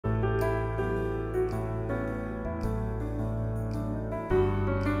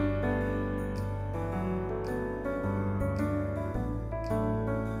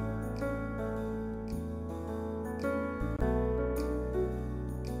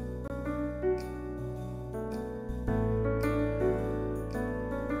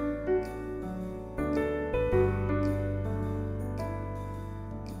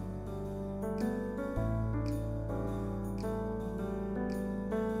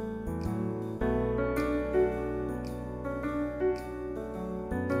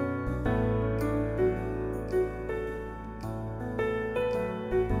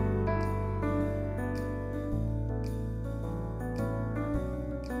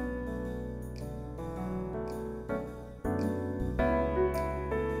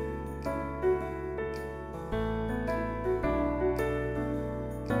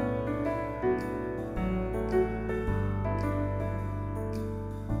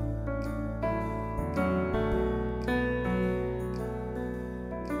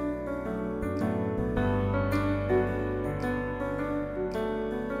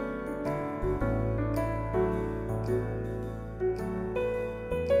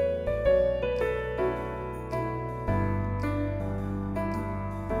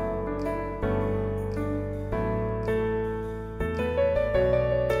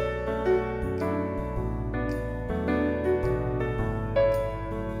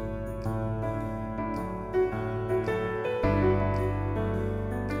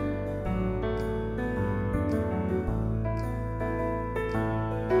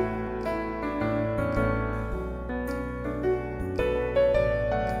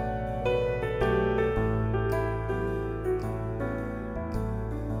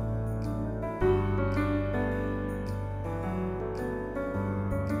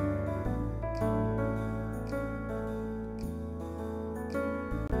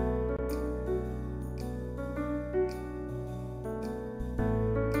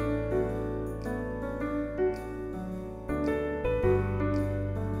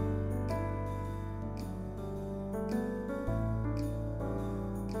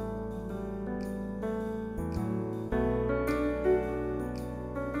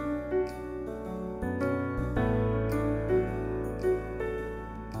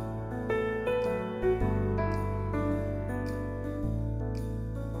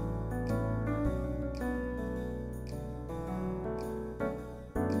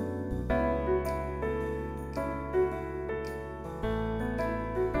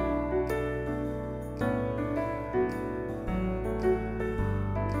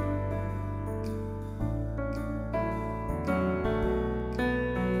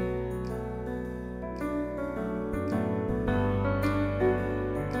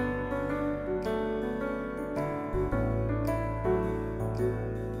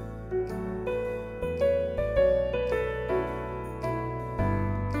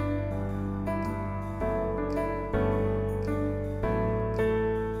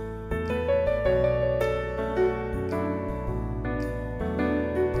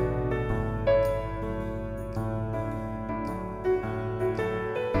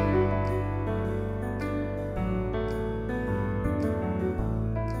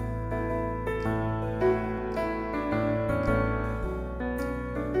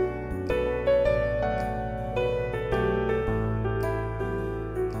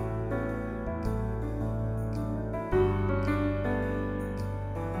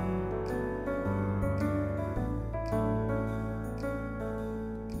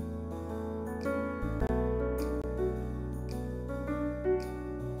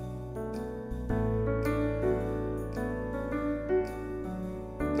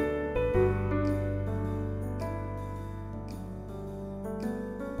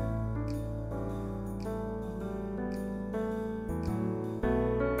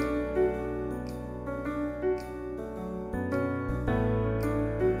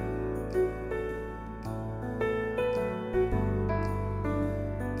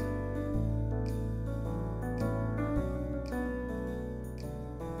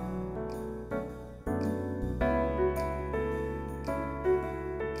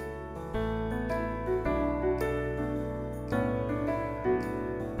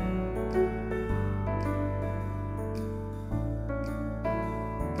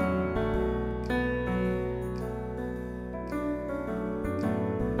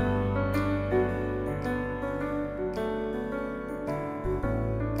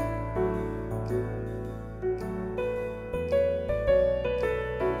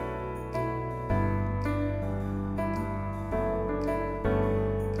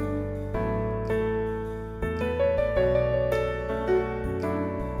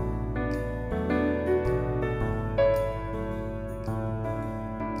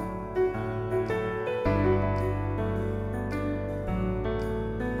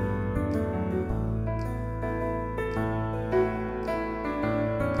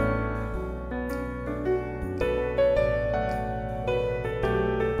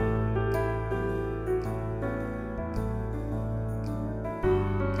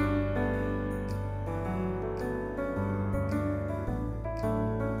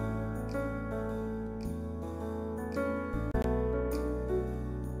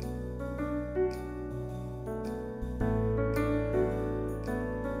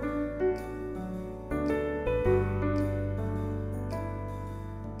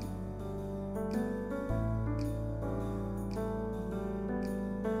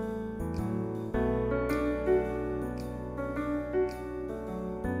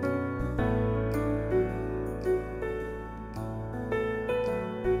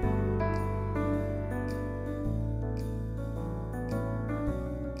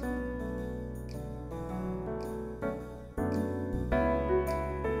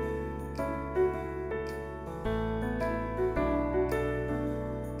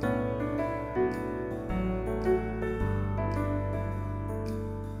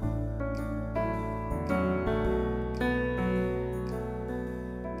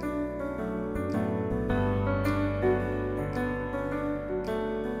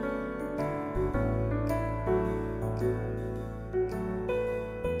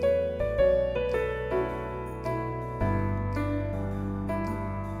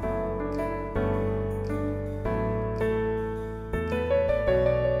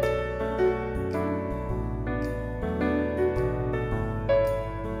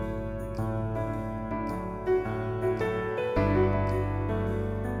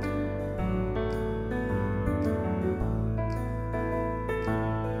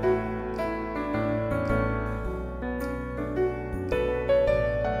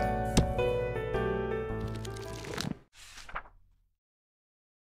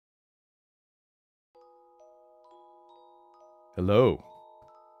Hello.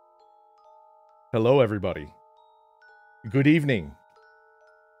 Hello, everybody. Good evening.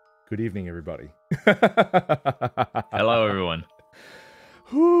 Good evening, everybody. Hello, everyone.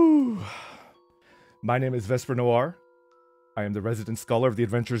 Whew. My name is Vesper Noir. I am the resident scholar of the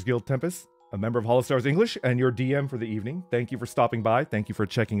Adventurers Guild Tempus, a member of HOLOSTARS English, and your DM for the evening. Thank you for stopping by. Thank you for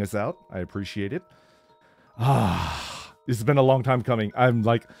checking us out. I appreciate it. This has been a long time coming. I'm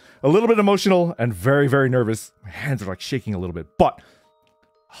like a little bit emotional and very, very nervous. My hands are like shaking a little bit, but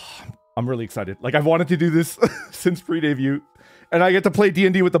I'm really excited. Like, I've wanted to do this since pre-debut, and I get to play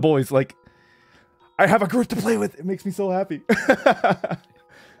D&D with the boys. Like, I have a group to play with. It makes me so happy.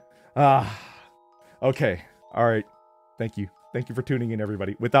 Okay. All right. Thank you. Thank you for tuning in,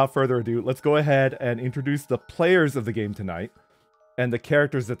 everybody. Without further ado, let's go ahead and introduce the players of the game tonight and the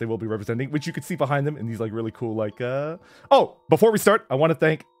characters that they will be representing, which you can see behind them in these like really cool like Oh, before we start, I want to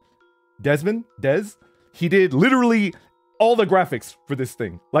thank Dezmond. He did literally all the graphics for this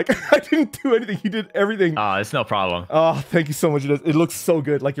thing. Like, I didn't do anything. He did everything. It's no problem. Oh, thank you so much. It looks so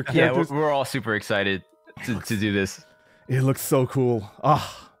good. Like your characters. Yeah, we're all super excited to do this. It looks so cool.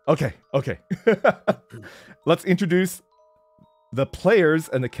 Okay. Let's introduce the players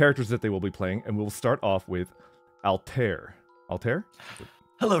and the characters that they will be playing, and we'll start off with Altare. Altare?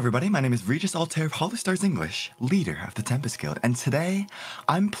 Hello everybody, my name is Regis Altare of HOLOSTARS English, leader of the Tempus Guild, and today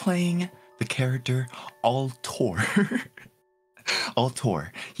I'm playing the character Altare.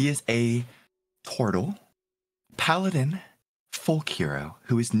 Altare. He is a turtle, paladin, folk hero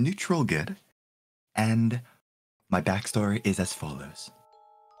who is neutral good, and my backstory is as follows.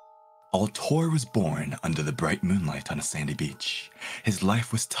 Altare was born under the bright moonlight on a sandy beach. His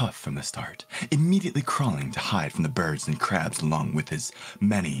life was tough from the start, immediately crawling to hide from the birds and crabs along with his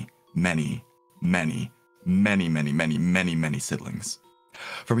many siblings.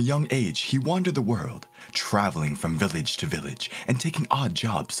 From a young age, he wandered the world, traveling from village to village and taking odd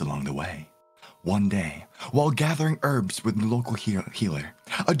jobs along the way. One day, while gathering herbs with the local healer,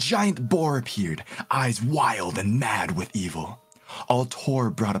 a giant boar appeared, eyes wild and mad with evil.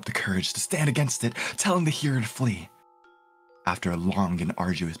 Altare brought up the courage to stand against it, telling the hero to flee. After a long and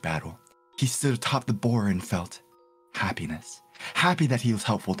arduous battle, he stood atop the boar and felt happiness. Happy that he was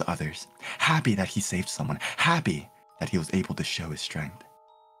helpful to others. Happy that he saved someone. Happy that he was able to show his strength.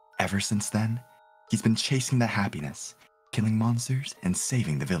 Ever since then, he's been chasing that happiness, killing monsters and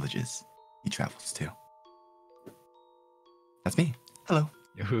saving the villages he travels to. That's me. Hello.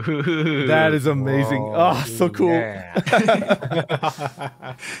 That is amazing. Whoa, so cool. Yeah.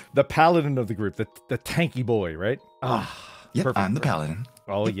 The paladin of the group, the tanky boy, right? Yep, perfect. I'm the paladin.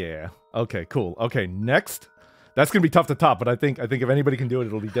 Oh yeah. Okay, cool. Okay, next. That's gonna be tough to top, but I think if anybody can do it,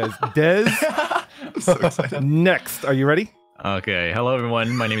 it'll be Dez. Dez. I'm so excited. Next, are you ready? Okay, hello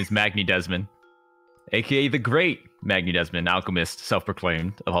everyone. My name is Magni Dezmond, aka the Great Magni Dezmond, alchemist,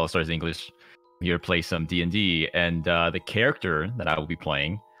 self-proclaimed of HOLOSTARS English. I'm here to play some D&D, and the character that I will be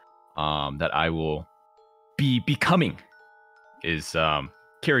playing, that I will be becoming, is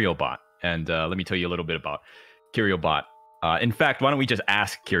Kyriobot. And let me tell you a little bit about Kyriobot. In fact, why don't we just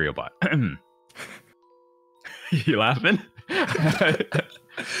ask Kyriobot? You laughing?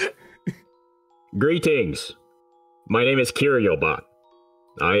 Greetings. My name is Kyriobot.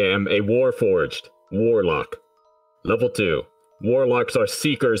 I am a Warforged Warlock. Level 2. Warlocks are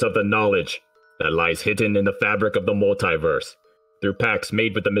seekers of the knowledge that lies hidden in the fabric of the multiverse. Through pacts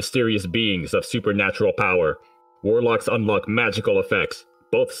made with the mysterious beings of supernatural power, Warlocks unlock magical effects,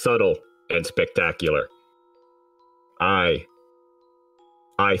 both subtle and spectacular. I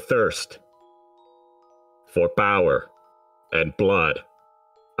thirst for power and blood.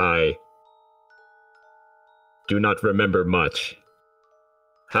 I do not remember much.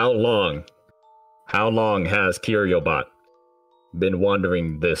 How long has Kyriobot been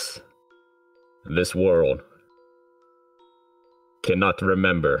wandering this world? Cannot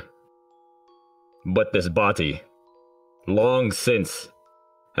remember. But this body, long since,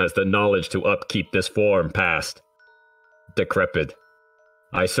 has the knowledge to upkeep this form past. Decrepit.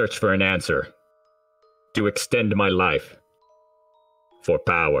 I search for an answer. To extend my life. For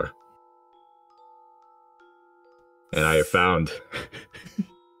power. And I have found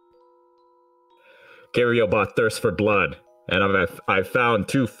Kyriobot thirsts for blood, and I've found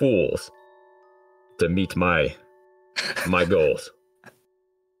two fools to meet my goals.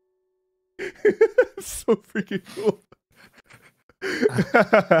 So freaking cool.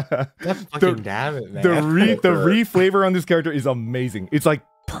 Damn it, man. The re-flavor on this character is amazing. It's like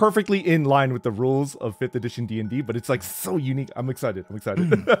perfectly in line with the rules of 5th edition D&D, but it's like so unique. I'm excited.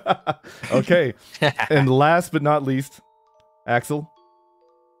 Okay. And last but not least, Axel.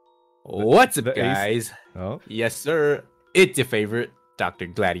 What's up, guys? Oh. Yes, sir. It's your favorite Dr.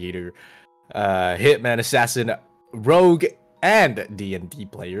 Gladiator, Hitman, Assassin, Rogue, and D&D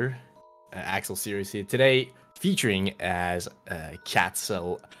player, Axel Syrios here today, featuring as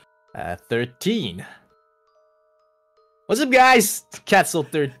Axel 13. What's up, guys? Axel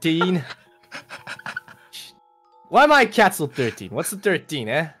 13. Why am I Axel 13? What's the 13,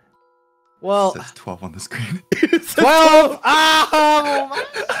 eh? Well, It says 12 on the screen. 12. Oh,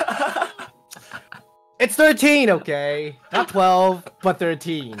 it's 13, okay? Not 12, but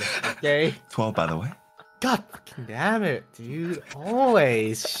 13, okay? 12, by the way. God fucking damn it, dude.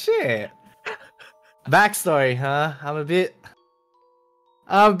 Always. Shit. Backstory, huh? I'm a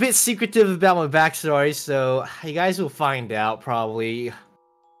bit secretive about my backstory, so you guys will find out probably.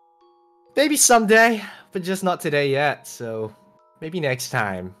 Maybe someday, but just not today yet, so maybe next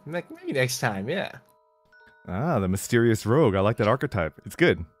time. Maybe next time, yeah. Ah, the mysterious rogue. I like that archetype. It's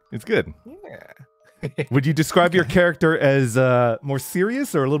good. It's good. Yeah. Would you describe your character as more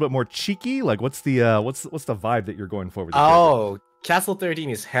serious or a little bit more cheeky? Like, what's the vibe that you're going for with? Oh, Castle 13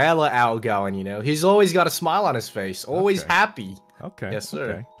 is hella outgoing, you know. He's always got a smile on his face, always happy. Okay. Yes,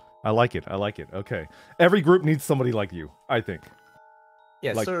 sir. Okay. I like it. I like it. Okay. Every group needs somebody like you, I think.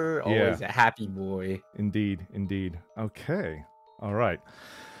 Yes, Like, sir. yeah. Always a happy boy. Indeed. Indeed. Okay. All right.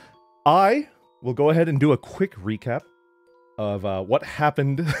 I will go ahead and do a quick recap of what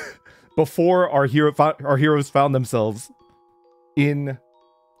happened before our heroes found themselves in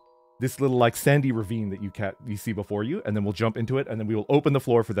this little like sandy ravine that you see before you, and then we'll jump into it, and then we will open the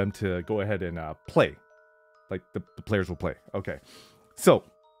floor for them to go ahead and play. Like the players will play. Okay. So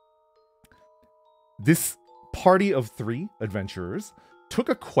this party of 3 adventurers took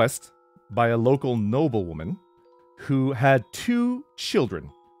a quest by a local noblewoman who had 2 children,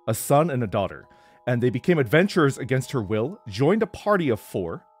 a son and a daughter, and they became adventurers against her will, joined a party of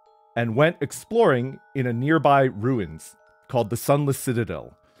 4, and went exploring in a nearby ruins called the Sunless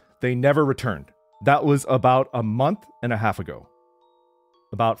Citadel. They never returned. That was about a month and a half ago.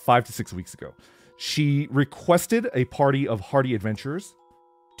 About 5 to 6 weeks ago. She requested a party of hardy adventurers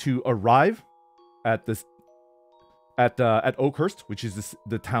to arrive at this at Oakhurst, which is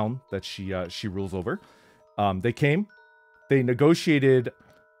the town that she rules over. They came. They negotiated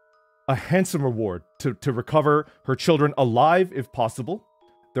a handsome reward to recover her children alive if possible,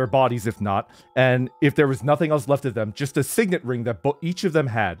 their bodies if not, and if there was nothing else left of them, just a signet ring that each of them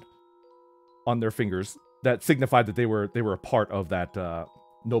had on their fingers that signified that they were a part of that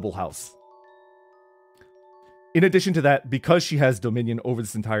noble house. In addition to that, because she has dominion over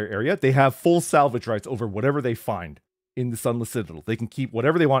this entire area, they have full salvage rights over whatever they find in the Sunless Citadel. They can keep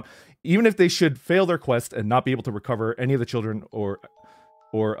whatever they want, even if they should fail their quest and not be able to recover any of the children or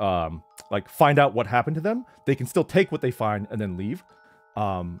like find out what happened to them. They can still take what they find and then leave.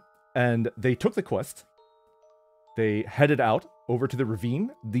 And they took the quest. They headed out over to the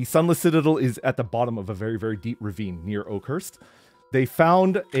ravine. The Sunless Citadel is at the bottom of a very, very deep ravine near Oakhurst. They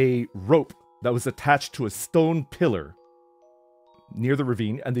found a rope that was attached to a stone pillar near the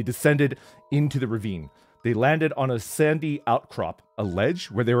ravine, and they descended into the ravine. They landed on a sandy outcrop, a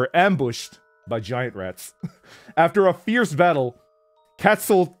ledge, where they were ambushed by giant rats. After a fierce battle,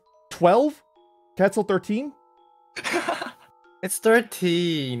 Axel 12? Axel 13? It's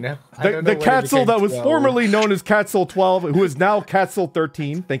 13. The Axel that was formerly known as Axel 12, who is now Axel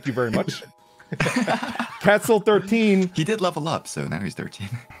 13. Thank you very much. Axel 13. He did level up, so now he's 13.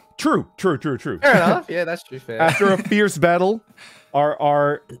 True. Fair enough. Yeah, that's true. Fair. After a fierce battle,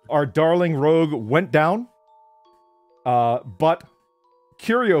 our darling rogue went down. But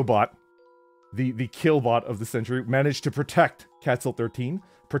Curiobot, the kill bot of the century, managed to protect Axel 13,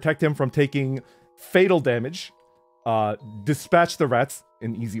 protect him from taking fatal damage, dispatch the rats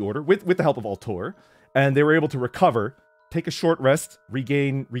in easy order with the help of Altare, and they were able to recover, take a short rest,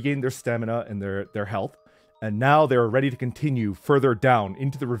 regain their stamina and their health, and now they are ready to continue further down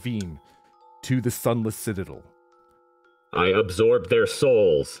into the ravine to the Sunless Citadel. I absorbed their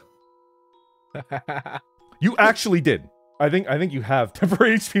souls. You actually did. I think you have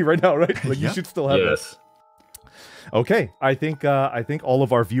temporary HP right now, right? Like, you should still have Yes. that. Okay, I think all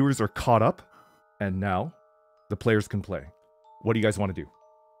of our viewers are caught up, and now the players can play. What do you guys want to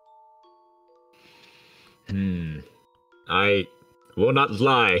do? I will not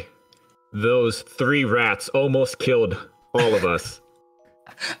lie. Those 3 rats almost killed all of us.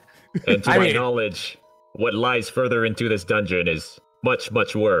 And to my knowledge, what lies further into this dungeon is much,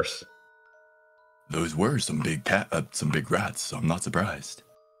 much worse. Those were some big rats, so I'm not surprised.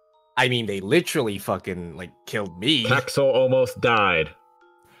 I mean, they literally fucking, like, killed me. Axel almost died.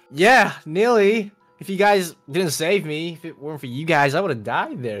 Yeah, nearly. If you guys didn't save me, if it weren't for you guys, I would have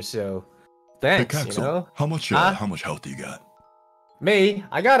died there, so... thanks, Axel, you know? how much health do you got? Me,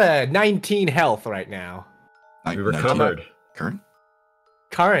 I got a 19 health right now. We 19? recovered. Current?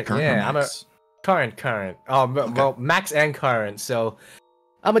 Current, Current or yeah, I'm a max? current. Oh, well, max and current, so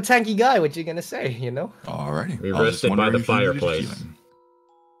I'm a tanky guy, what you gonna say, you know? Alrighty. We I was just rested by wondering the if you needed fireplace. healing.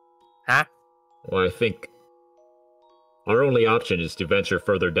 Huh? Well, I think our only option is to venture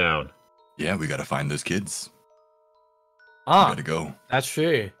further down. Yeah, we gotta find those kids. We Ah, gotta go. that's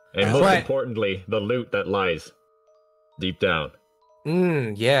true. And But- most importantly, the loot that lies deep down.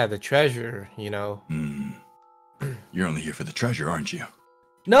 Yeah, the treasure, you know. You're only here for the treasure, aren't you?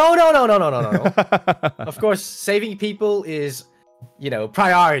 No. Of course, saving people is, you know,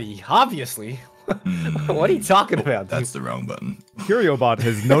 priority, obviously. What are you talking about, dude? That's the wrong button. Curiobot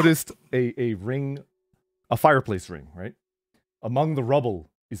has noticed a ring, a fireplace ring, right? Among the rubble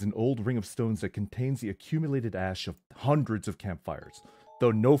is an old ring of stones that contains the accumulated ash of hundreds of campfires,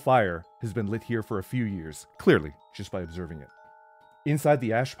 though no fire has been lit here for a few years, clearly, just by observing it. Inside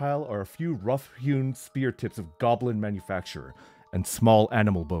the ash pile are a few rough-hewn spear tips of goblin manufacture and small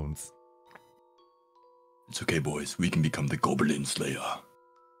animal bones. It's okay, boys. We can become the Goblin Slayer.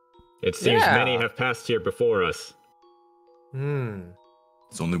 It seems Yeah. many have passed here before us.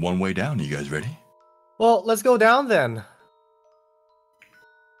 It's only one way down. You guys ready? Well, let's go down then.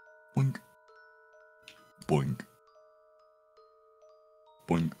 Boink. Boink.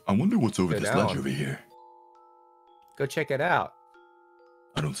 Boink. I wonder what's over Go this down. ledge over here. Go check it out.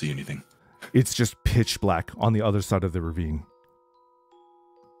 I don't see anything. It's just pitch black on the other side of the ravine.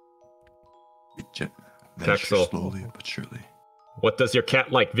 Venture Axel. slowly but surely. What does your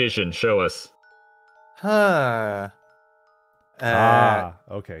cat-like vision show us? Huh.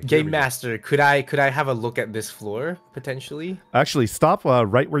 Okay. here Game we go. Master, could I have a look at this floor potentially? Actually, stop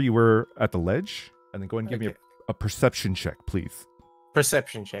right where you were at the ledge, and then go and give me Okay. a perception check, please.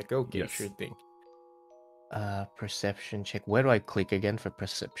 Perception check. Okay, Yes. sure thing. Perception check. Where do I click again for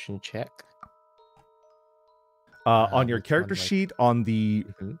perception check? On your which one character do I- sheet on the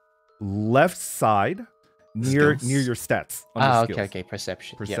Mhm. left side, near Skills. your stats. Under Okay, skills. okay.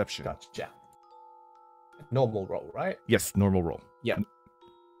 Perception. Yep, Perception. gotcha. Normal roll, right? Yes, normal roll. Yeah.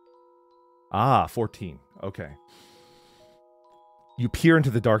 14. Okay. You peer into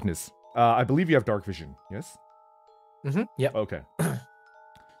the darkness. I believe you have dark vision. Yes. Yep. Okay.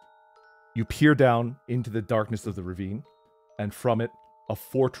 You peer down into the darkness of the ravine, and from it, a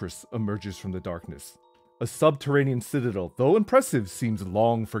fortress emerges from the darkness. A subterranean citadel, though impressive, seems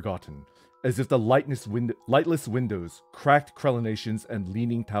long forgotten, as if the lightless windows, cracked crenellations, and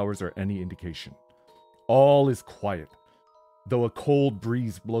leaning towers are any indication. All is quiet, though a cold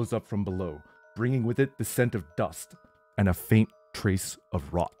breeze blows up from below, bringing with it the scent of dust and a faint trace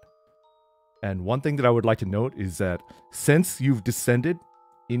of rot. And one thing that I would like to note is that since you've descended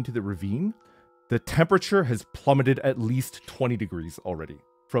into the ravine, the temperature has plummeted at least 20 degrees already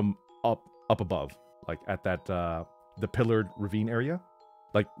from up above, like at that the pillared ravine area.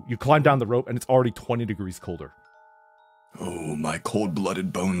 Like you climb down the rope and it's already 20 degrees colder. Oh, my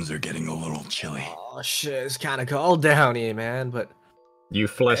cold-blooded bones are getting a little chilly. Oh shit, it's kind of cold down here, man. But You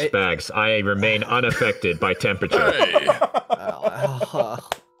flesh bags, I remain unaffected by temperature. Hey,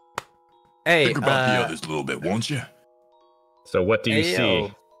 hey, think about the others a little bit, won't you? So what do you see?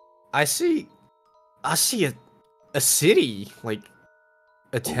 Ayo, I see a city, like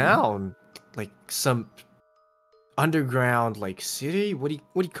a town, like some underground like city. What do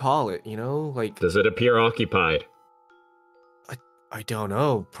you call it? You know, like Does it appear occupied? I don't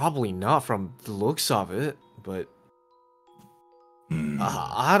know. Probably not from the looks of it, but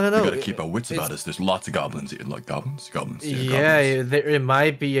I don't know. We gotta keep our wits it's- about us. There's lots of goblins here. Like goblins? Goblins. Yeah, goblins. it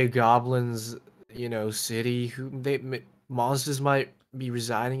might be a goblin's, you know, city. Monsters might be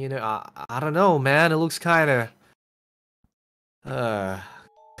residing in it. I don't know, man. It looks kind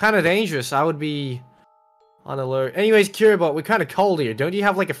of dangerous. I would be on alert. Anyways, Kiribot, we're kind of cold here. Don't you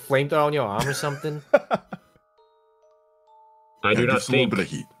have like a flamethrower on your arm or something? I do Yeah, not just a little think. bit of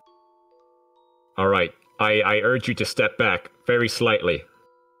heat. All right, I urge you to step back very slightly.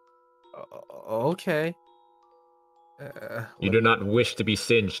 Okay. You do not wish to be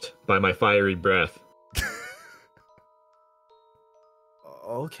singed by my fiery breath.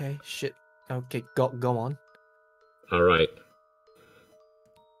 Okay, shit. Okay, go on. All right.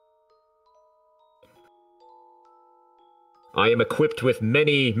 I am equipped with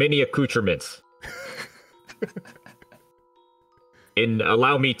many accoutrements. And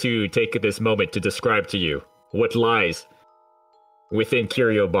allow me to take this moment to describe to you what lies within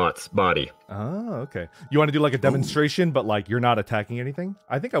Curiobot's body. Oh, okay. You want to do like a demonstration, but like you're not attacking anything?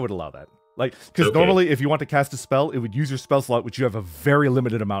 I think I would allow that. Like, because Okay. normally if you want to cast a spell, it would use your spell slot, which you have a very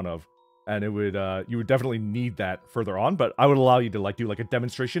limited amount of and it would you would definitely need that further on. But I would allow you to like do like a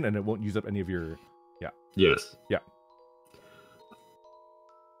demonstration, and it won't use up any of your. Yes. Yeah.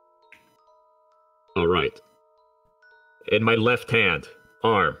 All right. In my left hand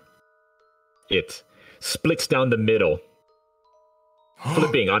arm, it splits down the middle,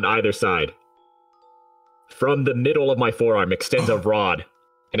 flipping on either side. From the middle of my forearm extends a rod,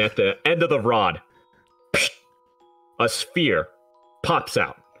 and at the end of the rod, a spear pops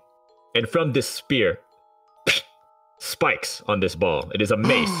out. And from this spear, spikes on this ball. It is a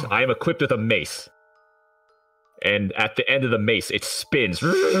mace. I am equipped with a mace. And at the end of the mace, it spins.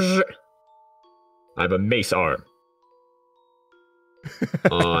 I have a mace arm.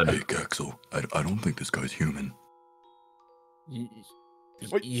 Hey, Axel, I don't think this guy's human.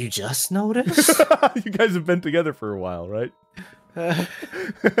 You just noticed? You guys have been together for a while, right? I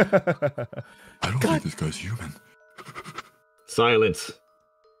don't think this guy's human. Silence.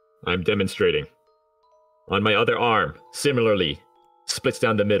 I'm demonstrating. On my other arm, similarly, splits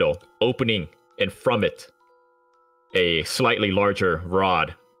down the middle, opening, and from it, a slightly larger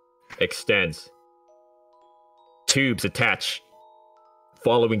rod extends. Tubes attach,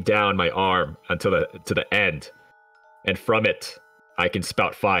 following down my arm until to the end, and from it, I can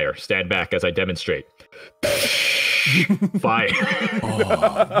spout fire. Stand back as I demonstrate. Fire.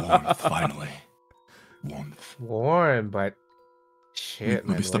 Oh, warmth, finally. Warmth. Warm, but shit, Let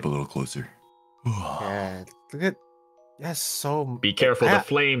man. me step a little closer. Yeah, look at that's so. Be careful, the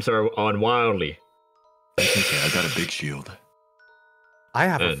flames are on wildly. It's okay, I got a big shield. I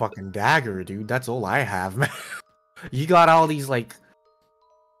have a And- fucking dagger, dude. That's all I have, man. You got all these like,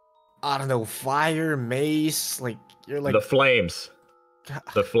 I don't know, fire, mace. Like you're like The flames.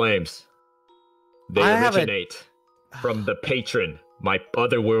 The flames. They I have a- originate from the patron, my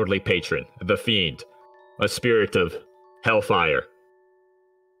otherworldly patron, the fiend, a spirit of hellfire.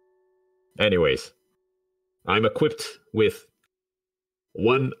 Anyways, I'm equipped with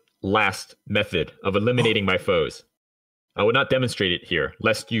one last method of eliminating my foes. I will not demonstrate it here,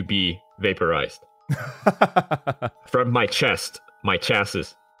 lest you be vaporized. From my chest, my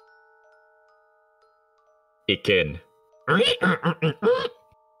chassis, it can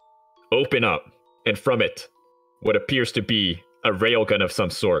open up, and from it, what appears to be a railgun of some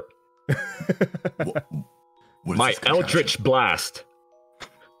sort. What is My this contraption? eldritch blast,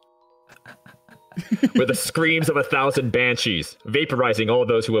 with the screams of 1,000 banshees, vaporizing all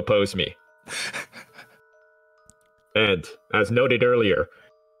those who oppose me. And, as noted earlier,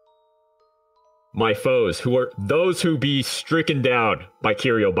 my foes, who are those who be stricken down by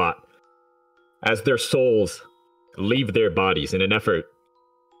Kyriobot, as their souls leave their bodies in an effort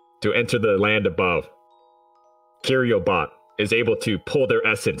to enter the land above, Kyriobot is able to pull their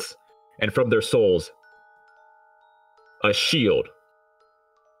essence, and from their souls, a shield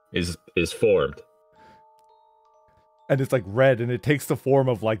is formed. And it's like red, and it takes the form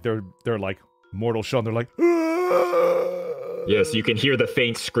of like their like mortal shell. And they're like, Yes, you can hear the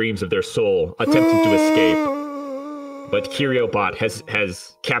faint screams of their soul attempting to escape, but Kyriobot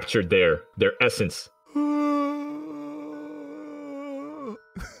has captured their essence.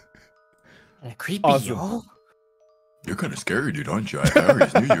 creepy, Awesome. yo. You're kind of scary, dude, aren't you? I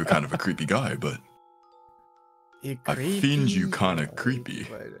always knew you were kind of a creepy guy, but You're I creepy, find you kind of creepy.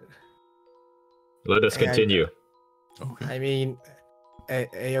 but- Let us Hey, continue. Okay. I mean, a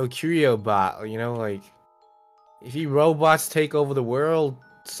Kyriobot, you know, like, if you robots take over the world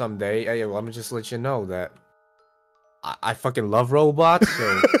someday, let me just let you know that I fucking love robots,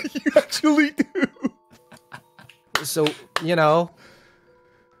 so, you actually do. so, you know,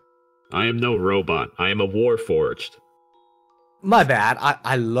 I am no robot. I am a warforged. my bad.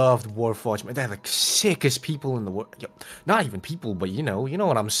 I loved Warforged, man. They're the sickest people in the world. Yo, not even people, but you know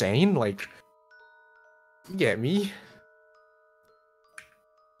what I'm saying? Like, you get me?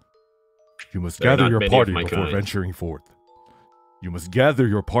 You must There are gather not your many of party my before kind. venturing forth. You must gather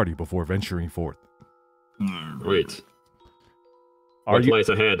your party before venturing forth. Wait, Are what you lies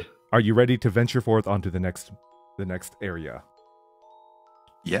ahead? are you ready to venture forth onto the next area?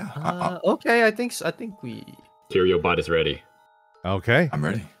 Yeah, Okay, I think we. Kyriobot is ready. Okay. I'm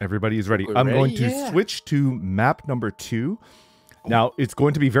ready. Everybody is ready. We're I'm going ready, to yeah. switch to map number 2. Now, it's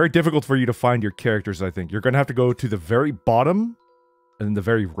going to be very difficult for you to find your characters, I think. You're going to have to go to the very bottom and then the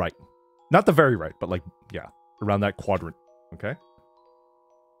very right. Not the very right, but like, yeah, around that quadrant. Okay?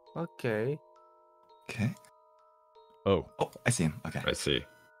 Okay. Okay. Oh, Oh, I see him. Okay. I see. do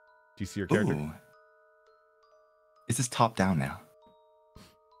you see your character? Ooh. Is this top down now?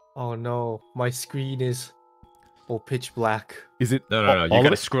 Oh no, my screen is all pitch black. Is it No, all you of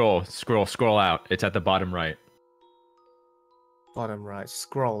gotta it? scroll out. It's at the bottom right. Bottom right.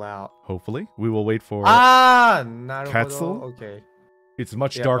 Scroll out. Hopefully. We will wait for Naruhodo. Katsu. Okay. It's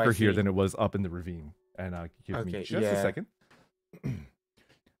much Yeah, darker I here see. than it was up in the ravine. And give me Okay, just a yeah. second.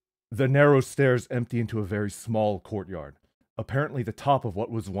 The narrow stairs empty into a very small courtyard, apparently the top of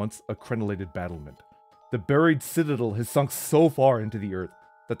what was once a crenellated battlement. The buried citadel has sunk so far into the earth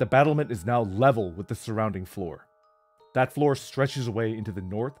that the battlement is now level with the surrounding floor. That floor stretches away into the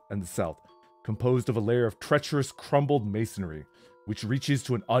north and the south, composed of a layer of treacherous crumbled masonry, which reaches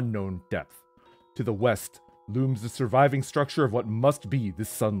to an unknown depth. To the west looms the surviving structure of what must be the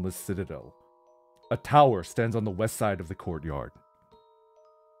sunless citadel. A tower stands on the west side of the courtyard.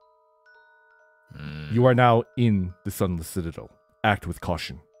 You are now in the sunless citadel. Act with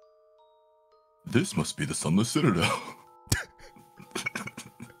caution. This must be the Sunless Citadel.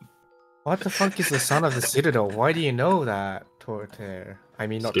 What the fuck is the son of the citadel? Why do you know that, Torter? I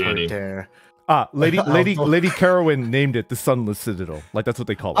mean, not Scanning. Torter. Lady Carowin named it the sunless citadel. Like, that's what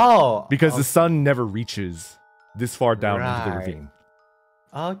they call it. Oh! Because the sun never reaches this far down into the Right. ravine.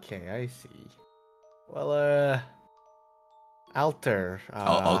 Okay, I see. Well, Alter.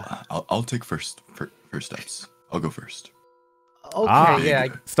 I'll take first steps. I'll go first. Okay, yeah.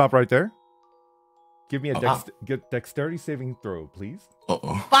 Stop right there. Give me a dexterity saving throw, please.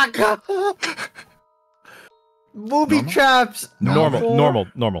 Uh-oh. Fuck up! Booby Normal? traps!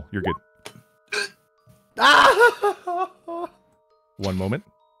 Normal. You're good. Ah! One moment.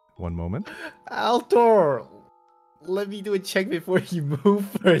 Altor! Let me do a check before you move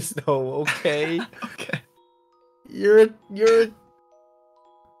first, though, okay? Okay. You're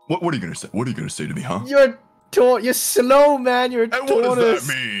What are you gonna say? What are you gonna say to me, huh? you're slow, man. You're a And what tortoise. does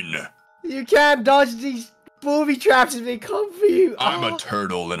that mean? You can't dodge these booby traps if they come for you. I'm a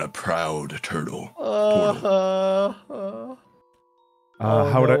turtle and a proud turtle.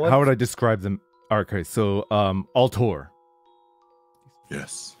 How would I describe them? Okay, so Altor,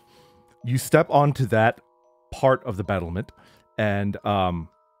 Yes. you step onto that part of the battlement, and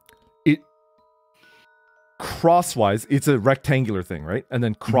it crosswise, it's a rectangular thing, right? And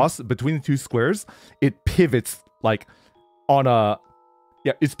then between the two squares, it pivots like on a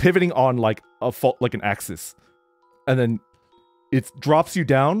it's pivoting on like like an axis, and then it drops you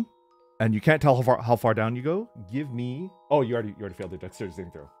down, and you can't tell how far down you go. Give me you already failed the dexterity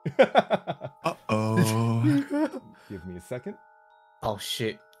saving throw. Uh-oh. Give me a second. Oh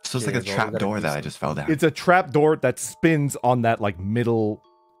shit. So it's like a trap door that I just fell down. It's a trap door that spins on that like middle.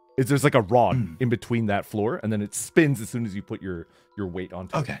 There's like a rod in between that floor, and then it spins as soon as you put your weight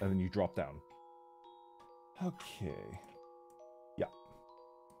onto it, and then you drop down. Okay. Yeah.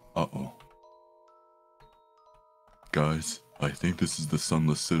 Uh-oh. Guys, I think this is the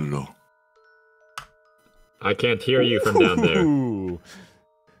Sunless Citadel. I can't hear you from down there. Ooh.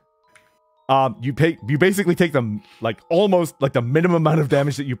 You basically take them like almost like the minimum amount of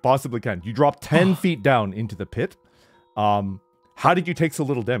damage that you possibly can. You drop 10 feet down into the pit. How did you take so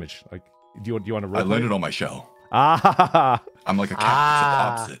little damage? Like, do you want to roll? I landed on my shell. Ah, I'm like a cat,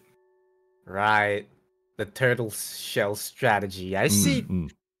 except opposite. Right. The turtle shell strategy. I see.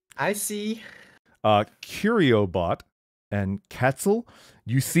 I see. Curiobot and Katzel,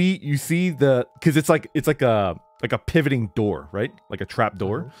 you see the because it's like a pivoting door, right? Like a trap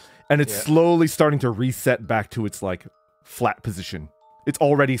door, and it's slowly starting to reset back to its like flat position. It's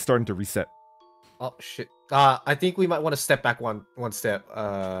already starting to reset. Oh shit. I think we might want to step back one step.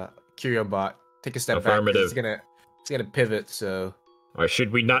 Curiobot, take a step Affirmative. back. It's gonna pivot. So. Or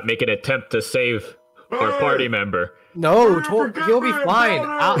should we not make an attempt to save our party member? No, he'll be fine.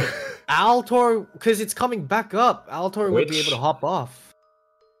 Altor, because it's coming back up. Altor would be able to hop off.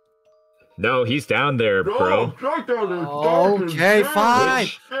 No, he's down there, bro. Okay, fine.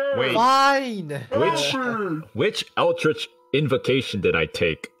 Wait. Fine. Which Eldritch Invocation did I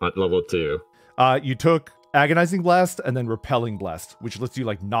take on level 2? You took Agonizing Blast and then Repelling Blast, which lets you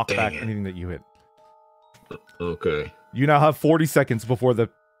like knock back anything that you hit. Okay. You now have 40 seconds before the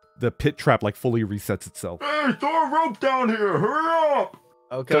pit trap like fully resets itself. Hey, throw a rope down here! Hurry up!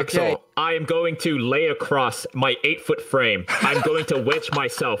 Okay. I am going to lay across my 8-foot frame. I'm going to wedge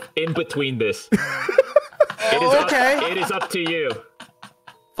myself in between this. It is up to you.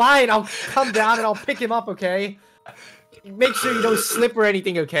 Fine, I'll come down and I'll pick him up, okay? Make sure you don't slip or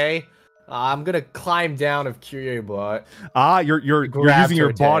anything, okay? I'm gonna climb down of Curiobot. You're using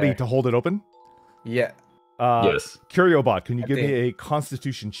your body to hold it open? Yeah. Yes. Curiobot, can you give me a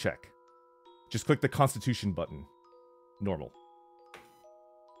Constitution check? Just click the Constitution button. Normal.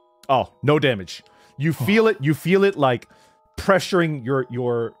 Oh, no damage. You feel it like pressuring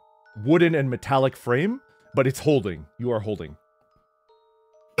your wooden and metallic frame, but it's holding. You are holding.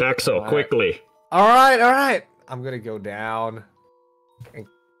 Axel, quickly. Alright. I'm gonna go down. and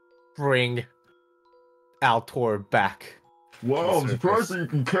bring Altare back. Wow, I'm surprised that you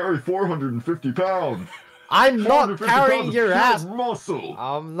can carry 450 pounds. I'm not 450 carrying pounds your of ass. pure muscle.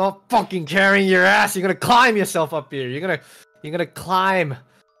 I'm not fucking carrying your ass. You're gonna climb yourself up here. You're gonna climb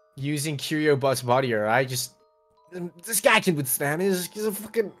using Curiobot's body, alright? Just this guy can withstand. He's a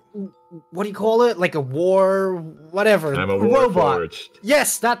fucking, what do you call it? Like a war, whatever. I'm a robot. warforged.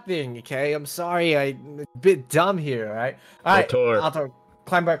 Yes, that thing. Okay, I'm sorry. I'm a bit dumb here. Alright. Altare,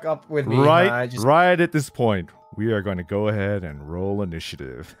 climb back up with me. Right at this point, we are going to go ahead and roll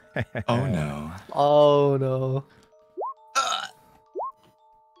initiative. Oh no. Oh no.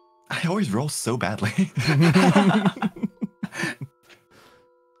 I always roll so badly.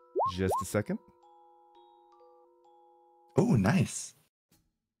 Just a second. Oh, nice.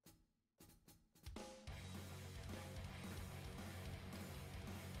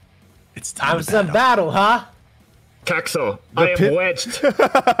 It's time I'm to some battle, huh? Caxel, I am pit- wedged.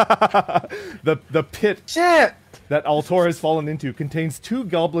 the pit Shit. that Altare has fallen into contains 2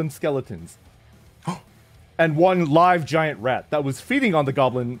 goblin skeletons and 1 live giant rat that was feeding on the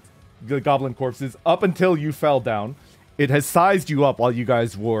goblin corpses up until you fell down. It has sized you up while you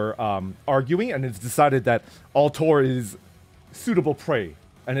guys were arguing, and it's decided that Altare is suitable prey,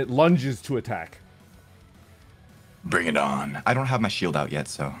 and it lunges to attack. Bring it on. I don't have my shield out yet,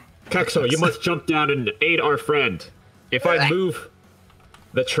 so. Caxel, you must jump down and aid our friend. If I move,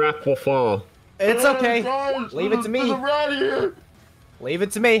 the trap will fall. It's okay. Guys, Leave it to me. There's a rat here. Leave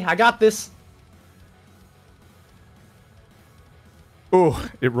it to me. I got this. Oh,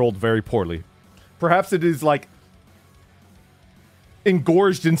 it rolled very poorly. Perhaps it is like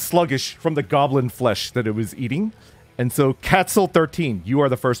engorged and sluggish from the goblin flesh that it was eating. And so, Catsel 13, you are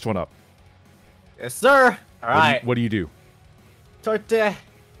the first one up. Yes, sir. All right. What do you do?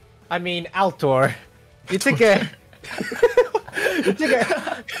 Altare, you took a,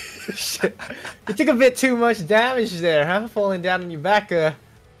 shit. You took a bit too much damage there, huh? Falling down on your back.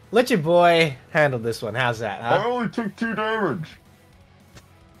 Let your boy handle this one. How's that, I huh? only took 2 damage.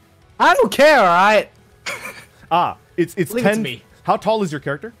 I don't care. All right. It's Leave it 10. to me. How tall is your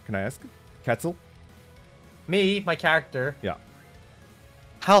character? Can I ask? Catsel? Me, my character. Yeah.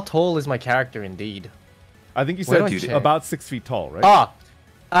 How tall is my character, indeed? I think you Why said don't I check? about 6 feet tall, right?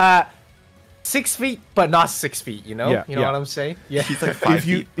 6 feet, but not 6 feet. You know. Yeah, You know yeah. what I'm saying? Yeah. He's like 5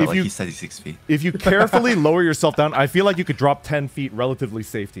 you- feet, but if like you- he said he's 6 feet. If you carefully lower yourself down, I feel like you could drop 10 feet relatively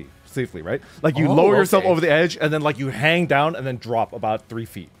safely, right? Like you Oh, lower yourself okay. over the edge, and then like you hang down and then drop about 3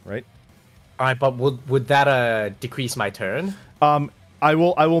 feet, right? All right, but would that decrease my turn? I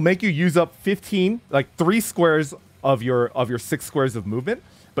will make you use up 15, like 3 squares of your 6 squares of movement,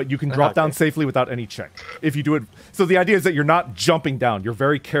 but you can drop down Okay. safely without any check if you do it. So the idea is that you're not jumping down; you're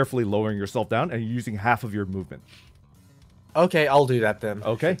very carefully lowering yourself down, and you're using half of your movement. Okay, I'll do that then.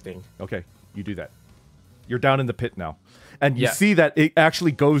 Okay. Thing. Okay, you do that. You're down in the pit now, and you Yeah. see that it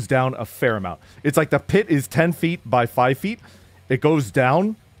actually goes down a fair amount. It's like the pit is 10 feet by 5 feet. It goes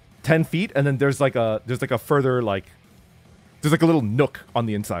down 10 feet, and then there's like a further there's like a little nook on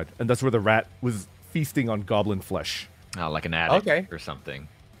the inside, and that's where the rat was feasting on goblin flesh. Oh, like an attic Okay. or something.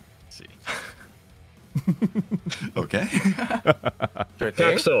 Let's see. Okay. Sure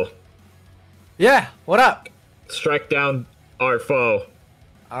thing. Caxel, Yeah, what up? strike down our foe.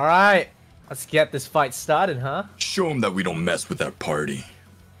 All right, let's get this fight started, huh? Show him that we don't mess with that party.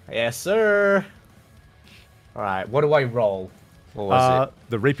 Yes, sir. All right, what do I roll? What was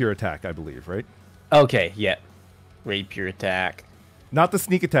The rapier attack, I believe, right? it? Okay, yeah. Rapier attack. Not the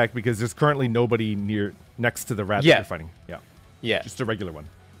sneak attack, because there's currently nobody next to the rat Yeah. that you're fighting. Yeah, Yeah. just a regular one.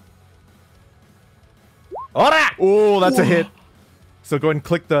 Ora! Oh, that's a hit. So go ahead and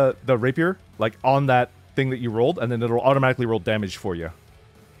click the rapier, like on that thing that you rolled, and then it'll automatically roll damage for you.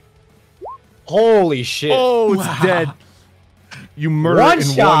 Holy shit. Oh, it's dead. You murder One it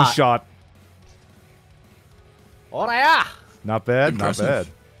in shot. one shot. Ora ya! Not bad, Impressive. not bad.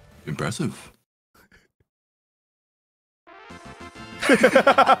 Impressive.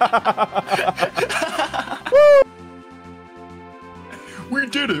 We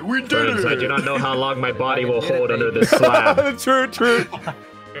did it! We did Friends, I it! do not know how long my body will hold under this slab. True. Did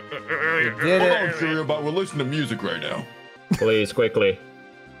Hold it. on, Syrio, but we're listening to music right now. Please, quickly.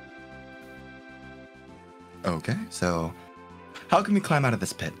 Okay, so how can we climb out of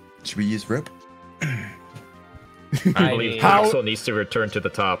this pit? Should we use rope? I I believe mean- How- Caxel needs to return to the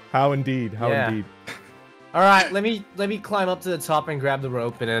top. How indeed, how Yeah. indeed. All right, let me climb up to the top and grab the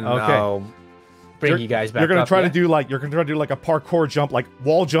rope, and then Okay. I'll bring you guys back. You're gonna up, try yeah? to do like a parkour jump, like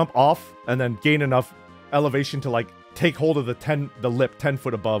wall jump off, and then gain enough elevation to like take hold of the lip 10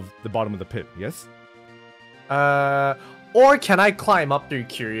 foot above the bottom of the pit. Yes. Or can I climb up through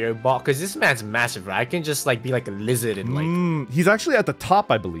Curio Bot? Because this man's massive, right? I can just like be like a lizard and like. He's actually at the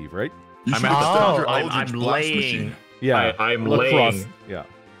top, I believe, right? You should I'm have found your I'm Eldritch Blast laying. machine. Yeah. I'm look laying. across. Yeah.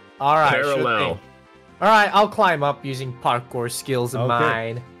 All right. Sure Parallel. thing. All right, I'll climb up using parkour skills of Okay.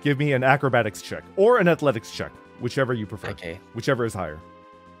 mine. Give me an acrobatics check or an athletics check, whichever you prefer. Okay. Whichever is higher.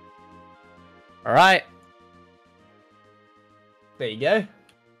 All right. There you go.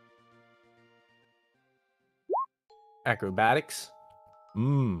 Acrobatics.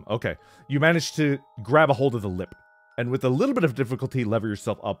 Okay. You managed to grab a hold of the lip, and with a little bit of difficulty, lever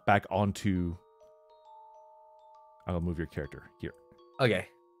yourself up back onto. I'll move your character here. Okay.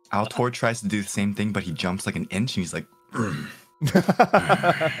 Altor tries to do the same thing, but he jumps like an inch and he's like,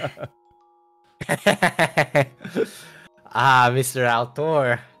 Mr.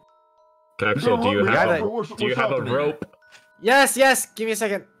 Altore. Axel, do you What's have happening? a What's do you have a happening? rope? Yes, yes. Give me a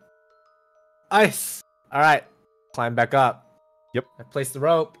second. Ice. All right. Climb back up. Yep. I placed the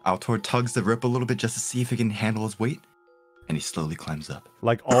rope. Altor tugs the rope a little bit just to see if he can handle his weight, and he slowly climbs up.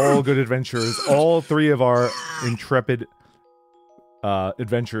 Like all good adventurers, all three of our intrepid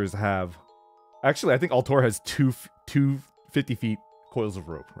adventurers have. Actually, I think Altor has two 50 feet coils of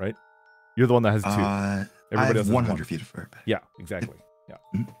rope, right? You're the one that has two. I Everybody have else has 100 one. feet of rope. Yeah, exactly. Yeah.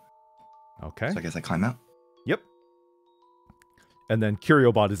 Mhm. Okay. So I guess I climb out. Yep. And then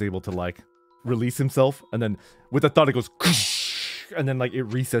Curiobot is able to like release himself, and then with a thud it goes, and then like it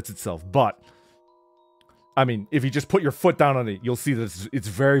resets itself. But I mean, if you just put your foot down on it, you'll see that it's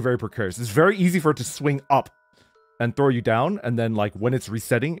very, very precarious. It's very easy for it to swing up and throw you down, and then like when it's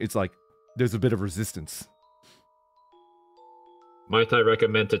resetting, it's like there's a bit of resistance. Might I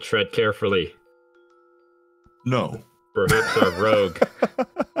recommend to tread carefully? No. Perhaps our rogue.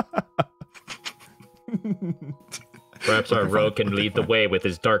 Perhaps our rogue can lead the way with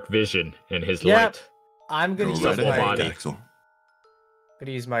his dark vision and his Yep. light. I'm gonna Go use right full my ahead, body. Axel.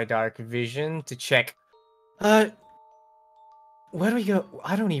 gonna use my dark vision to check. Where do we go?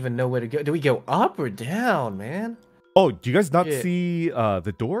 I don't even know where to go. Do we go up or down, man? Oh, do you guys not Yeah. see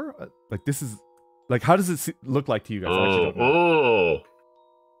the door? Like this is like how does it look like to you guys? I actually Oh, don't know. oh.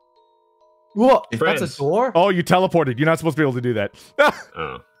 What? That's Friends. a door? Oh, you teleported. You're not supposed to be able to do that.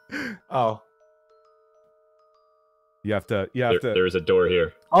 Oh. Oh. You have to. You have to. There is a door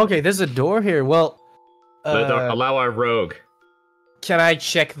here. Okay, there's a door here. Well, Allow our rogue. can I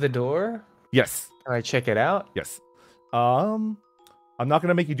check the door? Yes. Can I check it out? Yes. I'm not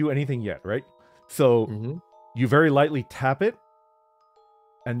gonna make you do anything yet, right? So Mm-hmm. you very lightly tap it,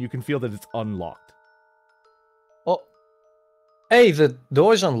 and you can feel that it's unlocked. Oh. Hey, the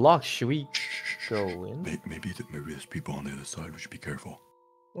door's unlocked. Should we go in? Maybe there's people on the other side. We should be careful.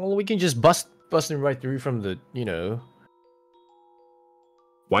 Well, we can just bust them right through from the, you know.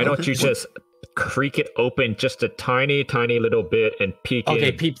 Why don't Okay. you just creak it open just a tiny, tiny little bit and peek Okay,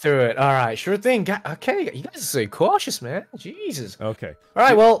 in? peep through it. All right, sure thing. Okay, you guys are so cautious, man. Jesus. Okay. All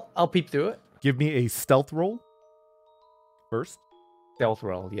right, well, I'll peep through it. Give me a stealth roll first. Stealth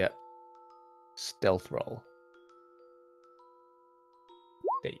roll, yep. Stealth roll.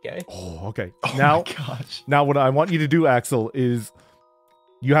 There you go. Oh, okay. Oh now, my gosh. now what I want you to do, Axel, is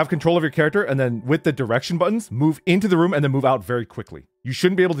you have control of your character, and then with the direction buttons, move into the room and then move out very quickly. You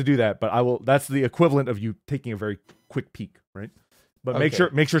shouldn't be able to do that, but I will. That's the equivalent of you taking a very quick peek, right? But make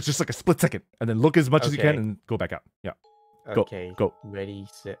Okay. sure it's just like a split second, and then look as much as you can Okay. and go back out. Yeah. Go, Okay. go. Ready,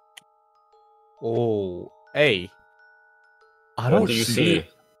 set. Oh, hey. I What don't do you see. see?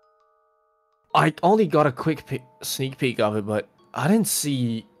 I only got a quick sneak peek of it, but I didn't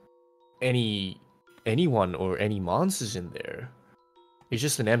see anyone or any monsters in there. It's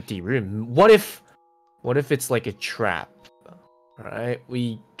just an empty room. What if it's like a trap? Right?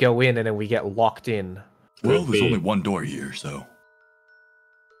 We go in and then we get locked in. Well, Could there's be. only one door here, so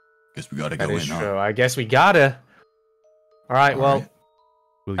guess we gotta That go is in. true. I guess we gotta. All right. Well, Alright.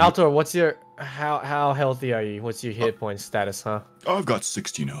 Will you- Altor, what's your how healthy are you? What's your hit point status, huh? I've got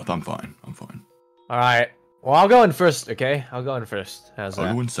 16 health. I'm fine. All right. Well, I'll go in first. Okay, I'll go in first. How's I'll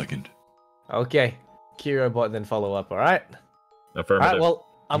that? go in second. Okay. Kirobot then follow up. All right. All Affirmative. right. Well,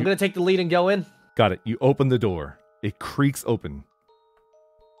 I'm You- gonna take the lead and go in. Got it. You open the door. It creaks open.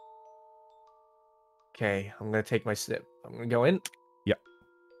 Okay, I'm gonna take my step. I'm gonna go in. Yep.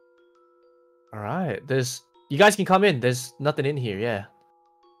 All right. You guys can come in. There's nothing in here. Yeah.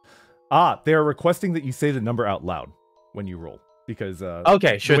 They're requesting that you say the number out loud when you roll because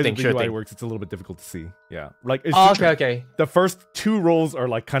Okay. Sure the way thing. that the Sure UI thing. works, it's a little bit difficult to see. Yeah, like it's Oh, just- okay. Okay. The first two rolls are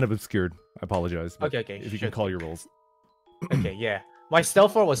like kind of obscured. I apologize. but Okay. If you sure can call thing. your rolls. Okay. Yeah. My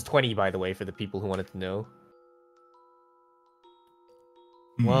stealth roll was 20, by the way, for the people who wanted to know.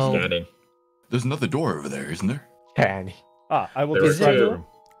 Hmm. Well, Scanning. There's another door over there, isn't there? Can. I will There were describe the two. room.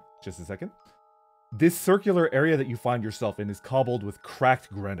 Just a second. This circular area that you find yourself in is cobbled with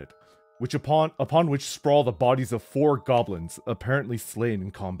cracked granite, which upon which sprawl the bodies of 4 goblins, apparently slain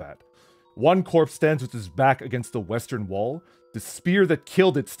in combat. One corpse stands with his back against the western wall, the spear that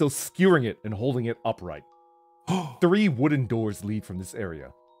killed it still skewering it and holding it upright. 3 wooden doors lead from this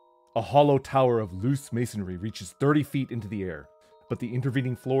area. A hollow tower of loose masonry reaches 30 feet into the air, but the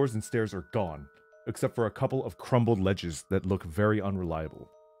intervening floors and stairs are gone, except for a couple of crumbled ledges that look very unreliable.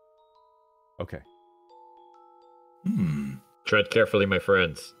 Okay. Tread carefully, my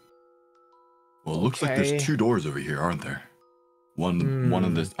friends. Well, it looks like there's 2 doors over here, aren't there? One in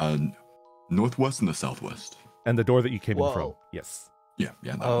the northwest and the southwest. And the door that you came in from. Whoa. Yes. Yeah,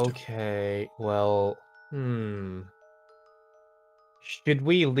 that one too. Okay, well, should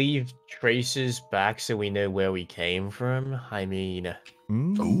we leave traces back so we know where we came from? I mean,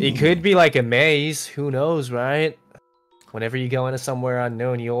 it could be like a maze. Who knows, right? Whenever you go into somewhere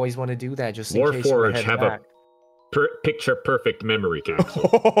unknown, you always want to do that just in case we're Warforged heading have back. a picture-perfect memory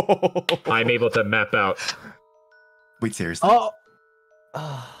capsule. I'm able to map out. Wait, seriously?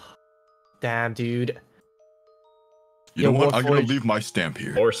 Oh, damn, dude. You know Yeah, what? I'm gonna Warforged- leave my stamp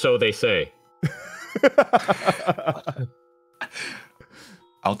here. Or so they say.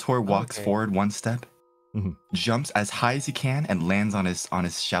 Altor walks Okay. forward 1 step, jumps as high as he can, and lands on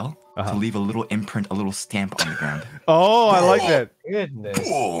his shell to leave a little imprint, a little stamp on the ground. Oh, I like that. Goodness.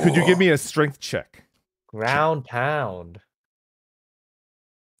 Could you give me a strength check? Ground pound.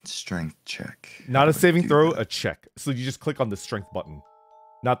 Strength check? Not How a do I saving do throw, that? a check. So you just click on the strength button.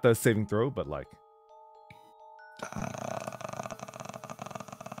 Not the saving throw, but like...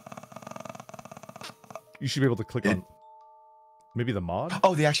 You should be able to click on... Maybe the mod?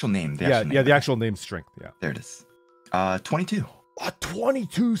 Oh, the actual name. The actual name. Yeah, the actual name strength, yeah. There it is. 22. A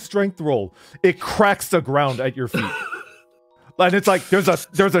 22 strength roll. It cracks the ground at your feet. And it's like there's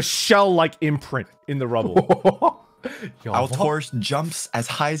a shell-like imprint in the rubble. Altor jumps as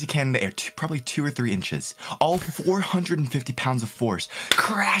high as he can in the air, probably 2 or 3 inches. All 450 pounds of force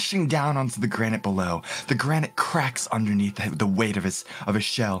crashing down onto the granite below. The granite cracks underneath the weight of his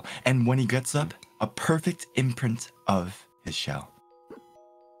shell, and when he gets up, a perfect imprint of his shell.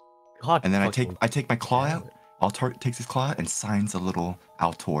 God, And then I fucking take my claw damn out. it. Altor takes his claw out and signs a little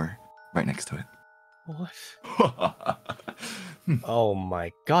Altor right next to What? it. Oh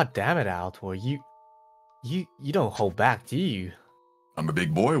my god damn it, Altor. You don't hold back, do you? I'm a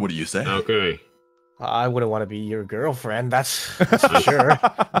big boy. What do you say? Okay. I wouldn't want to be your girlfriend, that's for sure.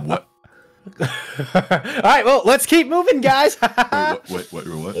 What? Alright, well, let's keep moving, guys. Wait, what?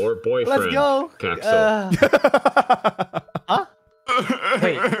 Or boyfriend. Let's go. Capsule. Huh?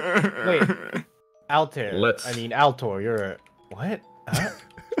 Wait. Altair. Let's- Altor, you're a... What? Huh?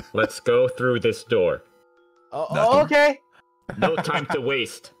 Let's go through this door. Oh, okay. No time to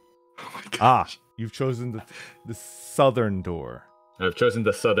waste. Oh my gosh. You've chosen the southern door. I've chosen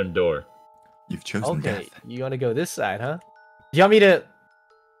the southern door. You've chosen Okay, death. you want to go this side, huh? Do you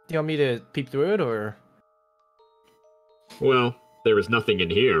want me to peep through it, or? Well, there is nothing in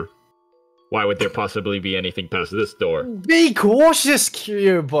here. Why would there possibly be anything past this door? Be cautious,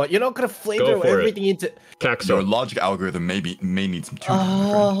 Cubebot. You're not gonna flamethrow for it. everything into. Your Caxo. logic algorithm may need some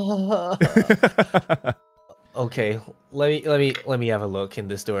tuning, my friend. Okay, let me have a look in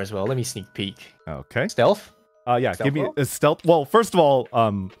this door as well. Let me sneak peek. Okay. Stealth? Yeah, Stealth give me roll? a stealth. Well, first of all,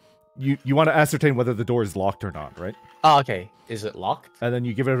 you want to ascertain whether the door is locked or not, right? Oh, okay. Is it locked? And then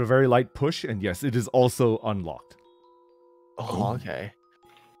you give it a very light push, and yes, it is also unlocked. Oh, okay.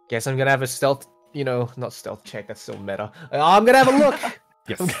 Guess I'm gonna have a stealth. Not stealth check. That's so meta. I'm gonna have a look.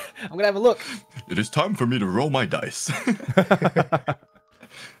 Yes. I'm gonna have a look. It is time for me to roll my dice.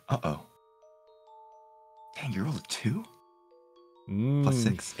 Uh-oh. Dang, you rolled a 2? Plus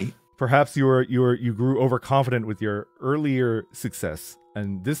 6, 8? Perhaps you grew overconfident with your earlier success,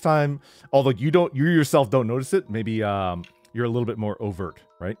 and this time, although you yourself don't notice it, maybe you're a little bit more overt,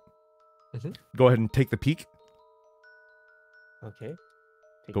 right? Mhm. Go ahead and take the peek Okay.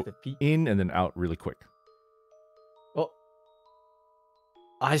 Take Go the peek. in and then out really quick. Oh,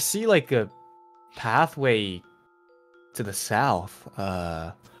 I see like a pathway to the south.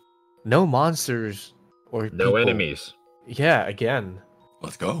 No monsters or No people. enemies. Yeah, again.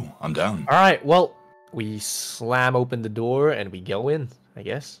 Let's go. I'm down. All right. Well, we slam open the door and we go in, I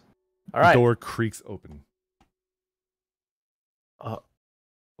guess. All The right. door creaks open.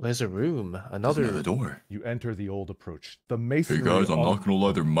 There's a room. There's Another. another door. You enter the old approach. The Hey masonry. guys, I'm on- not gonna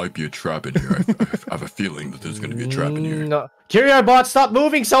lie, there might be a trap in here. I have a feeling that there's gonna be a trap in here. No. Curio bot, stop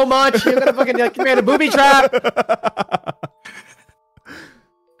moving so much. You're gonna fucking create a booby trap.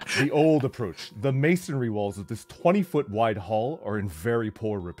 The old approach. The masonry walls of this 20-foot wide hall are in very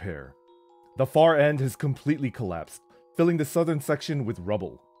poor repair. The far end has completely collapsed, filling the southern section with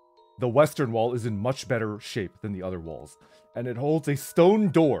rubble. The western wall is in much better shape than the other walls, and it holds a stone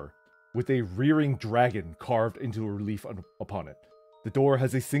door with a rearing dragon carved into a relief upon it. The door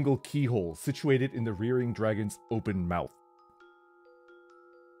has a single keyhole situated in the rearing dragon's open mouth.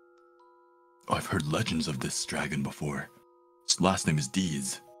 Oh, I've heard legends of this dragon before. His last name is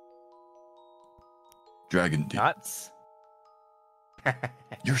Dees. Dragon Dees. Nuts.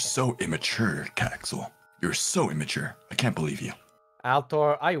 You're so immature, Axel. You're so immature. I can't believe you.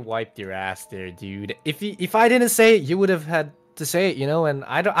 Altor, I wiped your ass there, dude. If I didn't say it, you would have had to say it, you know. And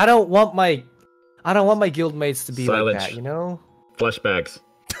I don't want my guildmates to be like that, you know. Flashbacks.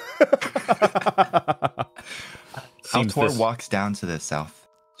 Altor walks down to the south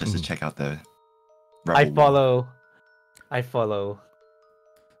just to check out the. I follow.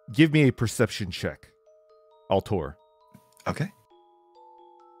 Give me a perception check, Altor. Okay.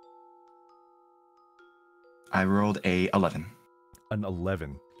 I rolled a 11. An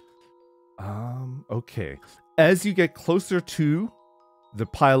 11. Okay. As you get closer to the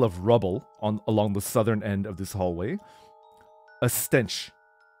pile of rubble along the southern end of this hallway, a stench.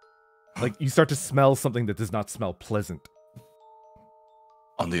 Like, you start to smell something that does not smell pleasant.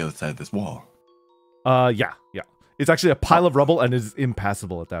 On the other side of this wall. Yeah. It's actually a pile of rubble and is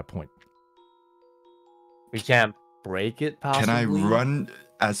impassable at that point. We can't break it, possibly? Can I run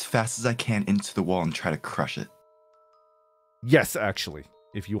as fast as I can into the wall and try to crush it? Yes, actually,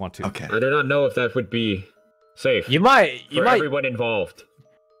 if you want to. Okay. I do not know if that would be safe. You might. Everyone involved.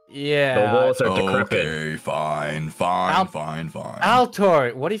 Yeah. The walls are decrepit. Okay, fine.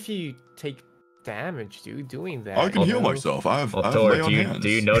 Altor, what if you take damage, dude, doing that? I can heal myself. I have Altor, lay on hands. do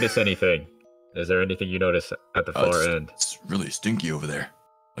you notice anything? Is there anything you notice at the far end? It's really stinky over there.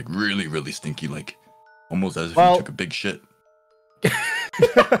 Like, really, really stinky. Like, almost as if you took a big shit.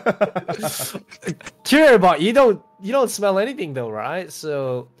 Kiribot, you don't smell anything though, right?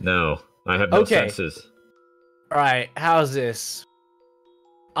 So no, I have no senses. All right, how's this?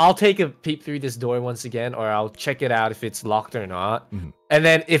 I'll take a peep through this door once again, or I'll check it out if it's locked or not. Mm-hmm. And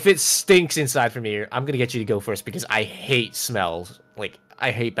then if it stinks inside from here, I'm gonna get you to go first because I hate smells. Like,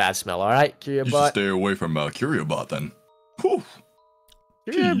 I hate bad smell. All right, Kiribot. You should stay away from Kiribot then. Whew.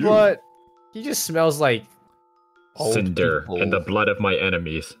 Kiribot, he just smells like old cinder people. And the blood of my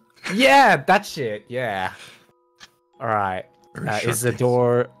enemies. Yeah, that shit. Yeah. All right. Is the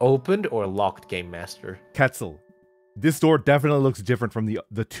door opened or locked, Game Master? Ketzel, this door definitely looks different from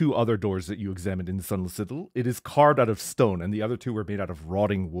the two other doors that you examined in the Sunless Citadel. It is carved out of stone, and the other two were made out of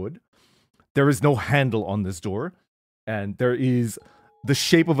rotting wood. There is no handle on this door, and there is the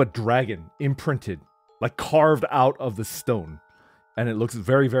shape of a dragon imprinted, like carved out of the stone. And it looks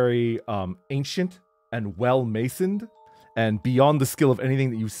very, very ancient and well masoned, and beyond the skill of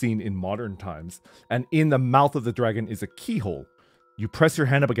anything that you've seen in modern times. And in the mouth of the dragon is a keyhole. You press your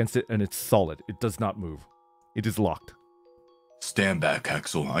hand up against it, and it's solid. It does not move. It is locked. Stand back,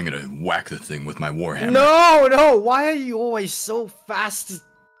 Axel. I'm gonna whack the thing with my warhammer. No! Why are you always so fast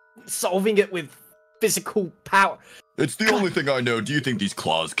solving it with physical power? It's the only thing I know. Do you think these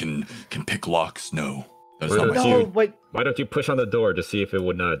claws can pick locks? No. That is Why not my don't skill. Wait. Why don't you push on the door to see if it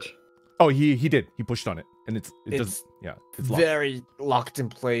would nudge? Oh, he did. He pushed on it, and it's locked. Very locked in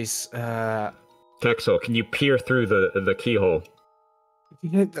place. Texel, can you peer through the keyhole?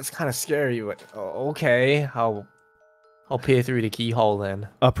 That's kind of scary, but okay. I'll peer through the keyhole then.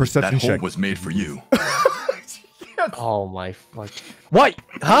 A perception That hole check. was made for you. Oh my fuck! What?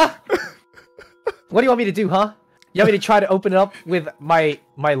 Huh? What do you want me to do, huh? You want me to try to open it up with my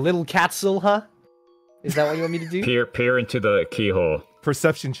little catsul, huh? Is that what you want me to do? Peer into the keyhole.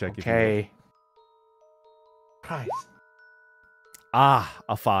 Perception check. If you will. Okay. Christ.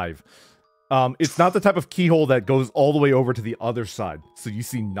 A 5. It's not the type of keyhole that goes all the way over to the other side, so you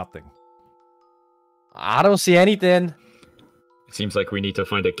see nothing. I don't see anything. It seems like we need to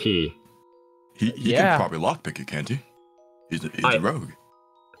find a key. He can probably lockpick it, can't he? He's a rogue.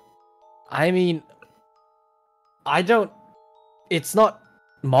 I mean, I don't. It's not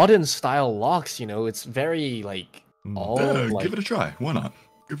modern style locks, you know. It's very like old. Give it a try. Why not?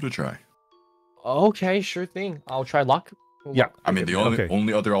 Give it a try. Okay, sure thing. I'll try lock. Yeah. I mean, the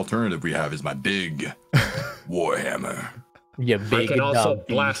only other alternative we have is my big warhammer. Yeah, I big. can also dumb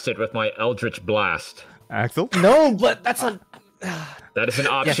blast it with my Eldritch Blast. Axel? No, but that's a. That is an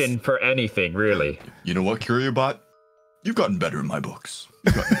option for anything, really. You know what, Curiobot? You've gotten better in my books.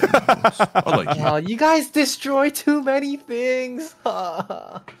 You've gotten better in my books. I like you. You guys destroy too many things.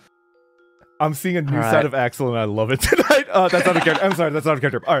 I'm seeing a new side of Axel, and I love it tonight. That's not a character. I'm sorry, that's not a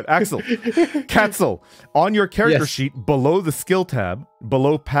character. All right, Axel. Katzel, on your character sheet, below the skill tab,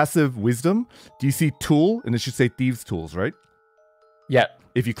 below passive wisdom, do you see tool? And it should say thieves tools, right? Yeah.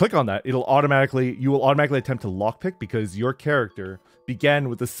 If you click on that, you will automatically attempt to lockpick because your character began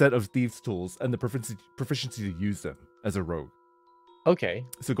with a set of thieves tools and the proficiency to use them as a rogue. Okay.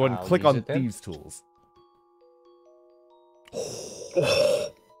 So go ahead and click on thieves tools.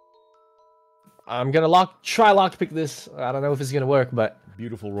 I'm gonna try lockpick this. I don't know if it's gonna work, but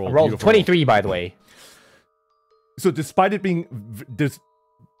beautiful roll. I rolled 23 by the way. So despite it being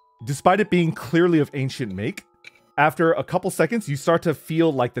clearly of ancient make, after a couple seconds, you start to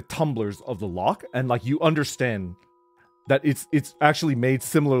feel like the tumblers of the lock, and like you understand that it's actually made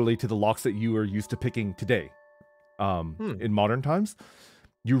similarly to the locks that you are used to picking today, in modern times.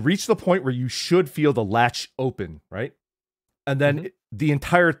 You reach the point where you should feel the latch open, right? And then the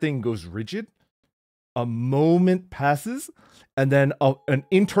entire thing goes rigid. A moment passes, and then an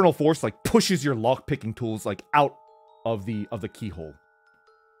internal force like pushes your lock picking tools like out of the keyhole.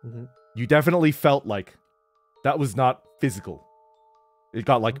 You definitely felt like that was not physical. It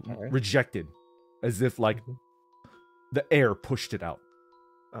got like rejected, as if like the air pushed it out.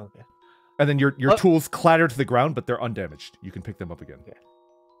 Okay. And then your tools clatter to the ground, but they're undamaged. You can pick them up again. Okay.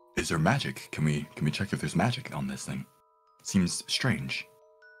 Is there magic? Can we check if there's magic on this thing? Seems strange.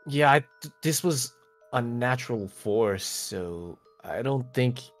 Yeah, this was a natural force, so I don't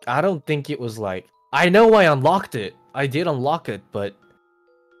think it was like. I know I unlocked it. I did unlock it, but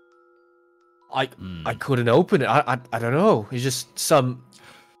I couldn't open it. I don't know. It's just some.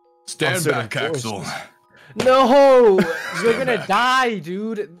 Stand back, Axel. No, you're gonna die,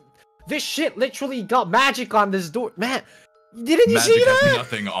 dude. This shit literally got magic on this door, man. Didn't you see that? Magic has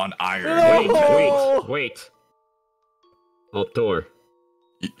nothing on iron. No! Wait. Altore.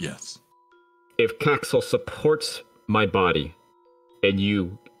 Yes. If Caxel supports my body, and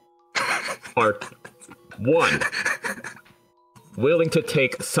you are willing to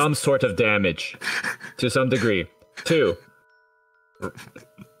take some sort of damage to some degree. 2,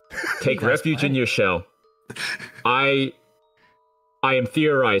 take refuge in your shell. I am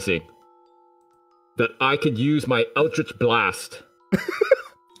theorizing that I could use my Eldritch Blast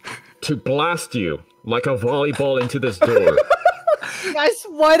to blast you like a volleyball into this door. Guys,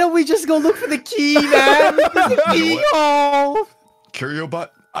 why don't we just go look for the key, man? The keyhole! Curiobot,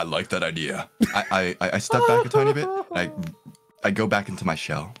 I like that idea. I step back a tiny bit. I go back into my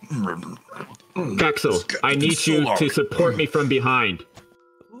shell. Caxel, I need you to support me from behind.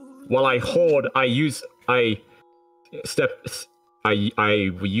 While I hold, I use my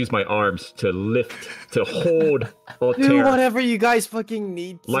arms to lift, to hold Altare. Do whatever you guys fucking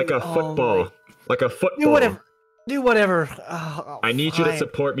need to. Like a football. Like a football. Do whatever. I need you to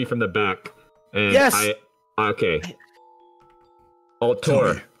support me from the back. And yes! Okay.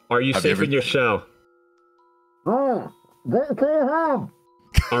 Altore, are you safe in your shell?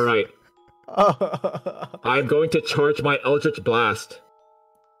 Alright. I'm going to charge my Eldritch Blast.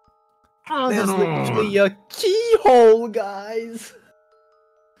 There's literally a keyhole, guys.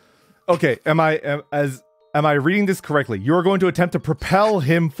 Okay, am I reading this correctly? You're going to attempt to propel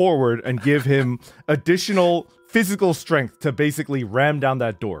him forward and give him additional physical strength to basically ram down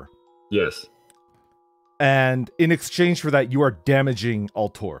that door. Yes. And in exchange for that, you are damaging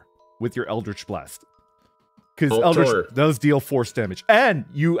Altore with your Eldritch Blast. Because Eldritch does deal force damage. And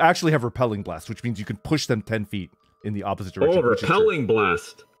you actually have Repelling Blast, which means you can push them 10 feet in the opposite direction. Oh, Repelling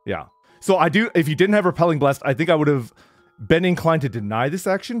Blast. Yeah. So if you didn't have Repelling Blast, I think I would have been inclined to deny this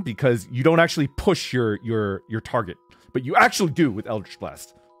action because you don't actually push your target. But you actually do with Eldritch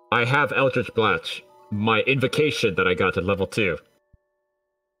Blast. I have Eldritch Blast. My invocation that I got at level 2.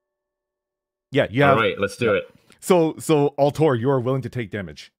 Yeah, you have. All right, let's do it. So Altore, you are willing to take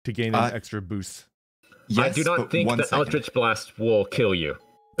damage to gain an extra boost. Yes, I do not think the Eldritch Blast will kill you.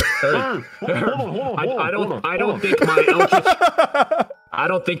 Hold on. I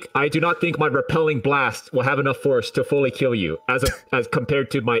do not think my Repelling Blast will have enough force to fully kill you as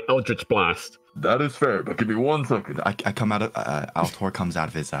compared to my Eldritch Blast. That is fair, but give me 1 second. I come out of Altore comes out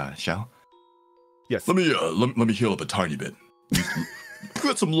of his shell. Yes. Let me heal up a tiny bit.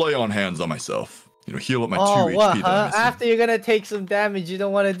 Put some lay on hands on myself. Heal up my 2 HP. That after you're gonna take some damage, you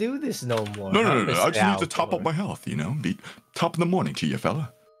don't want to do this no more. No. I just need to top up my health. Be top of the morning to you,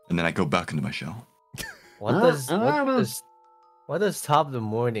 fella. And then I go back into my shell. What does top of the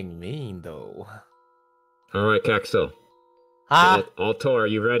morning mean, though? All right, Caxel. Altore, are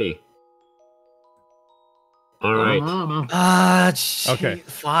you ready? All right. Okay.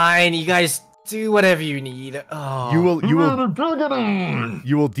 Fine. You guys Do whatever you need. Oh.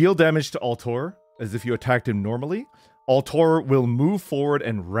 You will deal damage to Altor as if you attacked him normally. Altor will move forward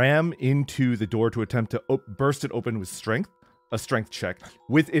and ram into the door to attempt to burst it open with strength, a strength check,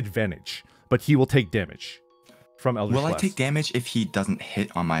 with advantage. But he will take damage from Eldritch Will Blast. I take damage if he doesn't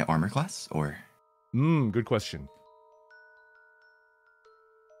hit on my armor class, or? Good question.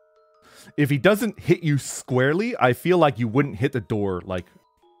 If he doesn't hit you squarely, I feel like you wouldn't hit the door, like...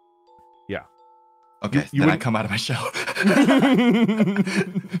 Yeah. Okay, you then I come out of my shell.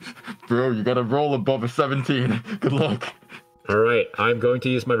 Bro, you gotta roll above a 17. Good luck. Alright, I'm going to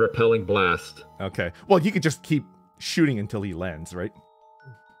use my repelling blast. Okay. Well, you could just keep shooting until he lands, right?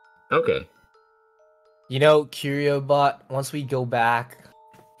 Okay. You know, CurioBot, once we go back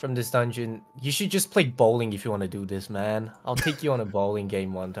from this dungeon, you should just play bowling if you want to do this, man. I'll take you on a bowling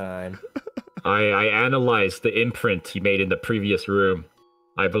game one time. I analyzed the imprint he made in the previous room.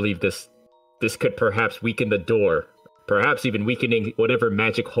 I believe this could perhaps weaken the door. Perhaps even weakening whatever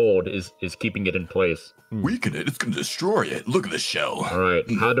magic hold is keeping it in place. Weaken it? It's gonna destroy it. Look at the shell. Alright,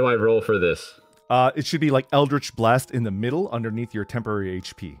 how do I roll for this? It should be like Eldritch Blast in the middle underneath your temporary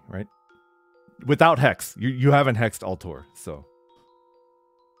HP, right? Without Hex. You haven't hexed Altor, so...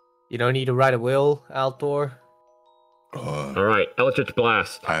 You don't need to write a will, Altor. Alright, Eldritch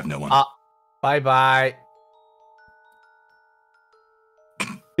Blast. I have no one. Bye-bye.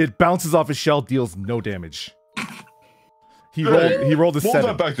 It bounces off his shell, deals no damage. He rolled a What was 7.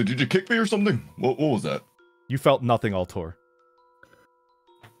 that back there? Did you kick me or something? What was that? You felt nothing, Altor.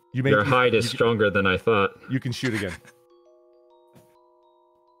 Your hide is stronger than I thought. You can shoot again.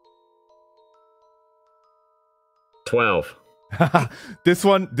 12. This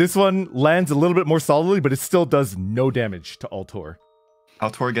one lands a little bit more solidly, but it still does no damage to Altor.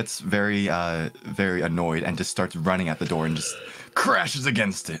 Altor gets very annoyed and just starts running at the door and just crashes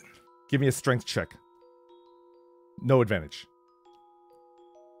against it. Give me a strength check. No advantage.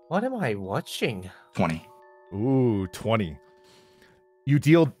 What am I watching? 20. Ooh, 20. You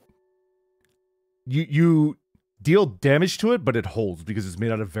deal damage to it, but it holds because it's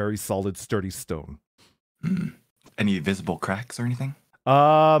made out of very solid, sturdy stone. Any visible cracks or anything?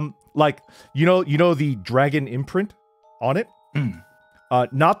 Like you know the dragon imprint on it?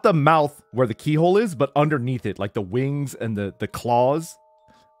 Not the mouth where the keyhole is, but underneath it, like the wings and the claws.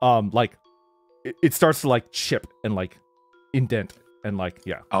 Like it starts to like chip and like indent and like,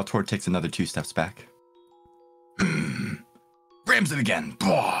 yeah. Altor takes another 2 steps back. Rams it again.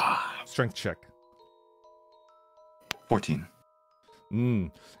 Strength check. 14.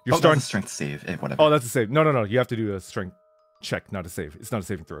 You're That's starting a strength save. Whatever. Oh, that's a save. No. You have to do a strength check, not a save. It's not a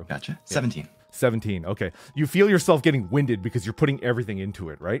saving throw. Gotcha. Yeah. 17. 17. Okay. You feel yourself getting winded because you're putting everything into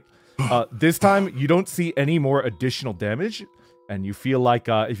it, right? This time, you don't see any more additional damage, and you feel like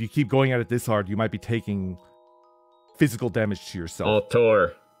if you keep going at it this hard, you might be taking physical damage to yourself.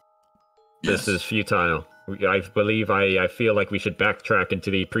 Altor, Yes. this is futile. I feel like we should backtrack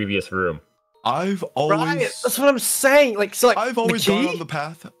into the previous room. I've always Right, that's what I'm saying. Like, so like, I've the always gone key? on the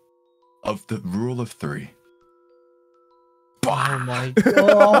path of the rule of 3. Oh my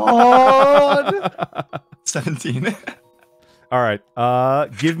god! 17. All right.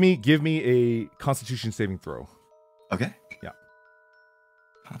 Give me a Constitution saving throw. Okay. Yeah.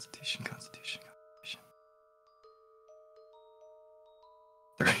 Constitution.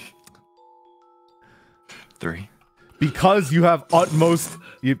 3. Because you have utmost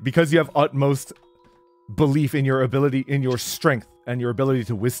belief in your ability, in your strength and your ability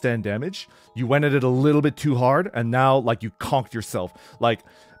to withstand damage, you went at it a little bit too hard, and now like you conked yourself. Like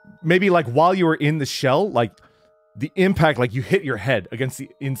maybe like while you were in the shell, like the impact, like you hit your head against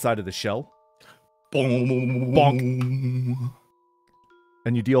the inside of the shell. Bonk.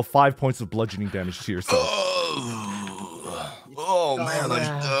 And you deal 5 points of bludgeoning damage to yourself. Oh man,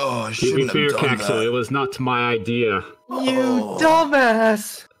 I To be shouldn't fair, have done Caxel, that. it was not my idea. You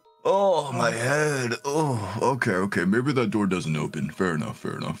dumbass! Oh, my head. Oh, okay. Maybe that door doesn't open. Fair enough.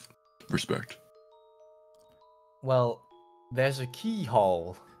 Respect. Well, there's a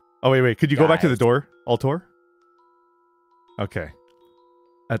keyhole. Oh wait. Could you go back to the Guys. door, Altor? Okay.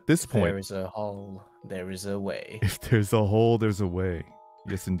 At this There point, is a hole. There is a way. if there's a hole, there's a way.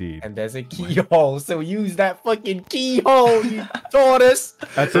 Yes, indeed. And there's a keyhole, so use that fucking keyhole, you tortoise!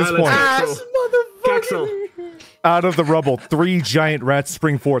 At this Silence. point, Ass Caxel. motherfucker! out of the rubble, 3 giant rats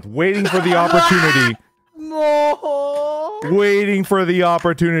spring forth, waiting for the opportunity, No! waiting for the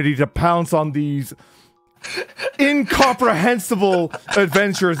opportunity to pounce on these incomprehensible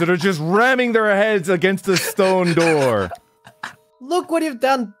adventurers that are just ramming their heads against the stone door. Look what you've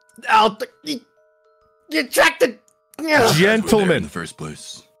done! Out! You attracted! In Gentlemen, the first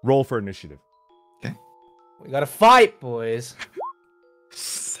place. roll for initiative. We gotta fight, boys.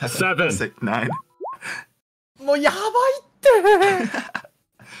 7, 6, 9. もうやばいって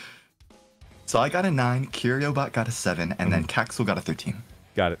So I got a 9, Curiobot got a 7, and then Caxel got a 13.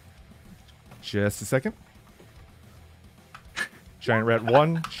 Got it. Just a second. Giant rat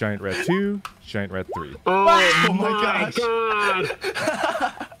 1, giant rat 2, giant rat 3. Oh, my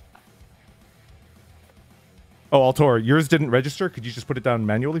god! Oh, Altore, yours didn't register. Could you just put it down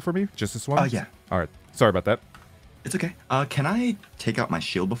manually for me? Just this one? Yeah. All right. Sorry about that. It's okay. Can I take out my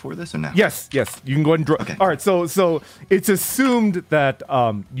shield before this or no? Yes, yes. You can go ahead and draw. Okay. All right. So it's assumed that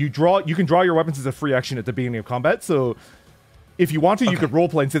you can draw your weapons as a free action at the beginning of combat. So if you want to, you could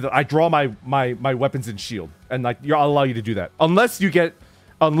roleplay and say that I draw my weapons in shield, and like I'll allow you to do that unless you get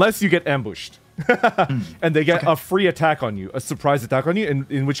ambushed. And they get a free attack on you, a surprise attack on you,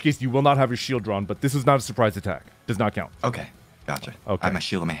 in which case you will not have your shield drawn, but this is not a surprise attack. Does not count. Okay. Gotcha. Okay. I have my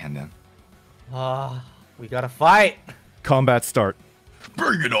shield in my hand then. We gotta fight. Combat start.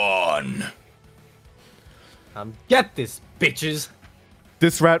 Bring it on! Get this, bitches.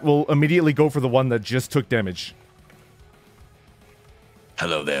 This rat will immediately go for the one that just took damage.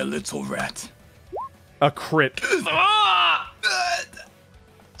 Hello there, little rat. A crit.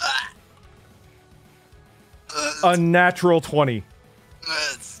 A natural 20.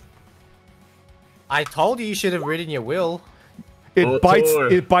 I told you should have ridden your will. It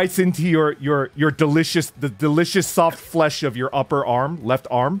bites into your delicious soft flesh of your upper arm, left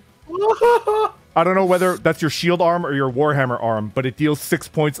arm. I don't know whether that's your shield arm or your warhammer arm, but it deals 6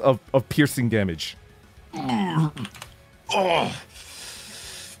 points of piercing damage. Oh,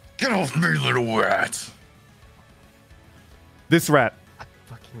 get off me, little rat. This rat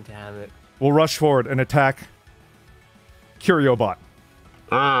Fucking damn it. will rush forward and attack Curiobot.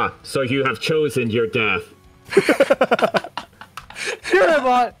 Ah, so you have chosen your death.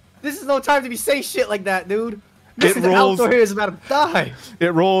 Curiobot, this is no time to be saying shit like that, dude. Listen, rolls- Altore here is about to die.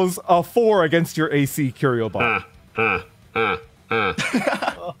 It rolls a 4 against your AC, Curiobot.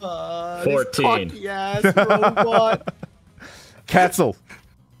 14. This ass robot. Katzel,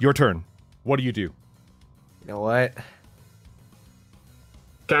 your turn. What do you do? You know what?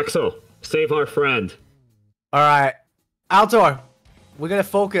 Caxel, save our friend. All right, Altore, we're gonna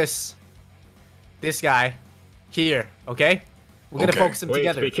focus this guy here, okay? We're gonna focus him Wait,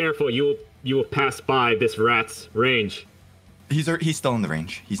 together. be careful. You will pass by this rat's range. He's still in the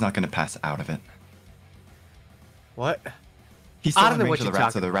range. He's not going to pass out of it. What? He's I still don't in know range what of the you're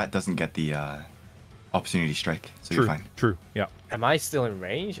rat, so talking the rat doesn't get the opportunity strike. So True. you're fine. True. Yeah. Am I still in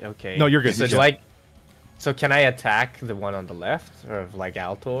range? Okay. No, you're good. So You're do good. I? So can I attack the one on the left, or like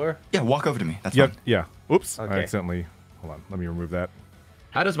Altore? Yeah, walk over to me. That's Yep. fine. Yeah. Oops. I Okay. accidentally. Hold on. Let me remove that.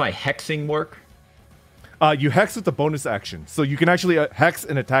 How does my hexing work? You hex with the bonus action, so you can actually hex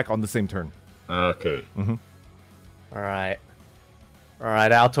and attack on the same turn. Okay. All right. All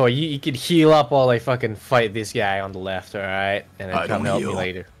right, Altore, you can heal up while I fucking fight this guy on the left, all right? And then I come don't help me heal.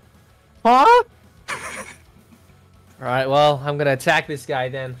 later. Huh? All right, well, I'm gonna attack this guy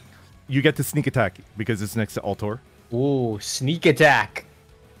then. You get to sneak attack because it's next to Altore. Ooh, sneak attack.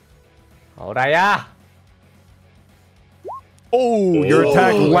 Alright. Oh, your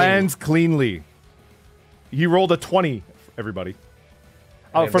attack lands cleanly. He rolled a 20, everybody.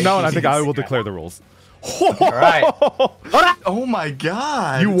 From now on, I think I will declare the rules. All right. Oh my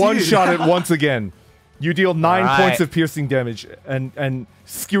god! You dude. one-shot it once again. You deal 9 Alright. points of piercing damage and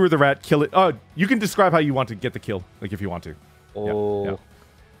skewer the rat, kill it. Oh, you can describe how you want to get the kill, like if you want to. Oh, yeah.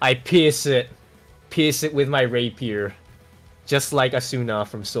 I pierce it with my rapier, just like Asuna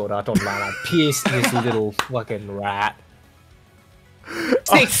from Sword Art Online. I pierce this little fucking rat.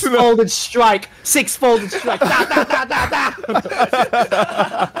 Six-folded strike. Six-folded strike. Da, da, da, da,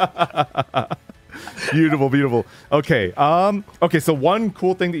 da. Beautiful, beautiful. Okay, okay, so one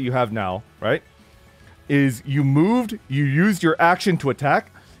cool thing that you have now, right, is you used your action to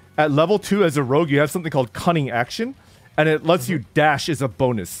attack. At level 2 as a rogue, you have something called Cunning Action, and it lets you dash as a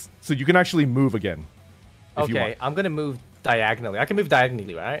bonus. So you can actually move again. If you Okay, want. I'm gonna move diagonally. I can move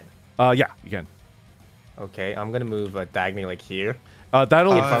diagonally, right? Yeah, you can. Okay, I'm gonna move diagonally like here.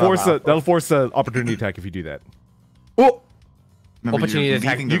 That'll I'm force a opportunity attack if you do that. Oh! Remember, Opportunity you're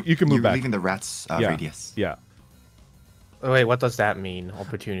attack. leaving the- You can move you're back. leaving the rat's Yeah. radius. Yeah. Oh, wait, what does that mean?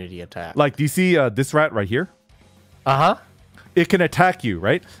 Opportunity attack. Like, do you see this rat right here? Uh-huh. It can attack you,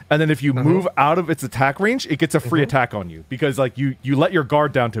 right? And then if you move out of its attack range, it gets a free attack on you because like you let your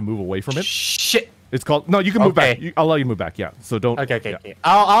guard down to move away from it. Shit. It's called no. You can move back. Okay. I'll allow you to move back. Yeah. So don't. Okay, yeah. okay.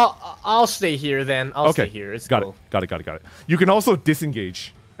 I'll stay here then. I'll Okay. stay here. It's got cool. it. Got it. You can also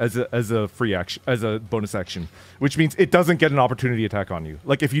disengage as a free action, as a bonus action, which means it doesn't get an opportunity attack on you.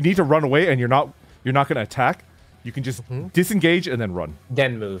 Like if you need to run away and you're not You're not going to attack. You can just disengage and then run.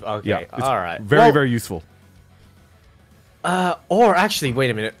 Then move. Okay. Yeah, it's All right. very useful. Or actually,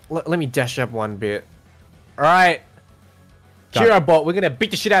 wait a minute. Let me dash up one bit. All right. Got Cheer it. up, bot. We're gonna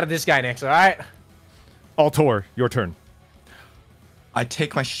beat the shit out of this guy next. All right. Altor, your turn. I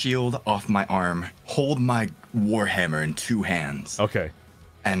take my shield off my arm, hold my warhammer in 2 hands, Okay.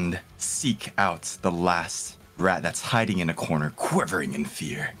 and seek out the last rat that's hiding in a corner, quivering in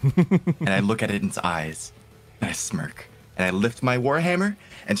fear. And I look at it in its eyes, and I smirk, and I lift my warhammer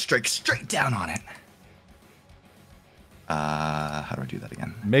and strike straight down on it. How do I do that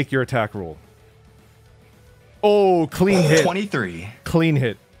again? Make your attack roll. Oh, clean hit. 23. Clean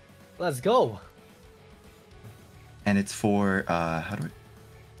hit. Let's go. And it's for,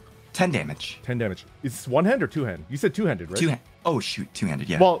 10 damage. 10 damage. It's one hand or two hand? You said two-handed, right? Oh, shoot, two-handed,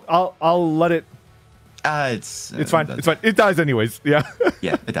 yeah. Well, I'll let it. It's fine. It's fine. It dies anyways. Yeah.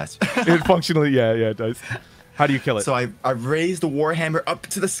 Yeah, it does. It functionally, yeah, it does. How do you kill it? So I raise the warhammer up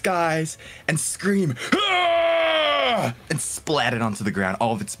to the skies and scream, "Ah!" and splat it onto the ground.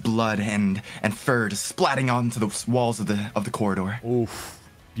 All of its blood and fur just splatting onto the walls of the corridor. Oof.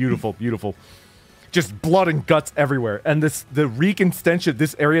 Beautiful, beautiful. Just blood and guts everywhere. And the reek and stench of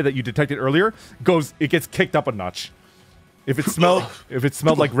this area that you detected earlier gets kicked up a notch. If it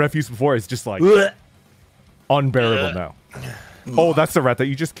smelled like refuse before, it's just like unbearable now. Oh, that's the rat that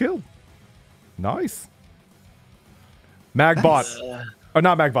you just killed. Nice. Magbot. Oh,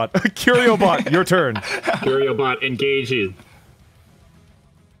 not Magbot. Curiobot, your turn. Curiobot engaging.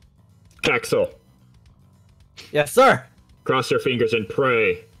 Axel, Yes, sir. cross your fingers and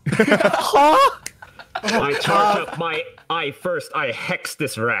pray. Huh? I charge up my eye first. I hex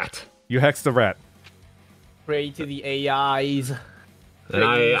this rat. You hex the rat. Pray to the AIs. And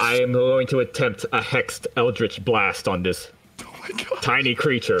I am going to attempt a hexed Eldritch Blast on this tiny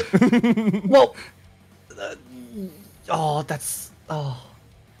creature. Well,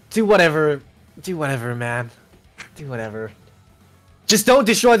 do whatever, man. Do whatever. Just don't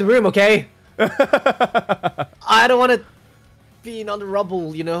destroy the room, okay? I don't want to be on the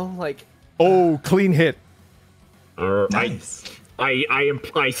rubble, you know, like. Oh, clean hit. Nice.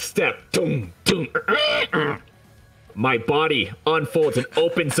 I step. Doom, doom. My body unfolds and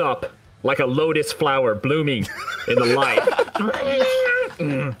opens up like a lotus flower blooming in the light.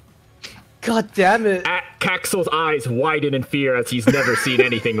 God damn it. Caxel's eyes widen in fear as he's never seen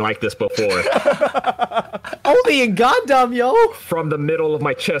anything like this before. Only in Gundam, yo. From the middle of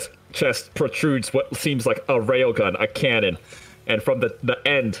my chest protrudes what seems like a railgun, a cannon. And from the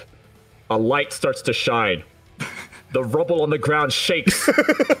end, a light starts to shine. The rubble on the ground shakes.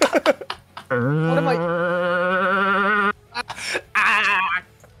 What am I?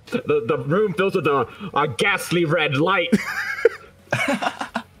 The room fills with a ghastly red light.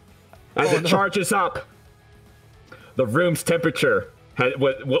 As it charges up, the room's temperature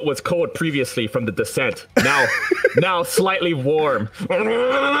what was cold previously from the descent, now slightly warm.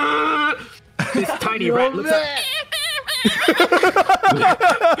 This tiny rat looks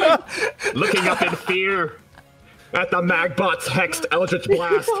looking up in fear at the Magbot's hexed Eldritch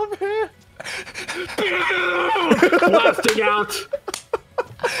Blast. Blasting out.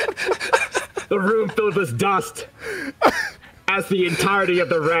 The room filled with dust as the entirety of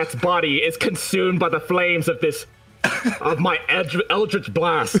the rat's body is consumed by the flames of my Eldritch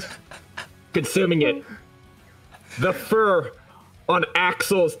Blast, consuming it. The fur on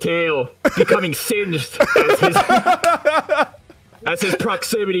Axel's tail becoming singed as his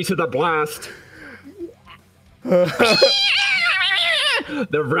proximity to the blast.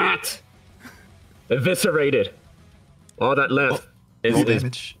 The rat eviscerated. All that left Roll is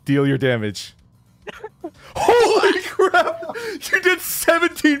damage. Deal your damage. Holy crap! You did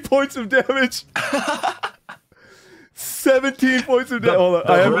 17 points of damage. 17 points of damage. Hold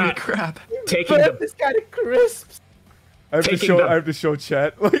on. rat Crap. taking But this guy to crisps. I have to show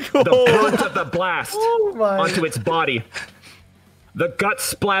chat. Like, the oh. brunt of the blast Oh my. onto its body. The guts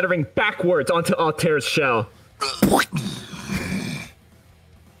splattering backwards onto Altair's shell.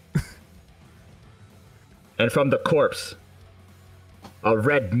 And from the corpse, a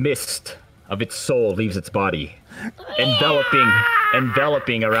red mist of its soul leaves its body,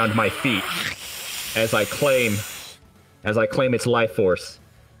 enveloping around my feet as I claim its life force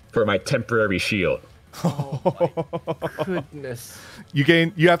for my temporary shield. Goodness. You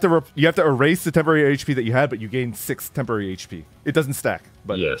have to erase the temporary HP that you had, but you gain 6 temporary HP. It doesn't stack,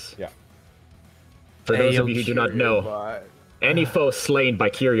 but Yes. yeah. For those of you who do not know, any foe slain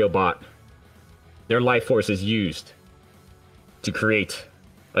by Curiobot, their life force is used to create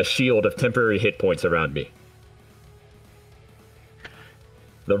a shield of temporary hit points around me.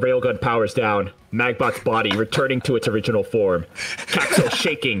 The railgun powers down, Magbot's body returning to its original form. Caxo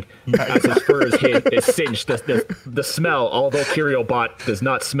shaking as his fur is singed. The smell, although Kiriobot does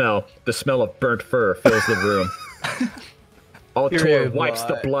not smell, the smell of burnt fur fills the room. Altare wipes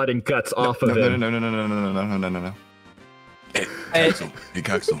the blood and guts off of him. No. Hey,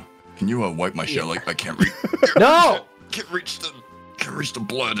 Caxel, can you wipe my shell? Like I can't reach. No! Can't reach the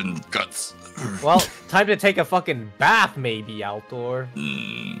blood and guts. Well, time to take a fucking bath, maybe, Altor.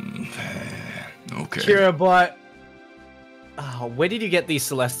 Okay. Kira, but where did you get these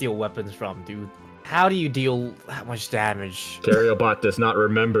celestial weapons from, dude? How do you deal that much damage? Kiriobot does not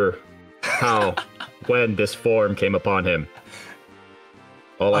remember how, when this form came upon him.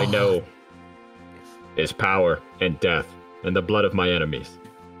 All I know is power and death and the blood of my enemies.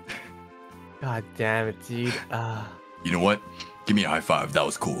 God damn it, dude. You know what? Give me a high five. That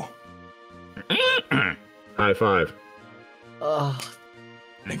was cool. High five.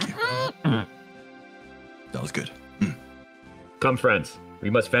 Thank you. That was good. Come, friends. We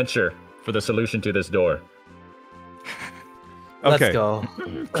must venture for the solution to this door. Okay. Let's go.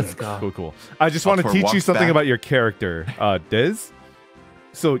 Let's go. Cool. I just want to for a teach you walk something back. about your character, Des.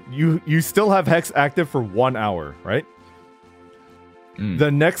 So you still have Hex active for 1 hour, right?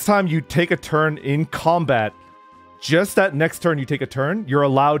 The next time you take a turn in combat, just that next turn you take a turn, you're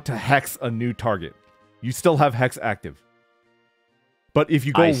allowed to Hex a new target. You still have Hex active. But if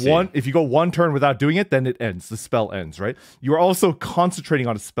you go one turn without doing it, then it ends. The spell ends, right? You're also concentrating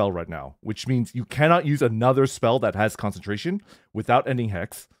on a spell right now, which means you cannot use another spell that has concentration without ending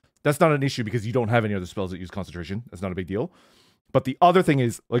Hex. That's not an issue because you don't have any other spells that use concentration. That's not a big deal. But the other thing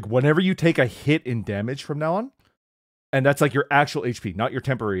is, like, whenever you take a hit in damage from now on, and that's like your actual HP, not your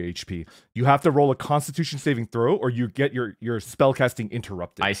temporary HP, you have to roll a Constitution saving throw, or you get your spell casting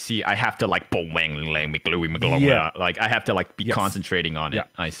interrupted. I see. I have to like Yeah. like I have to like be Yes. concentrating on it. Yeah.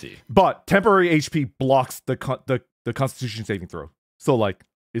 I see. But temporary HP blocks the Constitution saving throw, so like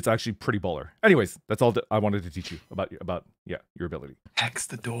it's actually pretty baller. Anyways, that's all that I wanted to teach you about your ability. Hex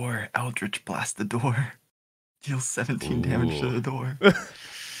the door. Eldritch blast the door. Deal 17 damage to the door.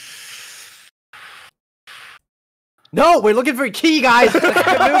 No, we're looking for a key, guys. Let's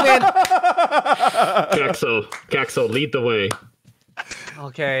get moving. Caxo, lead the way.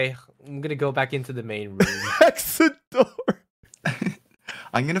 Okay, I'm gonna go back into the main room. Hex the door.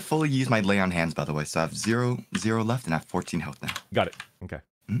 I'm gonna fully use my lay on hands, by the way, so I have 0 left and I have 14 health now. Got it. Okay.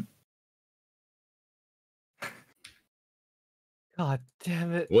 God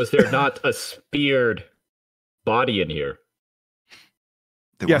damn it. Was there not a speared body in here?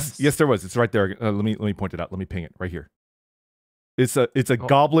 Yes, there was. It's right there. Let me point it out. Let me ping it right here. It's a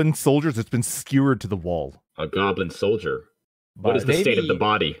goblin soldier that's been skewered to the wall. A goblin soldier. What is the Maybe- state of the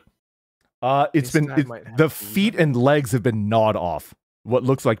body? It's This been guy might have the to- feet and legs have been gnawed off. What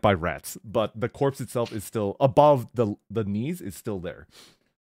looks like by rats, but the corpse itself is still above the knees. Is still there.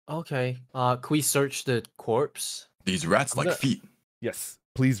 Okay. Can we search the corpse? These rats like Look. feet. Yes.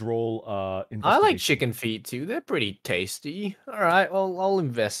 Please roll. I like investigation. chicken feet too. They're pretty tasty. All right. Well, I'll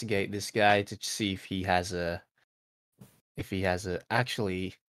investigate this guy to see if he has a.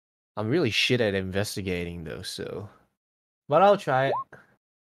 Actually, I'm really shit at investigating though. So, but I'll try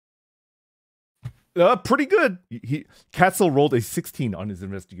it. Pretty good. Katzel rolled a 16 on his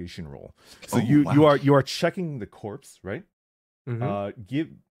investigation roll. So Oh, you are checking the corpse, right? Mhm.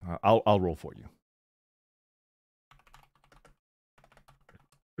 I'll roll for you.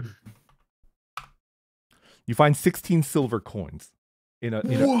 You find 16 silver coins in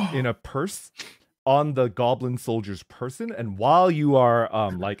a purse on the goblin soldier's person, and while you are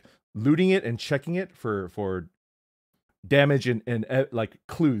like looting it and checking it for damage and like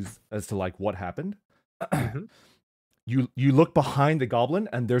clues as to like what happened, you look behind the goblin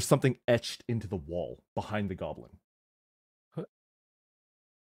and there's something etched into the wall behind the goblin.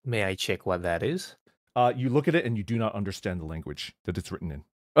 May I check what that is? You look at it and you do not understand the language that it's written in.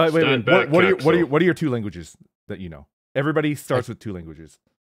 Wait. Stand back, What are Caxel. your two languages that you know? Everybody starts with two languages.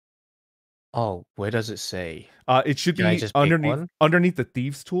 Oh, where does it say? It should Can I be just pick one? underneath the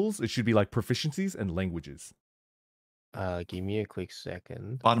thieves' tools. It should be like proficiencies and languages. Give me a quick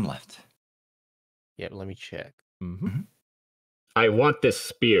second. Bottom left. Yep, let me check. I want this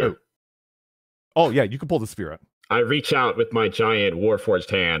spear. Oh yeah, you can pull the spear out. I reach out with my giant warforged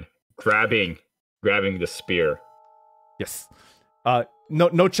hand, grabbing the spear. Yes.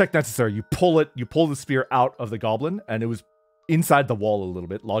 No check necessary. You pull the spear out of the goblin, and it was inside the wall a little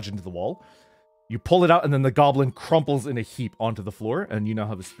bit, lodged into the wall. You pull it out, and then the goblin crumples in a heap onto the floor, and you now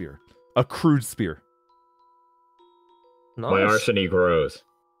have a spear. A crude spear. My Nice. arsony grows.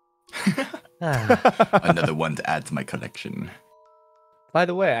 Ah, Another one to add to my collection. By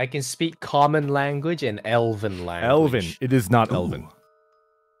the way, I can speak common language and elven language. Elven. It is not Ooh. Elven.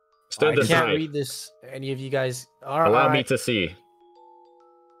 Stand I can't aside. read this. Any of you guys? Allow me to see.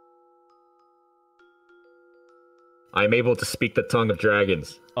 I am able to speak the tongue of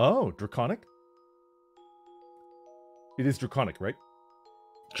dragons. Oh, Draconic? It is Draconic, right?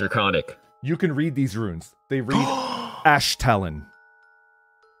 Draconic. You can read these runes. They read Ash Talon.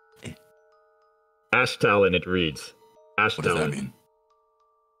 Ash Talon, it reads. Ash What does that Talon. mean?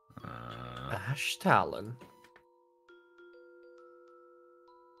 Ash Talon.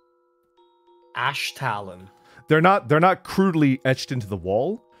 Ash Talon. They're not crudely etched into the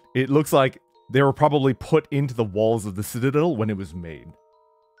wall. It looks like they were probably put into the walls of the citadel when it was made.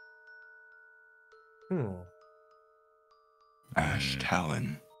 Ash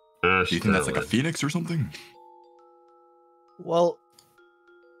Talon. Ash Do you think that's like a Talon. phoenix or something? Well,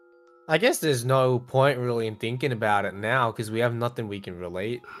 I guess there's no point really in thinking about it now because we have nothing we can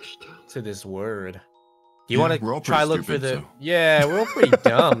relate to this word. Do you Yeah, want we're all to try pretty look for stupid, the? so. Yeah, we're all pretty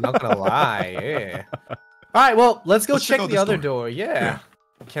dumb. Not gonna lie. Yeah. All right. Well, let's go Let's check check out the this other door. door. Yeah.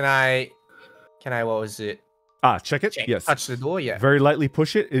 Can I? What was it? Check it? Check. Yes. Touch the door. Yeah. Very lightly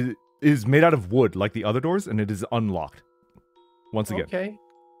push it. It is made out of wood like the other doors, and it is unlocked. Once again. Okay.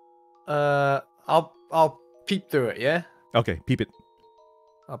 I'll peep through it. Yeah. Okay, peep it.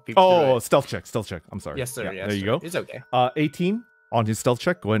 I'll peep through Oh, it. stealth check. Stealth check. I'm sorry. Yes, sir. Yeah, Yes, there you sir. go. It's okay. 18 on his stealth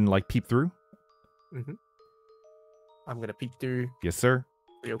check. Go ahead and like peep through. I'm gonna peek through Yes, sir.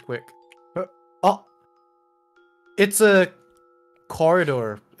 real quick. Oh, it's a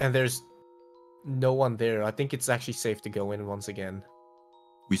corridor, and there's no one there. I think it's actually safe to go in once again.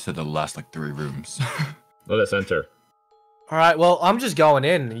 We said the last like 3 rooms. Let us enter. All right. Well, I'm just going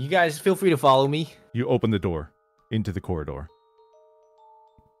in. You guys feel free to follow me. You open the door into the corridor.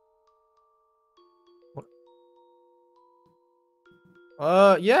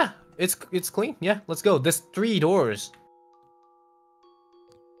 Yeah. It's clean. Yeah. Let's go. There's 3 doors.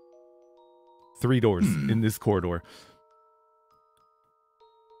 3 doors in this corridor.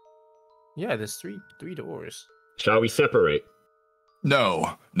 Yeah. There's three doors. Shall we separate?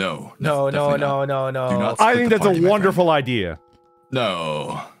 No. No. definitely not. No. Do not I split think the that's party, a my wonderful idea.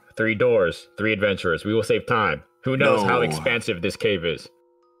 No. 3 doors, 3 adventurers. We will save time. Who knows how No. expansive this cave is?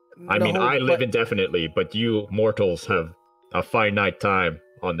 I mean, No, I live but- indefinitely, but you mortals have a finite time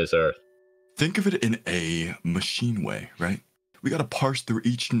on this earth. Think of it in a machine way, right? We gotta parse through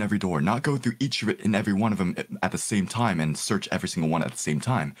each and every door, not go through each of it and every one of them at the same time and search every single one at the same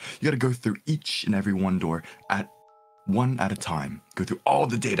time. You gotta go through each and every one door one at a time. Go through all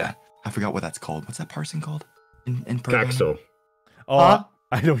the data. I forgot what that's called. What's that parsing called? In programming? Caxel. Oh, Huh?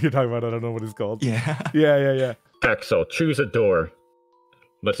 I know what you're talking about. I don't know what it's called. Yeah. Yeah. Caxel, choose a door.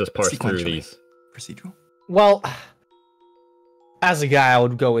 Let's just parse through Sequentially. these. Procedural? Well, as a guy, I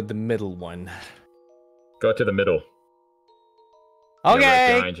would go with the middle one. Go to the middle. Yeah, right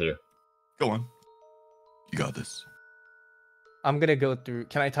Okay. behind you. Go on. You got this. I'm gonna go through.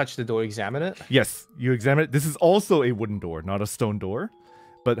 Can I touch the door? Examine it. Yes, you examine it. This is also a wooden door, not a stone door.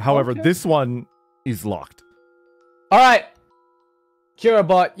 But however, Okay. this one is locked. All right,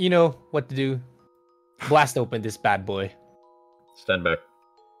 Kirabot, you know what to do. Blast open this bad boy. Stand back.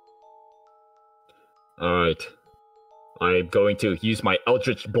 Alright. I'm going to use my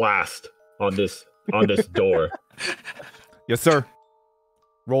Eldritch Blast on this door. Yes, sir.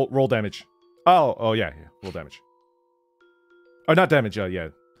 Roll damage. Oh yeah. Roll damage. Oh, not damage. Yeah.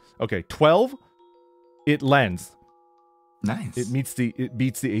 Okay, 12. It lands. Nice. It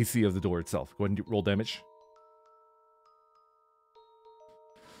beats the AC of the door itself. Go ahead and roll damage.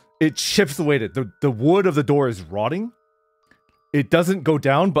 It chips away at it. The wood of the door is rotting. It doesn't go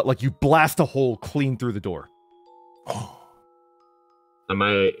down, but like you blast a hole clean through the door. Oh. Am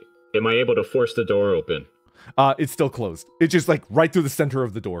I able to force the door open? It's still closed. It's just like right through the center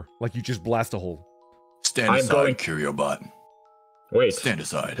of the door. Like you just blast a hole. Stand I'm aside, going- Curiobot. Wait. Stand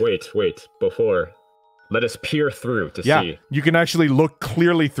aside. Wait. Before. Let us peer through to Yeah, see. you can actually look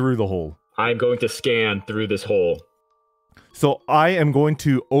clearly through the hole. I'm going to scan through this hole. So I am going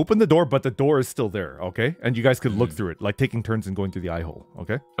to open the door, but the door is still there, okay? And you guys could look through it, like taking turns and going through the eye hole,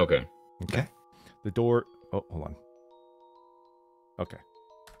 okay? Okay. Okay. The door... Oh, hold on. Okay.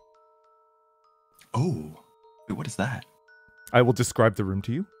 Oh. Wait, what is that? I will describe the room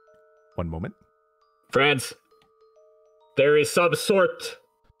to you. One moment. Friends, there is some sort...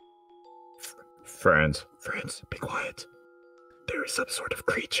 Friends, be quiet. There is some sort of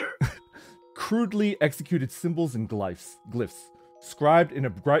creature. Crudely executed symbols and glyphs, scribed in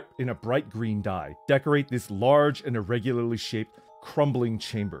a bright green dye, decorate this large and irregularly shaped crumbling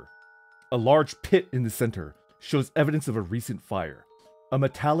chamber. A large pit in the center shows evidence of a recent fire. A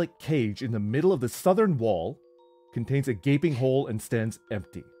metallic cage in the middle of the southern wall contains a gaping hole and stands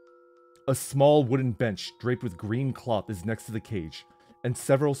empty. A small wooden bench draped with green cloth is next to the cage, and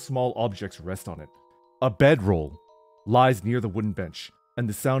several small objects rest on it. A bedroll lies near the wooden bench, and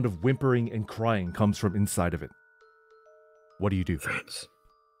the sound of whimpering and crying comes from inside of it. What do you do?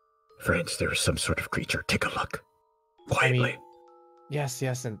 Friends, there is some sort of creature. Take a look. Quietly. Yes,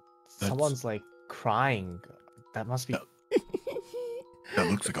 and someone's like crying. That must be. That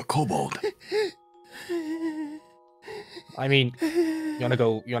looks like a kobold. I mean, you wanna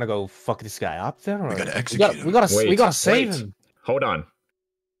go fuck this guy up there? Or... We gotta execute him. We gotta save him. Hold on.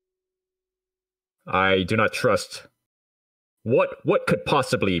 I do not trust. What could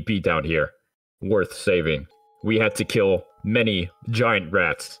possibly be down here worth saving? We had to kill many giant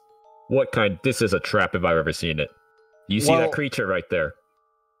rats. What kind? This is a trap if I've ever seen it. You see that creature right there?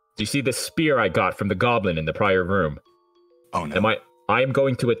 Do you see the spear I got from the goblin in the prior room? Oh no. I am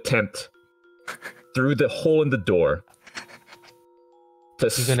going to attempt through the hole in the door to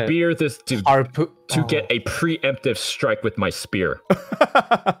spear this dude to get a preemptive strike with my spear.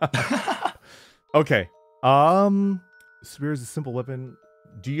 Okay. Spear is a simple weapon.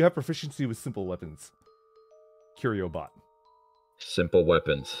 Do you have proficiency with simple weapons? Curiobot. Simple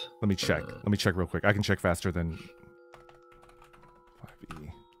weapons. Let me check. Let me check real quick. I can check faster than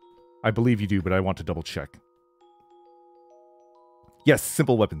 5e. I believe you do, but I want to double check. Yes,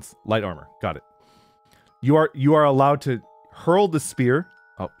 simple weapons. Light armor. Got it. You are allowed to hurl the spear.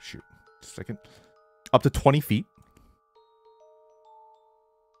 Oh, shoot. Just a second. Up to 20 feet.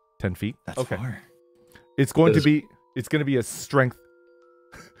 10 feet. That's okay. far. It's going to be a strength.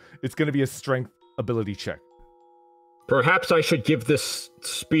 It's going to be a strength ability check. Perhaps I should give this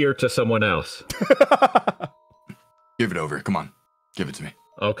spear to someone else. Give it over. Come on. Give it to me.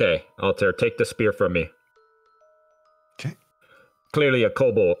 Okay, Altair, take the spear from me. Okay. Clearly a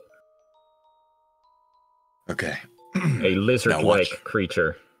kobold. Okay. A lizard-like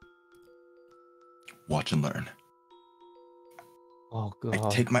creature. Watch and learn. Oh I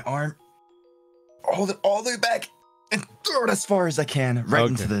god. take my arm, hold it all the way back, and throw it as far as I can, right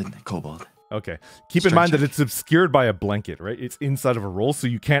into the kobold. Okay. Keep in mind that it's obscured by a blanket, right? It's inside of a roll, so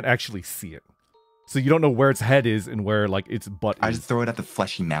you can't actually see it. So you don't know where its head is and where like its butt is. I just throw it at the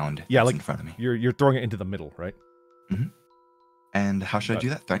fleshy mound that's like in front of me. You're throwing it into the middle, right? Mm-hmm. And how should I do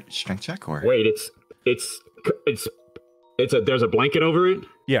that? Strength check or? Wait, there's a blanket over it?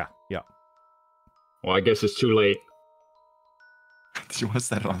 Yeah. Well, I guess it's too late. Did you want to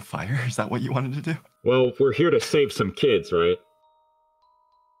set it on fire? Is that what you wanted to do? Well, we're here to save some kids, right?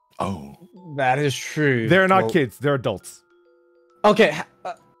 Oh. That is true. They're not kids. They're adults. Okay.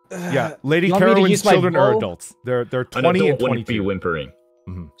 Yeah, Lady Carowin's children are adults. They're 20 and 22. Be whimpering.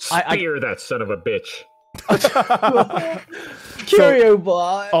 Mm-hmm. Spear that son of a bitch.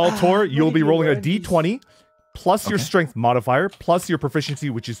 Curiobot. Altor, you'll be rolling a d20 plus your strength modifier plus your proficiency,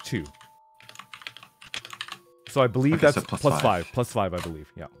 which is 2. So I believe that's so plus 5. Plus 5, I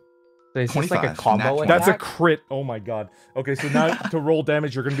believe. Yeah. So is this like a combo attack? That's a crit. Oh my god. Okay, so now to roll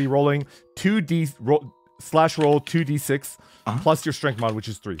damage, you're going to be rolling 2d slash roll 2d6 plus your strength mod, which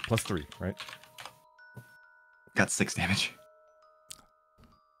is 3. Plus 3, right? Got 6 damage.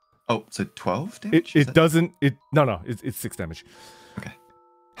 Oh, so 12 damage? It's 6 damage. Okay.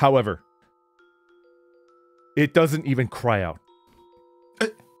 However, it doesn't even cry out.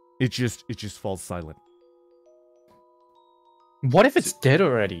 It just falls silent. What if it's dead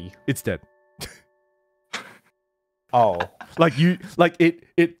already? It's dead. Oh.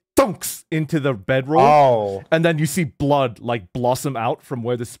 It thunks into the bedroll. Oh. And then you see blood like blossom out from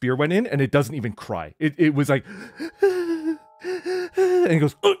where the spear went in, and it doesn't even cry. It was like and it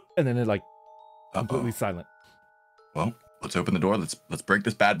goes and then it like completely silent. Well, let's open the door. Let's break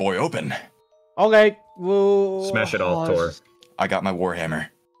this bad boy open. Okay. Whoa. Smash it all, Tor. I got my warhammer.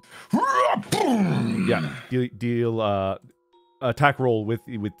 Yeah. Deal attack roll with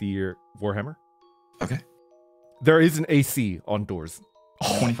the warhammer. Okay. There is an AC on doors.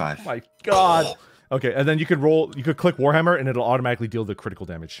 25. Oh my god. Okay, and then you could click warhammer and it'll automatically deal the critical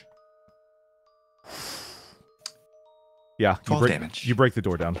damage. Yeah, 12 damage. You break the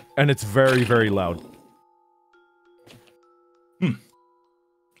door down, and it's very, very loud.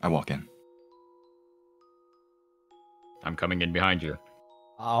 I walk in. I'm coming in behind you.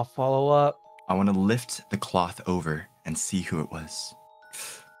 I'll follow up. I want to lift the cloth over and see who it was.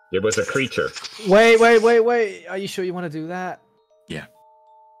 It was a creature. Wait. Are you sure you want to do that? Yeah.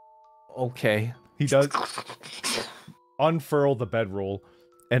 Okay. He does unfurl the bedroll,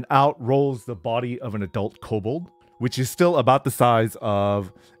 and out rolls the body of an adult kobold, which is still about the size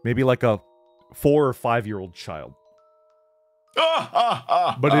of maybe like a 4 or 5-year-old child.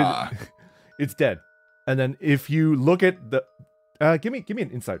 But it's dead. And then if you look at the, give me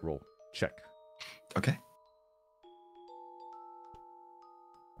an insight roll check. Okay.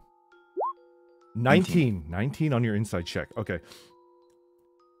 19 on your insight check. Okay.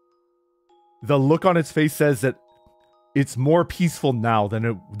 The look on its face says that it's more peaceful now than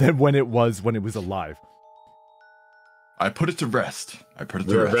when it was alive. I put it to rest.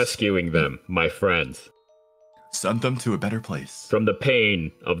 We're rescuing them, my friends. Send them to a better place. From the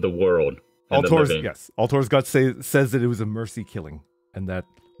pain of the world. And the living. Altor's gut says that it was a mercy killing, and that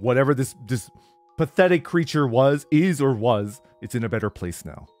whatever this pathetic creature was, it's in a better place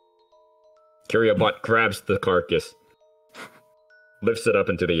now. Kyriobot grabs the carcass, lifts it up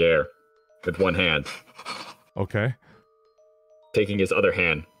into the air with one hand. Okay. Taking his other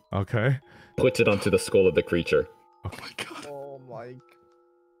hand. Okay. Puts it onto the skull of the creature. Oh my god. Oh my.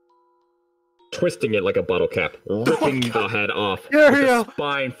 Twisting it like a bottle cap, ripping the head off, with Curio! the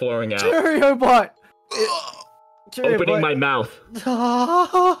spine flowing out. Kyriobot! Opening my mouth,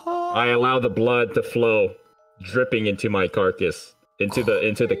 I allow the blood to flow, dripping into my carcass, into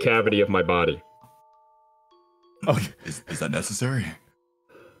the cavity of my body. Okay. Is that necessary?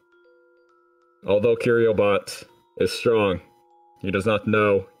 Although Kyriobot is strong, he does not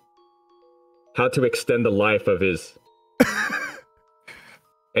know how to extend the life of his.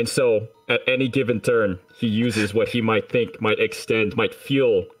 And so, at any given turn, he uses what he might think might extend, might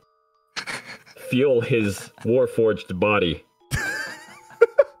fuel his warforged body.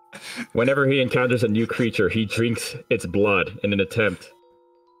 Whenever he encounters a new creature, he drinks its blood in an attempt.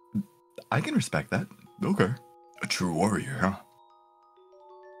 I can respect that. Okay. A true warrior, huh?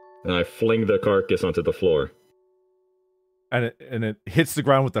 And I fling the carcass onto the floor. And it hits the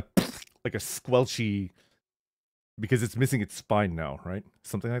ground with like a squelchy, because it's missing its spine now, right?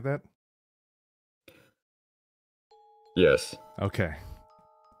 Something like that? Yes. Okay.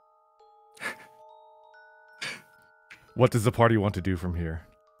 What does the party want to do from here?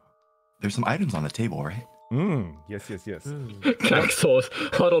 There's some items on the table, right? Yes. Axel's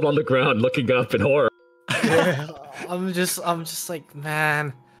huddled on the ground, looking up in horror. Yeah, I'm just like,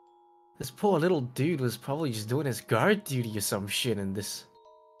 man, this poor little dude was probably just doing his guard duty or some shit in this.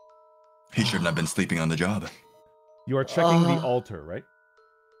 He shouldn't have been sleeping on the job. You are checking the altar, right?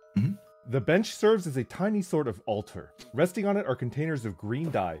 Mhm. The bench serves as a tiny sort of altar. Resting on it are containers of green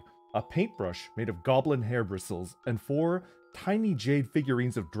dye, a paintbrush made of goblin hair bristles, and 4 tiny jade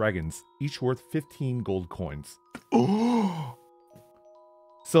figurines of dragons, each worth 15 gold coins. Oh!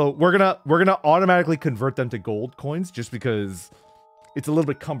 So we're gonna automatically convert them to gold coins just because it's a little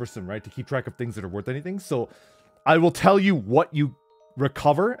bit cumbersome, right, to keep track of things that are worth anything. So I will tell you what you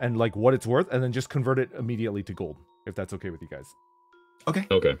recover and like what it's worth, and then just convert it immediately to gold, if that's okay with you guys. Okay.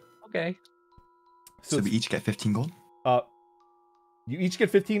 Okay. Okay. So we each get 15 gold? You each get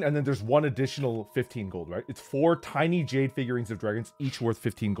 15, and then there's one additional 15 gold, right? It's 4 tiny jade figurines of dragons, each worth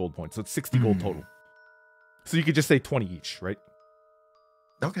 15 gold points. So it's 60 gold total. So you could just say 20 each, right?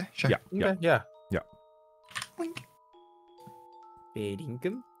 Okay, sure. Yeah. Wink.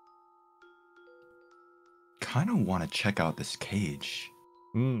 Income. Kind of want to check out this cage.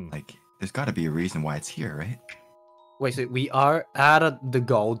 Mm. Like, there's got to be a reason why it's here, right? Wait, so we are added the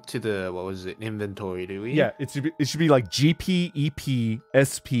gold to the, what was it, inventory, do we? Yeah, it should be like GP, EP,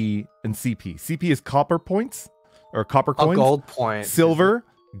 SP, and CP. CP is copper points, or copper A coins. gold point. Silver,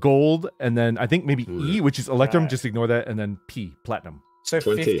 gold, and then I think maybe E, which is electrum, Right. just ignore that, and then P, platinum. So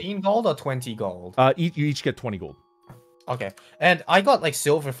 20. 15 gold or 20 gold? You each get 20 gold. Okay. And I got like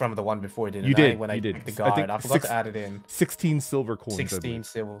silver from the one before, didn't You I? did, When you I did. did the I guide. think I forgot to add it in. 16 silver coins. I 16 believe.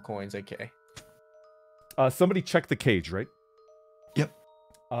 silver coins, okay. Somebody check the cage, right? Yep.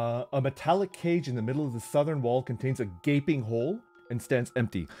 A metallic cage in the middle of the southern wall contains a gaping hole and stands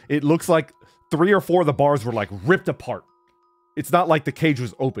empty. It looks like 3 or 4 of the bars were like ripped apart. It's not like the cage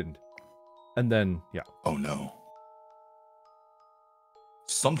was opened. And then, yeah. Oh no.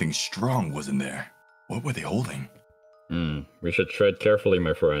 Something strong was in there. What were they holding? We should tread carefully,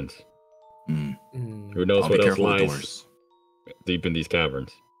 my friends. Hmm. Who knows I'll what be else careful with lies doors. deep in these caverns?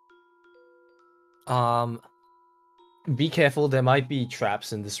 Be careful, there might be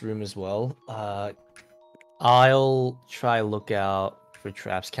traps in this room as well. I'll try look out for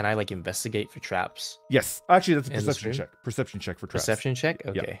traps. Can I like investigate for traps? Yes. Actually, that's a In this perception room? check. Perception check for traps. Perception check?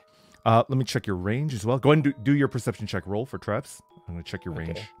 Okay. Let me check your range as well. Go ahead and do your perception check roll for traps. I'm going to check your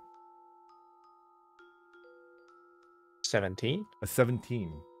range. Okay. 17. A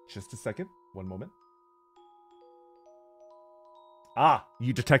 17. Just a second. One moment. Ah,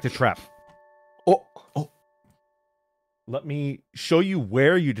 you detect a trap. Oh, Let me show you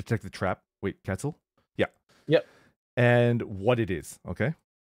where you detect the trap. Wait, Ketzel? Yeah. Yep. and what it is. Okay.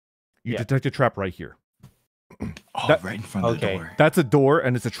 You Yeah. detect a trap right here. Oh, That- right in front of the okay. door. That's a door,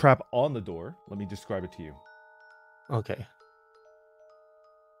 and it's a trap on the door. Let me describe it to you. Okay.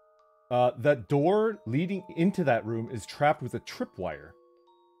 That door leading into that room is trapped with a tripwire.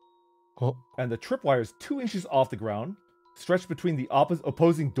 Oh. And the tripwire is 2 inches off the ground, stretched between the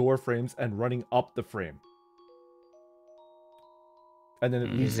opposing door frames and running up the frame. And then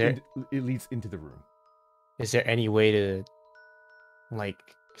it leads into the room. Is there any way to, like,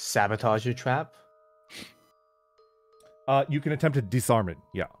 sabotage your trap? You can attempt to disarm it.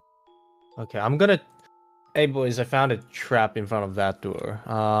 Yeah. Okay, I'm gonna. Hey boys, I found a trap in front of that door.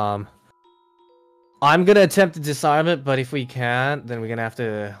 I'm gonna attempt to disarm it, but if we can't, then we're gonna have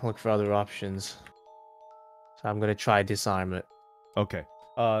to look for other options. So I'm gonna try disarm it. Okay.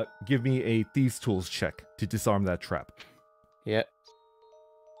 Give me a Thieves' Tools check to disarm that trap. Yep.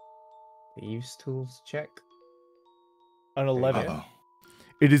 Thieves' tools check. An 11. Uh-oh.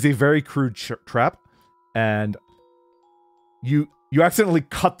 It is a very crude trap, and you accidentally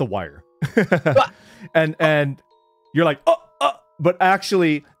cut the wire, and you're like, but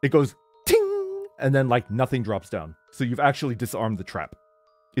actually it goes ting, and then like nothing drops down. So you've actually disarmed the trap.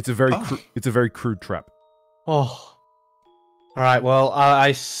 It's a very crude trap. Oh. All right. Well,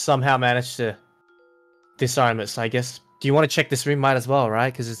 I somehow managed to disarm it. So I guess. Do you want to check this room? Might as well,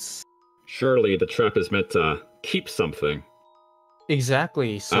 right? Because it's Surely the trap is meant to keep something.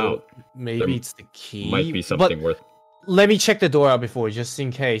 exactly. So Oh, maybe there it's the key. Might be but something worth. let me check the door out before, just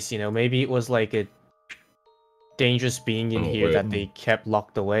in case. You know, maybe it was like a dangerous being in Oh, here wait. that they kept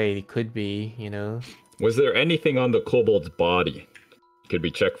locked away. It could be. You know. Was there anything on the kobold's body? Could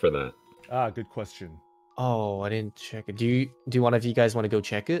we check for that? Good question. Oh, I didn't check it. Do one of you guys want to go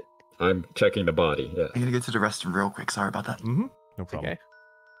check it? I'm checking the body. Yeah. I'm gonna get to the restroom real quick. Sorry about that. Mm-hmm. No problem. Okay.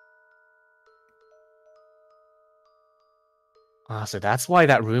 Ah, so that's why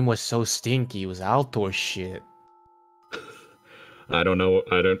that room was so stinky. It was outdoor shit. I don't know.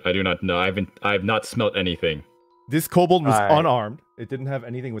 I do not know. I've not smelt anything. This kobold was Right. unarmed. It didn't have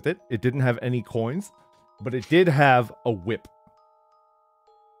anything with it. It didn't have any coins, but it did have a whip.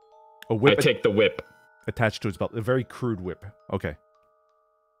 A I whip take the whip. attached to its belt. A very crude whip. Okay.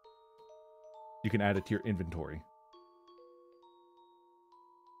 You can add it to your inventory.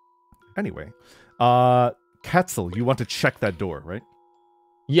 Anyway, Katzel, you want to check that door, right?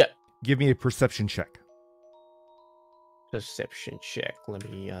 Yeah. Give me a perception check. Perception check. Let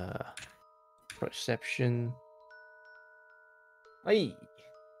me perception. Hey.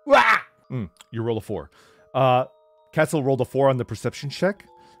 Wah! You roll a 4. Katzel rolled a 4 on the perception check.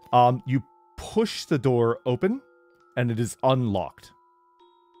 You push the door open, and it is unlocked.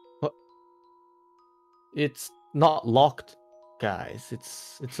 It's not locked, guys.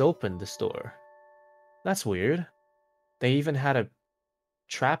 It's open, this door. That's weird. They even had a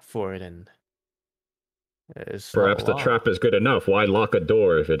trap for it, and it's not Perhaps the locked. trap is good enough. Why lock a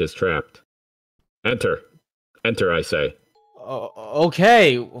door if it is trapped? Enter. Enter, I say.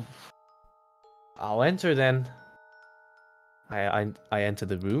 Okay. I'll enter then. I enter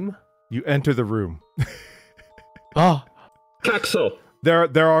the room. You enter the room. Oh, Axel!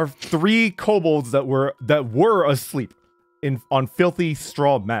 There are 3 kobolds that were asleep on filthy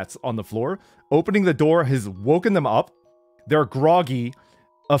straw mats on the floor. Opening the door has woken them up. They're groggy.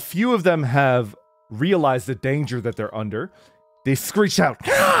 A few of them have realized the danger that they're under. They screech out.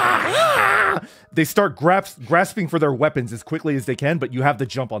 They start grasping for their weapons as quickly as they can, but you have the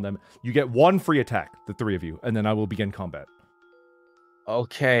jump on them. You get 1 free attack, the 3 of you, and then I will begin combat.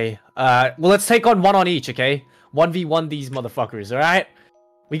 okay. Well, let's take on 1 on each, okay? 1v1 these motherfuckers, alright?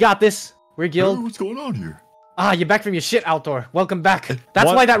 We got this. We're Hey, guild. what's going on here? Ah, you're back from your shit, Outdoor. Welcome back. That's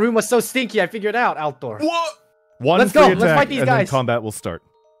What? why that room was so stinky. I figured out, Outdoor. What? 1 Let's free go. attack, Let's fight these and then guys. combat will start.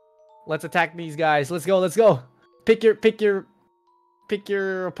 Let's attack these guys. Let's go. Let's go. Pick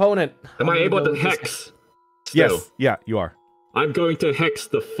your opponent. Am I'm I gonna able go to with this hex? Yes. Still. Yeah, you are. I'm going to hex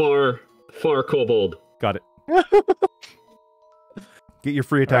the far kobold. Got it. Get your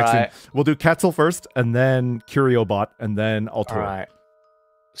free attacks Alright. in. We'll do Katzel first, and then Curiobot, and then Altare. All right.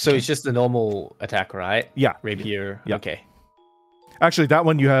 So it's just a normal attack, right? Yeah. Rapier. Yeah. Okay. Actually, that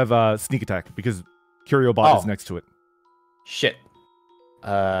one you have sneak attack because Curiobot is Oh. next to it. Shit.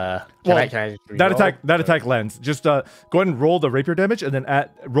 Can Well, I just That reroll? attack lands. Just go ahead and roll the rapier damage, and then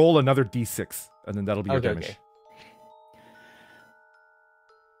roll another d6, and then that'll be your Okay, damage. okay.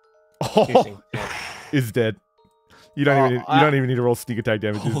 Oh, Piercing. is dead. You don't even need to roll sneak attack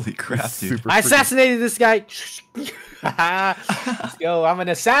damage. It's- Holy crap, it's dude. super I freaking- assassinated this guy. Let's go. I'm an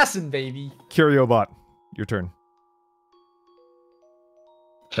assassin, baby. Curiobot, your turn.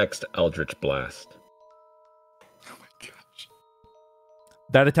 Hexed Eldritch Blast.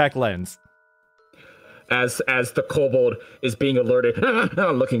 That attack lands. As the kobold is being alerted,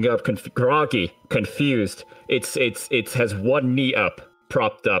 looking up, groggy, confused. It has one knee up,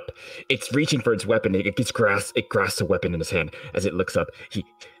 propped up. It's reaching for its weapon. It grasps a weapon in his hand. As it looks up,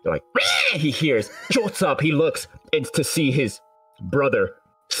 he hears, jolts up. He looks and to see his brother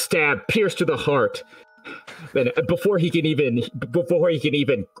stabbed, pierced to the heart. And before he can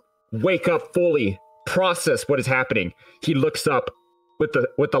even wake up fully, process what is happening, he looks up with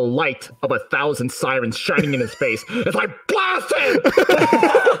the light of 1,000 sirens shining in his face. It's like, blast him!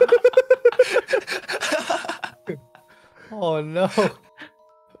 Oh no.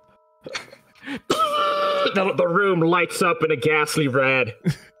 The room lights up in a ghastly red.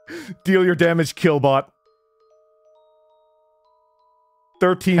 Deal your damage, Killbot.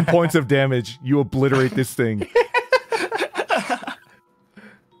 13 points of damage. You obliterate this thing.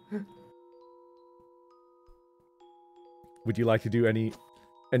 Would you like to do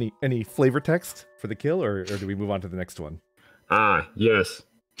any flavor text for the kill, or do we move on to the next one? Ah, yes.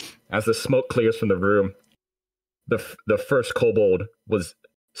 As the smoke clears from the room, the first kobold was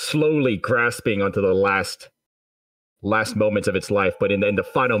slowly grasping onto the last moments of its life, but in the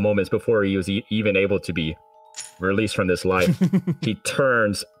final moments before he was even able to be released from this life, he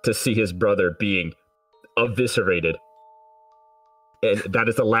turns to see his brother being eviscerated. And that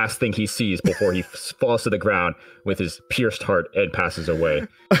is the last thing he sees before he falls to the ground with his pierced heart and passes away.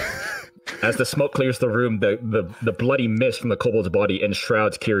 As the smoke clears the room, the bloody mist from the kobold's body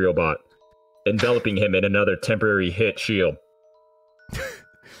enshrouds Kiriobot, enveloping him in another temporary hit shield.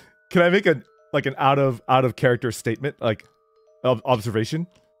 Can I make an out of character statement, like observation?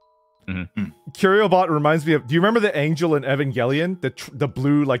 Mm-hmm. Kiriobot reminds me of. Do you remember the angel in Evangelion, the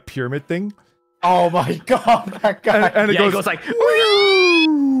blue like pyramid thing? Oh my god, that guy. And it goes like.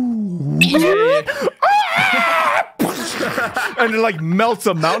 And it like melts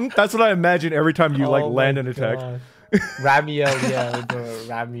a mountain. That's what I imagine every time you like Oh land my an attack. God. Ramiel, yeah, the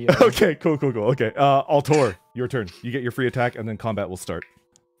Ramiel. Okay, cool. Okay, Altor, your turn. You get your free attack, and then combat will start.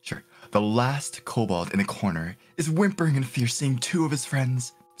 Sure. The last kobold in the corner is whimpering in fear, seeing two of his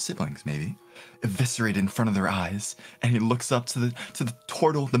friends, siblings maybe, eviscerated in front of their eyes, and he looks up to the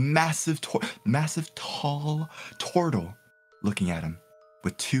turtle, the massive tall turtle, looking at him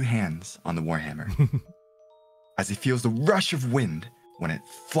with two hands on the warhammer, as he feels the rush of wind when it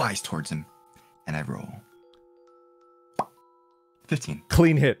flies towards him, and I roll 15.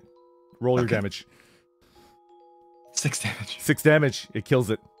 Clean hit. Roll your Okay. damage. 6 damage. 6 damage. It kills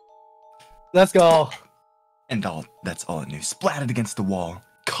it. Let's go. And that's all it knew. Splattered against the wall,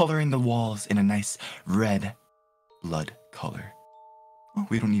 coloring the walls in a nice red blood color. Oh,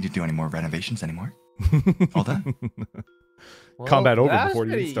 we don't need to do any more renovations anymore. All done. Well, Combat over that was before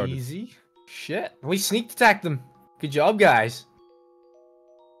you even pretty started. Easy. Shit. We sneak attacked them. Good job, guys.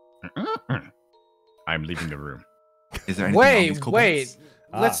 I'm leaving the room. Is there anything on these kobolds? Wait.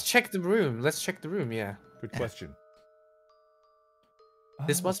 Let's Ah. check the room. Let's check the room, yeah. Good question.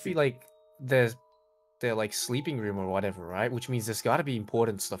 This must be like their like sleeping room or whatever, right? Which means there's gotta be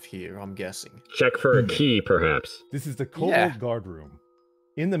important stuff here, I'm guessing. Check for a key, perhaps. This is the kobold Yeah. guard room.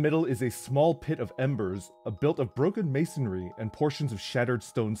 In the middle is a small pit of embers, built of broken masonry and portions of shattered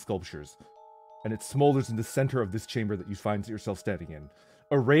stone sculptures. And it smolders in the center of this chamber that you find yourself standing in.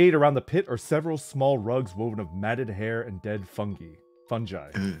 Arrayed around the pit are several small rugs woven of matted hair and dead fungi.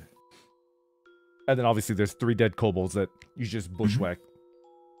 Ugh. And then obviously there's 3 dead kobolds that you just bushwhack.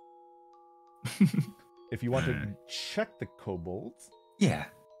 If you want to check the kobolds, Yeah.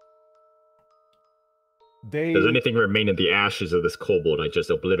 they Does anything remain in the ashes of this kobold I just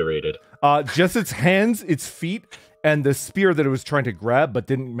obliterated? just its hands, its feet, and the spear that it was trying to grab but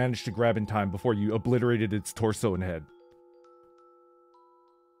didn't manage to grab in time before you obliterated its torso and head.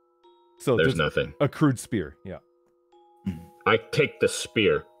 So There's just nothing. a crude spear, yeah. I take the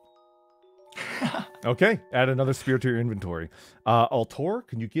spear. Okay, add another spear to your inventory. Altor,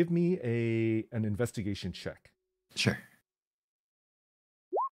 can you give me an investigation check? Sure.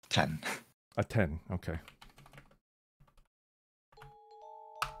 10. A 10, okay.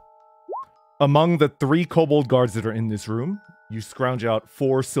 Among the 3 kobold guards that are in this room, you scrounge out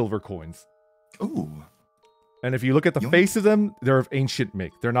 4 silver coins. Ooh. And if you look at the Yoink. face of them, they're of ancient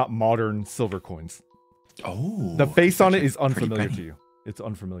make. They're not modern silver coins. Oh. The face on it actually is pretty unfamiliar pretty. to you. It's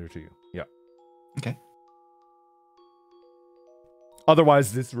unfamiliar to you. Yeah. Okay.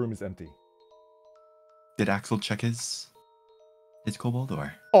 Otherwise, this room is empty. Did Axel check his kobold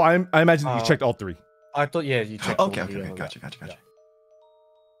or? Oh, I imagine that you checked all 3. I thought, yeah, you checked. Okay, all okay, the okay. other- Gotcha.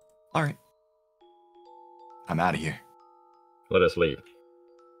 All right. I'm out of here. Let us leave.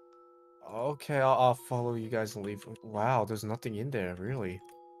 Okay, I'll follow you guys and leave. Wow, there's nothing in there, really.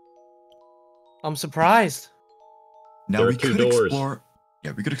 I'm surprised. Now There are we two could doors. explore.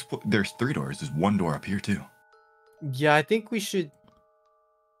 Yeah, we could explore. There's 3 doors. There's 1 door up here too. Yeah, I think we should.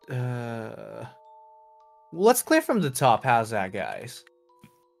 Let's clear from the top. How's that, guys?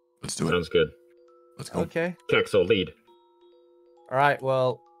 Let's do it. Sounds good. Let's go. Okay. Kexel, lead. All right.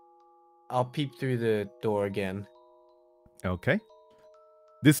 Well, I'll peep through the door again. Okay.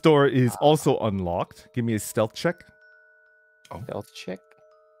 This door is also unlocked. Give me a stealth check. Stealth check.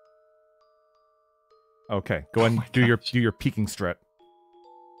 Okay, go and do your peeking strat.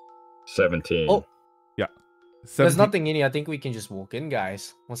 17. Oh. There's 17 nothing in here. I think we can just walk in,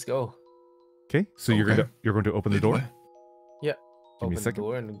 guys. Let's go. Okay, so you're going to open the Lead door. way. Give Open me a the second.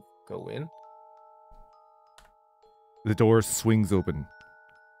 door and go in. The door swings open.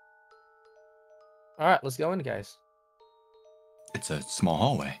 All right, let's go in, guys. It's a small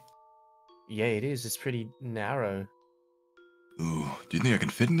hallway. Yeah, it is. It's pretty narrow. Ooh, do you think I can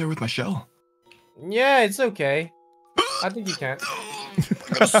fit in there with my shell? Yeah, it's okay. I think you can.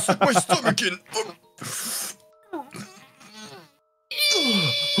 I gotta suck my stomach in.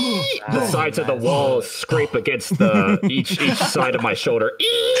 The sides of the wall scrape against the each side of my shoulder.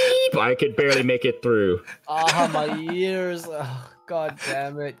 Eep! I could barely make it through. Ah, my ears. Oh, God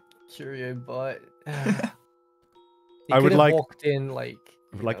damn it. Curio butt. I would like- walked in like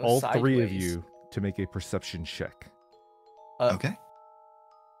I would you like know, all 3 of sideways. you to make a perception check. Okay.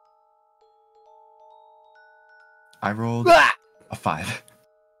 I rolled Ah! a 5.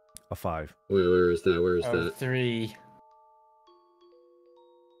 A 5. Wait, where is that? Where is Oh, that? 3.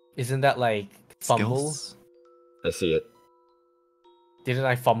 Isn't that like fumble? Skills. I see it. Didn't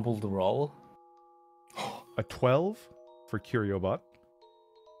I fumble the roll? A 12 for Curiobot.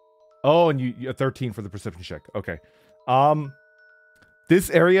 Oh, and you a 13 for the perception check. Okay. This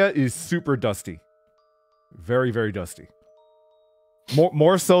area is super dusty. Very, very dusty.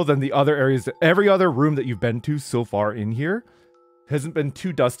 More so than the other areas. Every other room that you've been to so far in here hasn't been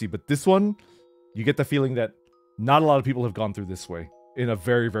too dusty, but this one, you get the feeling that not a lot of people have gone through this way in a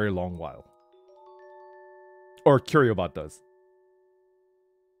very, very long while. Or Curiobot does.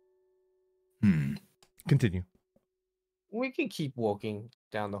 Continue. We can keep walking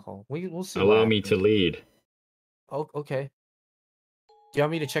down the hall. We'll see. Allow what me to happens. lead. Oh, okay. Do you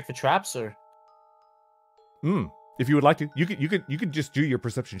want me to check for traps or? If you would like to, you could just do your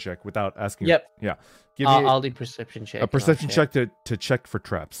perception check without asking. Yep. Yeah. Give me I'll do perception check. a and I'll perception check to check for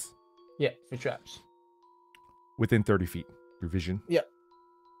traps Yeah, for traps. within 30 feet. Your vision.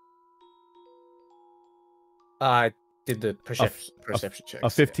 I did the perception check. A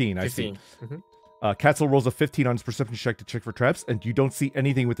 15. I see. 15. Katzel rolls a 15 on his perception check to check for traps, and you don't see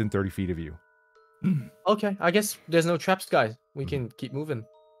anything within 30 feet of you. Okay, I guess there's no traps, guys. We can keep moving.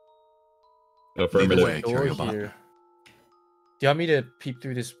 Affirmative. way. Door Curiobot. here. Do you want me to peep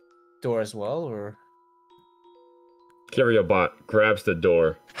through this door as well, or? Curiobot grabs the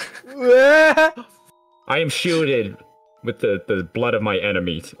door. I am shielded with the blood of my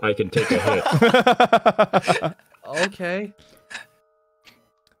enemies. I can take a hit. Okay.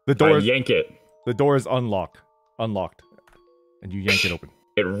 The I door is, yank it. the door is unlocked, and you yank it open.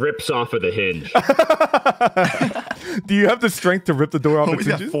 It rips off of the hinge. Do you have the strength to rip the door off Oh, its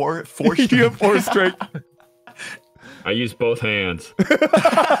we got hinges? 4 You have 4 strength. I use both hands.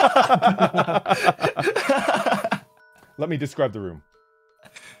 Let me describe the room.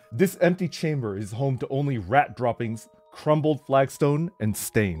 This empty chamber is home to only rat droppings, crumbled flagstone, and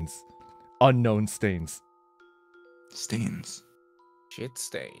stains. Unknown stains. Stains. Shit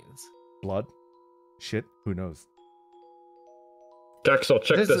stains. Blood? Shit? Who knows? Kexel,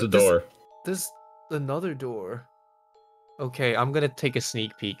 check this door. There's another door. Okay, I'm gonna take a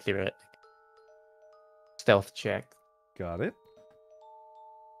sneak peek through it. Stealth check. Got it.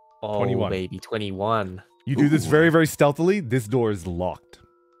 Oh, 21. baby, 21. You do this Ooh. very, very stealthily. This door is locked.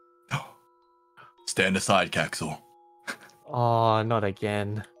 Stand aside, Caxel. Oh, not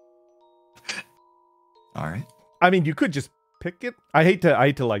again. All right. I mean, you could just pick it. I hate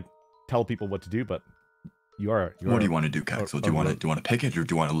to like tell people what to do, but you are. What do you want to do, Caxel? Do you want to pick it, or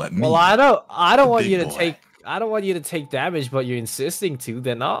do you want to let me? Well, I don't want big you to boy. take. I don't want you to take damage, but you're insisting to.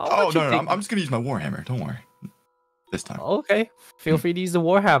 Then I'll. Oh let you no, take... I'm just gonna use my warhammer. Don't worry. This time. Okay, feel free to use the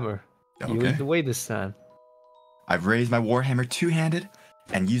warhammer. You Okay. lead the way this time. I've raised my warhammer two-handed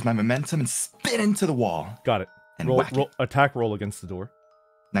and used my momentum and spin into the wall Got it. and Roll, whack it. attack roll against the door.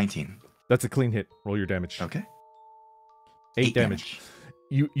 19. That's a clean hit. Roll your damage. Okay. 8 damage.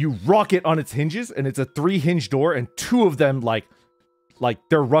 You rock it on its hinges, and it's a 3-hinge door, and 2 of them like like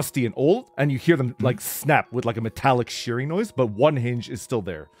they're rusty and old, and you hear them like snap with like a metallic shearing noise, but one hinge is still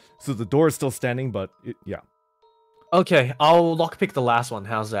there. So the door is still standing, but yeah. Okay, I'll lockpick the last one.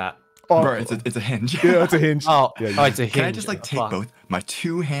 How's that? Oh, Bro, it's a hinge. yeah, it's a hinge. Oh, yeah, oh, it's a hinge. Can I just like take Fuck. both my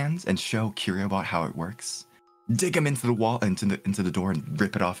 2 hands and show Curiobot how it works? Dig him into the wall, into the door, and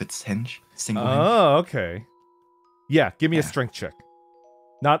rip it off its hinge. Single hinge. Oh, okay. Yeah, give me a Yeah. strength check.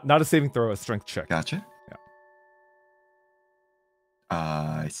 Not a saving throw, a strength check. Gotcha. Yeah.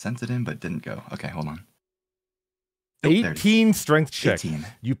 I sent it in, but didn't go. Okay, hold on. Oh, there it is. 18 strength check. 18.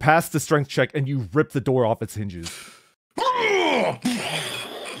 You pass the strength check and you rip the door off its hinges.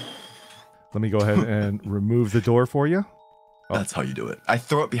 Let me go ahead and remove the door for you. Oh. That's how you do it. I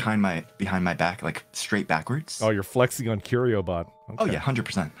throw it behind my back, like straight backwards. Oh, you're flexing on Curiobot. Okay. Oh yeah,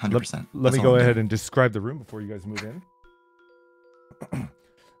 100%, 100%. Let me go ahead and describe the room before you guys move in.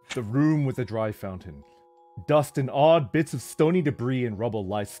 The room with a dry fountain. Dust and odd bits of stony debris and rubble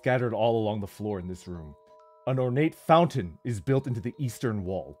lie scattered all along the floor in this room. An ornate fountain is built into the eastern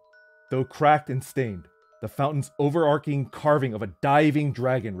wall. Though cracked and stained, the fountain's overarching carving of a diving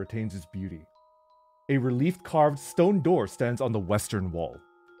dragon retains its beauty. A relief-carved stone door stands on the western wall.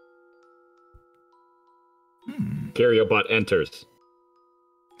 Curiobot enters.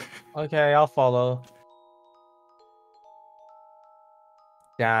 Okay, I'll follow.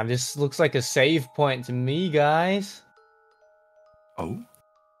 Damn, this looks like a save point to me, guys. Oh,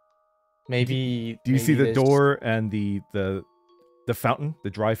 Maybe. Do you see maybe the there's- door and the fountain, the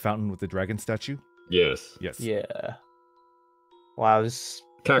dry fountain with the dragon statue? Yes. Yes. Yeah. Wow, this.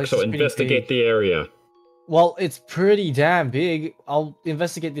 Caxo, is pretty investigate big. the area. Well, it's pretty damn big. I'll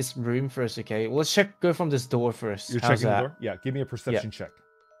investigate this room first, okay? Well, let's go from this door first. You're How's checking that? the door? Yeah, give me a perception check.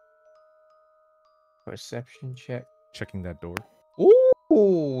 Perception check. Checking that door.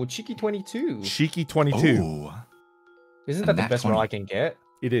 Ooh, cheeky 22. Cheeky 22. oh. Isn't A that the nat best roll 20. I can get?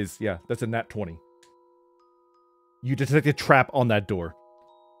 It is, yeah. That's a nat 20. You detect a trap on that door.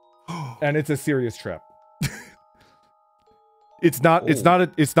 And it's a serious trap. It's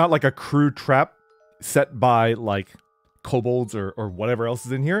not like a crude trap set by like kobolds or whatever else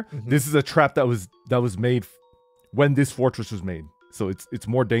is in here. Mhm. This is a trap that was made when this fortress was made. So it's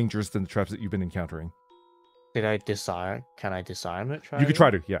more dangerous than the traps that you've been encountering. Did I disarm? Can I disarm it? You could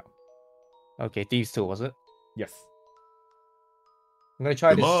try to, yeah. Okay, thieves tool, was it? Yes. I'm gonna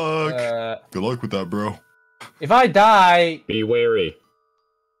try Good this. luck. Good luck with that, bro. If I die, Be wary.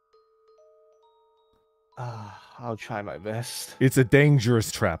 I'll try my best. It's a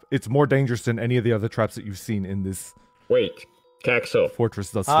dangerous trap. It's more dangerous than any of the other traps that you've seen in this Wait, Caxo,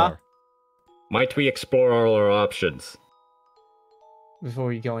 fortress thus Huh? far. might we explore all our options? Before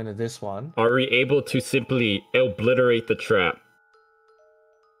we go into this one, Are we able to simply obliterate the trap?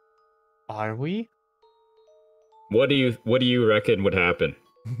 are we? What do you reckon would happen?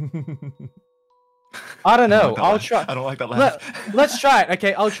 I don't know. like that I'll laugh. try. I don't like that laugh. Let's try it.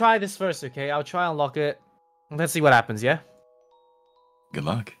 Okay, I'll try this first. Okay, I'll try and unlock it. Let's see what happens. Yeah. Good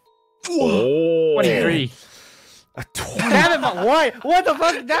luck. Oh, 23. A 20. Damn it! But why? What the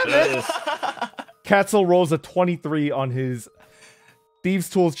fuck? Damn That it! is- Katzel rolls a 23 on his Thieves'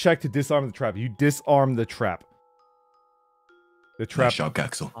 Tools check to disarm the trap. You disarm the trap. The trap, Nice job,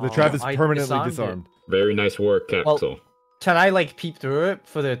 Axel. the trap is I permanently disarmed it. disarmed. Very nice work, Caxo. Well- Can I like peep through it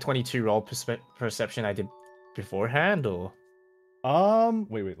for the 22 roll perception I did beforehand, or?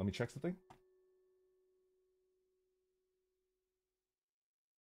 Wait, let me check something.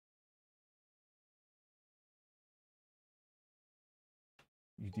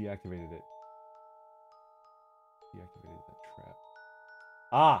 You deactivated it. Deactivated that trap.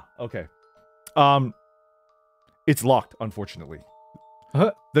 Ah, okay. It's locked, unfortunately.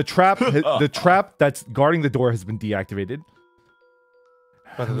 Huh? The trap that's guarding the door has been deactivated.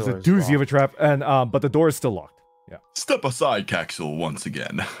 But the There's a door is doozy of a locked. trap, and but the door is still locked. Yeah. Step aside, Caxel, once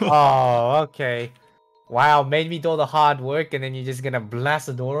again. Oh, okay. Wow, made me do all the hard work, and then you're just gonna blast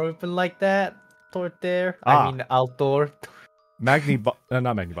the door open like that? Toward there? Ah. I mean, outdoor. Not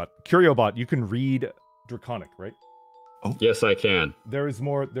Magnibot. Curiobot, you can read Draconic, right? Yes, I can. There is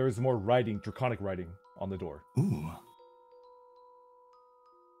more writing, Draconic writing on the door. Ooh.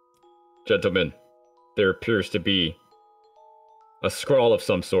 Gentlemen, there appears to be a scrawl of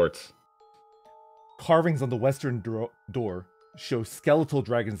some sorts. Carvings on the western door show skeletal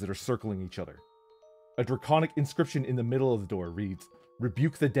dragons that are circling each other. A draconic inscription in the middle of the door reads,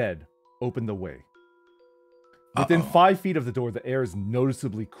 "Rebuke the dead, open the way." Within Uh-oh. 5 feet of the door, the air is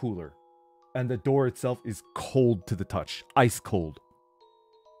noticeably cooler, and the door itself is cold to the touch, ice cold.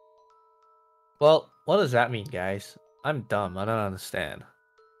 Well, what does that mean, guys? I'm dumb. I don't understand.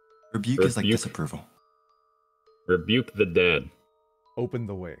 Rebuke is like Rebuke. disapproval. Rebuke the dead. Open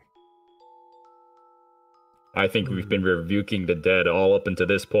the way. I think we've been rebuking the dead all up until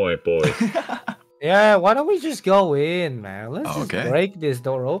this point, boys. Yeah, why don't we just go in, man? Let's just Okay. break this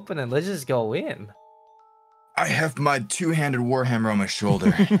door open and let's just go in. I have my two-handed warhammer on my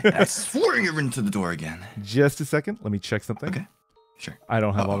shoulder. And I swing it into the door again. Just a second. Let me check something. Okay, sure. I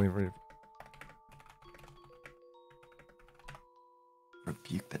don't have all Uh-oh. the information.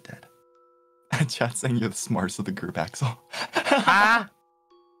 Rebuke the dead. Chat saying you're the smartest of the group, Axel. Ah!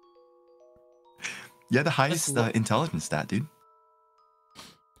 Yeah, the highest look. intelligence stat, dude.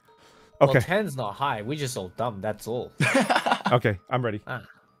 Okay. Well, 10's not high. We just all dumb. That's all. Okay, I'm ready. Ah.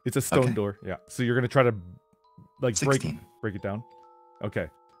 It's a stone Okay. door. Yeah. So you're gonna try to like 16. break it down. Okay.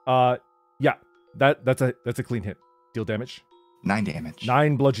 Yeah. That's a clean hit. Deal damage. 9 damage.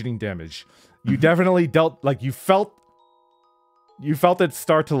 9 bludgeoning damage. You definitely dealt like you felt it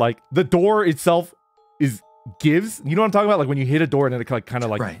start to like the door itself gives. You know what I'm talking about? Like when you hit a door and then it kind of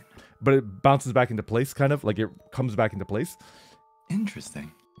like Right. but it bounces back into place, kind of like it comes back into place.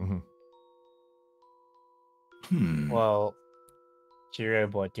 Interesting. Mm-hmm. Well, Cheerio,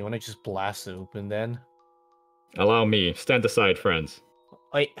 boy, do you want to just blast it open then? Allow me. Stand aside, friends.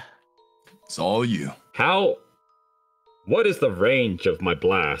 Wait. It's all you. What is the range of my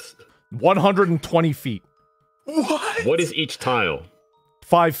blast? 120 feet. What? What is each tile?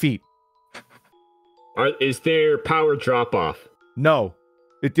 5 feet. Is there power drop-off? No.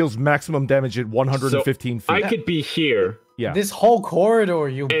 It deals maximum damage at 115 feet. I could be here Yeah. This whole corridor,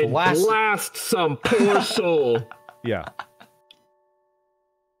 you and blast. blast some poor soul. Yeah.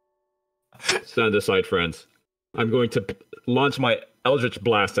 Stand aside, friends. I'm going to launch my Eldritch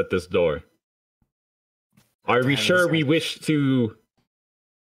Blast at this door. Are we Damn, sure this we guy- wish to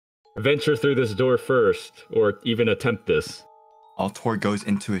venture through this door first, or even attempt this? Altor goes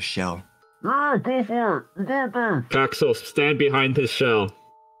into his shell. Yeah, go for it. Go. Axel, stand behind his shell.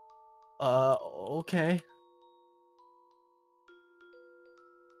 Okay.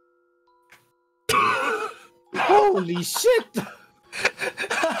 Holy shit!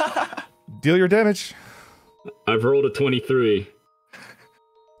 Deal your damage. I've rolled a 23.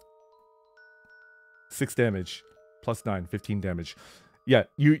 6 damage. Plus 9, 15 damage. Yeah,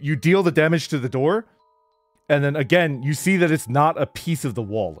 you deal the damage to the door. And then again, you see that it's not a piece of the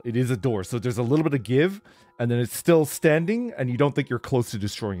wall. It is a door. So there's a little bit of give. And then it's still standing. And you don't think you're close to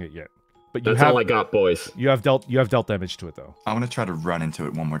destroying it yet. But you That's all I got, boys. You have dealt damage to it though. I want to try to run into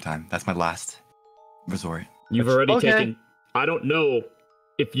it one more time. That's my last resort. You've already Okay. taken... I don't know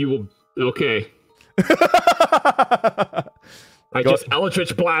if you will... Okay. I Go- just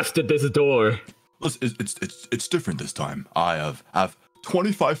Eldritch Blasted this door. Listen, it's different this time. I have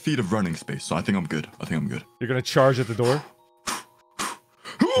 25 feet of running space, so I think I'm good. You're gonna charge at the door.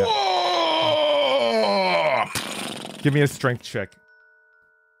 Give me a strength check.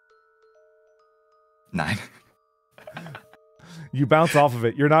 9. You bounce off of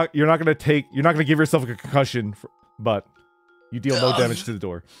it. You're not gonna give yourself a concussion, but you deal no damage to the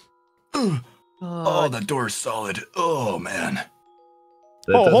door. Oh, that door is solid. Oh man.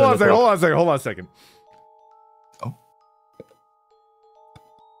 That Oh, hold on a doesn't second. look Hold on a second. Oh.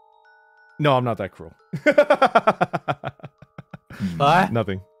 No, I'm not that cruel. What?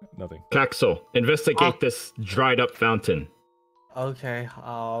 Nothing. Caxel, investigate this dried up fountain. Okay,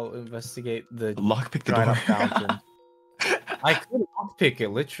 I'll investigate the Lockpick the dried door. up fountain. I could lockpick it,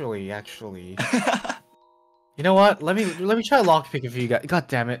 literally, actually. You know what? Let me try lockpick it for you guys. God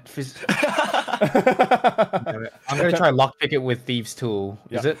damn it. Damn it. I'm gonna try lockpick it with Thieves' Tool.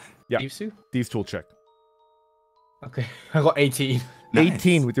 Is Yeah. it? Yeah. Thieves' Tool? Thieves tool check. Okay. I got 18. Nice.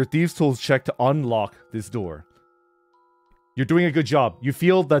 18 with your thieves tools check to unlock this door. You're doing a good job. You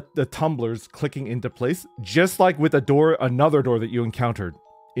feel that the tumblers clicking into place, just like with another door that you encountered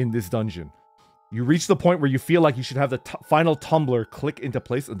in this dungeon. You reach the point where you feel like you should have the final tumbler click into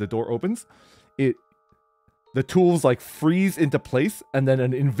place and the door opens. The tools like freeze into place and then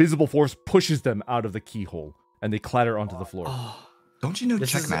an invisible force pushes them out of the keyhole and they clatter onto the floor. Oh. Don't you know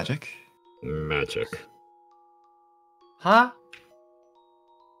This check is- magic? Magic. Huh?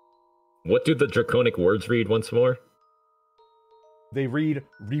 What do the draconic words read once more? They read,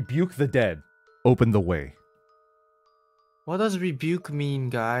 rebuke the dead, open the way. What does rebuke mean,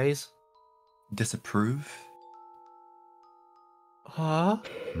 guys? Disapprove? Huh?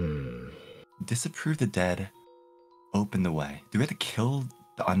 Disapprove the dead. Open the way. Do we have to kill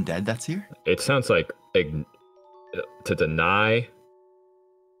the undead that's here? It sounds like to deny,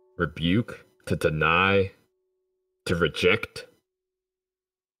 rebuke, to deny, to reject.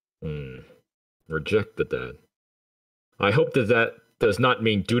 Reject the dead. I hope that does not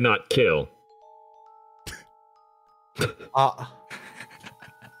mean do not kill.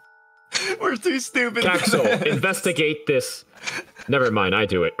 We're too stupid. Axel, investigate this. Never mind, I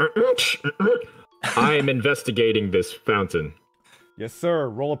do it. I am investigating this fountain. Yes, sir.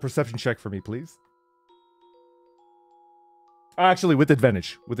 Roll a perception check for me, please. Actually, with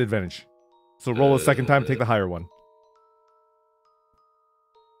advantage. With advantage. So roll a second time, take the higher one.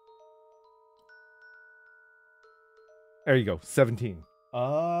 There you go. 17.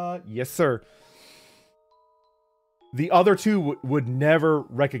 Yes, sir. The other two would never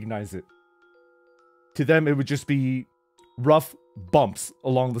recognize it. To them, it would just be rough bumps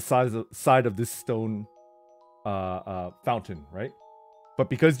along the side of this stone fountain, right? But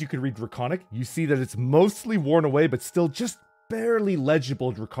because you can read Draconic, you see that it's mostly worn away, but still just barely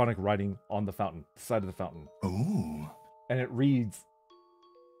legible Draconic writing on the fountain, the side of the fountain. Ooh. And it reads,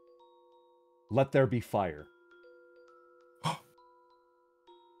 "Let there be fire."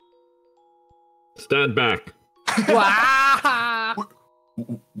 Stand back.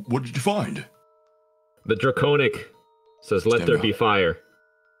 What did you find? The Draconic says, "Let Stand there back. be fire."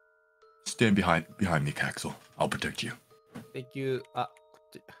 Stand behind me, Caxel. I'll protect you. Thank you.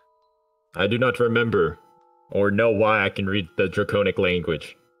 I do not remember or know why I can read the Draconic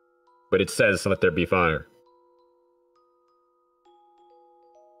language, but it says, "Let there be fire."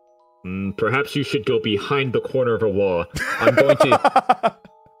 Perhaps you should go behind the corner of a wall.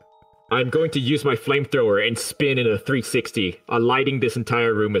 I'm going to use my flamethrower and spin in a 360, lighting this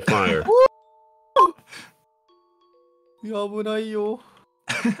entire room with fire. 危ないよ。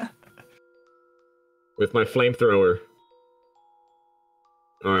 With my flamethrower.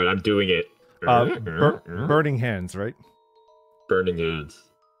 Alright, I'm doing it. Burning hands, right? Burning hands.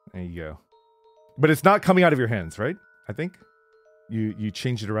 There you go. But it's not coming out of your hands, right? I think you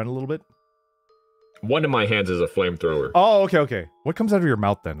changed it around a little bit. One of my hands is a flamethrower. Oh, okay. What comes out of your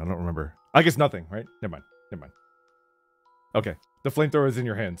mouth then? I don't remember. I guess nothing, right? Never mind. Okay, the flamethrower is in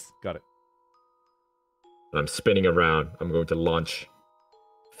your hands. Got it. I'm spinning around. I'm going to launch.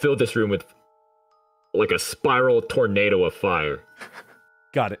 Fill this room with like a spiral tornado of fire.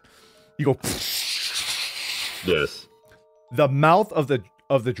 Got it. You go. Yes. The mouth of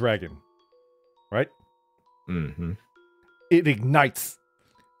the dragon, right? Mm-hmm. It ignites,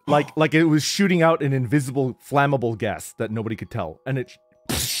 like it was shooting out an invisible flammable gas that nobody could tell, and it's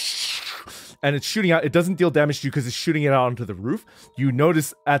shooting out. It doesn't deal damage to you because it's shooting it out onto the roof. You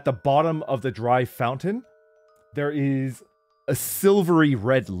notice at the bottom of the dry fountain, there is a silvery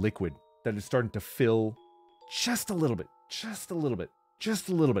red liquid that is starting to fill just a little bit.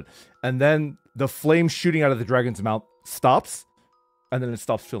 And then the flame shooting out of the dragon's mouth stops, and then it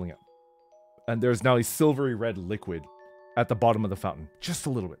stops filling up. And there's now a silvery red liquid at the bottom of the fountain. Just a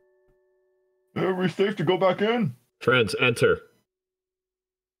little bit. Are we safe to go back in? Friends, enter.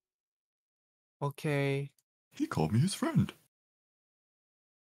 Okay. He called me his friend.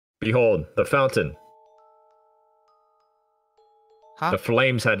 Behold, the fountain. Huh? The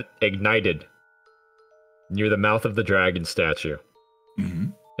flames had ignited near the mouth of the dragon statue.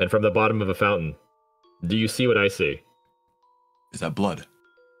 Mm-hmm. And from the bottom of a fountain. Do you see what I see? Is that blood?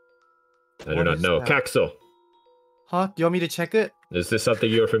 I do What not is know. that? Caxel, Huh? Do you want me to check it? is this something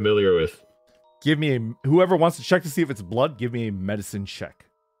you're familiar with? Give me whoever wants to check to see if it's blood, give me a medicine check.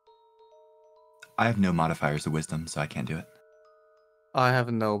 I have no modifiers of wisdom, so I can't do it. I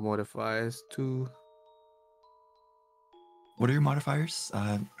have no modifiers too. What are your modifiers,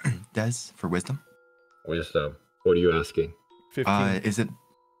 Des, for wisdom? Wisdom. What are you asking? 15. Is it...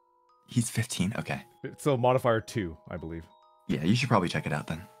 He's 15? Okay. So modifier 2, I believe. Yeah, you should probably check it out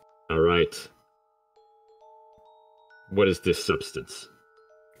then. Alright. What is this substance?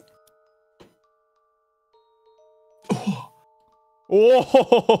 Oh,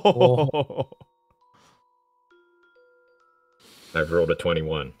 Oh! I've rolled a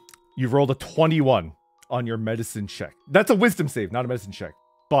 21. You've rolled a 21 on your medicine check. That's a wisdom save, not a medicine check.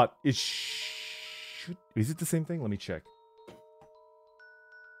 But it should... Is it the same thing? Let me check.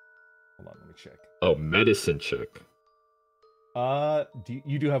 Hold on, let me check. Oh, medicine check.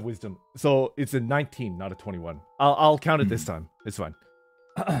 You do have wisdom. So it's a 19, not a 21. I'll count it this time. It's fine.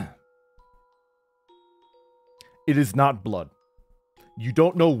 It is not blood. You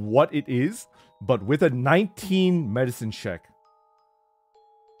don't know what it is, but with a 19 medicine check,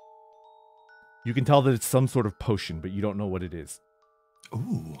 you can tell that it's some sort of potion, but you don't know what it is.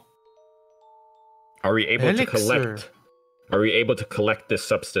 ooh. Are we able Elixir. to collect? Are we able to collect this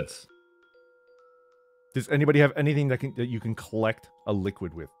substance? Does anybody have anything that you can collect a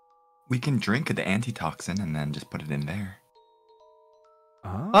liquid with? We can drink the antitoxin and then just put it in there.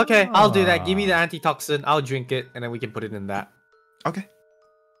 Okay, I'll do that. Give me the antitoxin. I'll drink it, and then we can put it in that. Okay.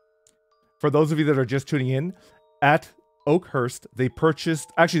 For those of you that are just tuning in, at Oakhurst, they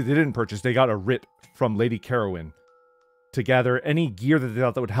purchased... Actually, they didn't purchase. They got a writ from Lady Carowin to gather any gear that they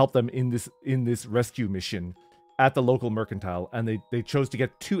thought that would help them in this rescue mission at the local mercantile, and they chose to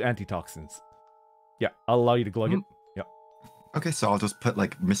get 2 antitoxins. Yeah, I'll allow you to glug it. Yeah. Okay, so I'll just put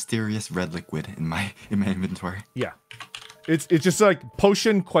like mysterious red liquid in my inventory. Yeah. It's just like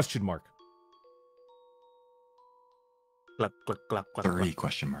potion ? Cluck, cluck, cluck, cluck, 3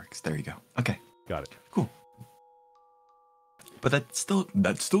 question marks. There you go. Okay. Got it. Cool. But that still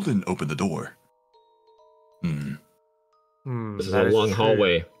didn't open the door. This is a long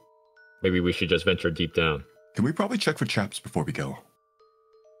hallway. Maybe we should just venture deep down. Can we probably check for traps before we go?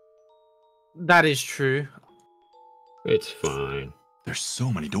 That is true. It's fine. There's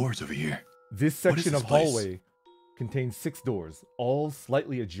so many doors over here. This What is section this of place? hallway contains 6 doors, all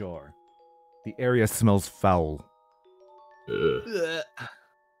slightly ajar. The area smells foul. Ugh.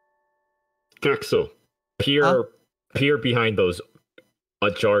 Axel, peer behind those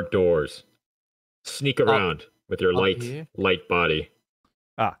ajar doors. Sneak around with your light body.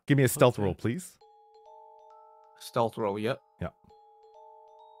 Ah, give me a stealth roll, please. Stealth roll, yep. Yeah.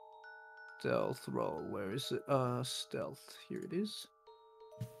 Stealth roll, where is it? Stealth, here it is.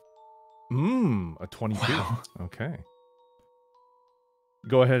 A 22. Wow. Okay.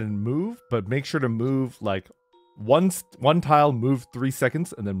 Go ahead and move, but make sure to move like one tile, move 3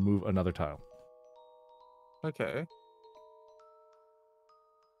 seconds, and then move another tile. Okay.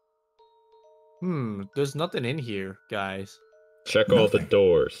 There's nothing in here, guys. Check all the Nothing.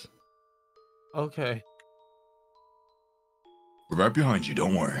 doors. Okay. We're right behind you,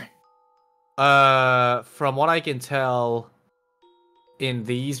 don't worry. From what I can tell, in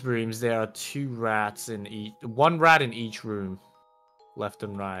these rooms there are 2 rats in each, 1 rat in each room, left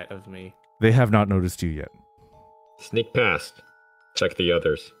and right of me. They have not noticed you yet. Sneak past. Check the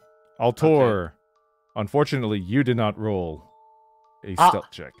others. Altor, unfortunately, you did not roll a stealth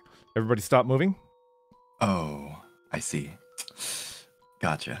check. Everybody stop moving. Oh, I see.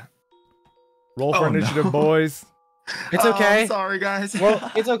 Gotcha. Roll for Oh, initiative, no. boys. It's okay. I'm sorry, guys.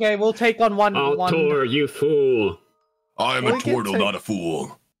 Well, it's okay. We'll take on one. Altor, you fool! I am We a can turtle, take- not a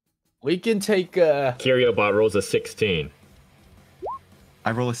fool. We can take. Kyriobot rolls a 16.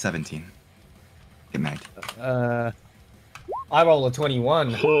 I roll a 17. Good night. I roll a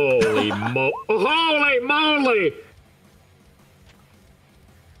 21. Holy moly!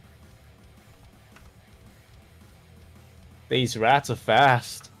 These rats are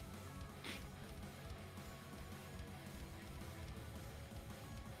fast.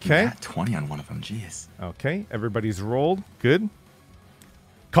 Okay. Nat 20 on one of them, jeez. Okay, everybody's rolled. Good.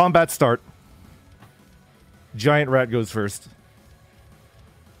 Combat start. Giant rat goes first.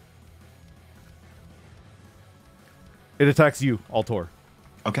 It attacks you, Altor.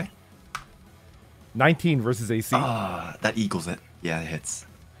 Okay. 19 versus AC. That equals it. Yeah, it hits.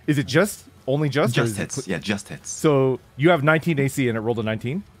 Is it just? Only just? or Just is it hits. Yeah, just hits. So you have 19 AC and it rolled a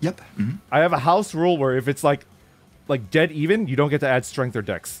 19? Yep. I have a house rule where if it's like dead even, you don't get to add strength or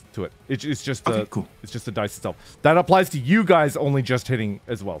dex to it. It's just Okay, cool. It's just the dice itself. That applies to you guys only just hitting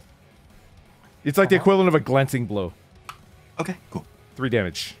as well. It's like the equivalent of a glancing blow. Okay, cool. 3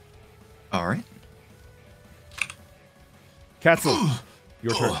 damage. All right. Katzel,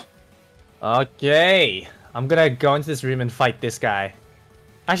 your turn. Okay. I'm gonna go into this room and fight this guy.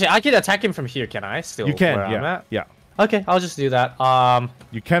 Actually, I can attack him from here, can I? Still, You can, where I'm yeah. at? Yeah. Okay, I'll just do that.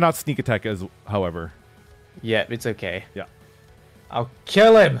 You cannot sneak attack however. Yeah, it's okay. Yeah. I'll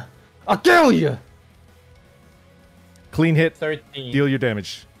kill him. I'll kill you. Clean hit. 13. Deal your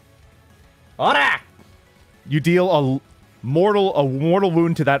damage. Ora! You deal a mortal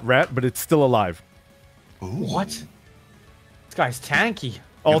wound to that rat, but it's still alive. Ooh. What? This guy's tanky.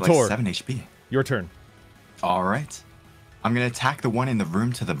 You have, Altor, like 7 HP. your turn. All right. I'm going to attack the one in the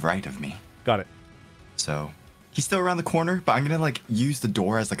room to the right of me. Got it. So he's still around the corner, but I'm going to like use the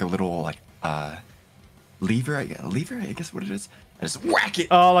door as like a little like lever, I guess what it is. I just whack it.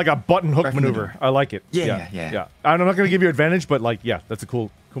 Oh, like a button hook Right from the maneuver. door. I like it. Yeah. I'm not going to give you advantage, but like, yeah, that's a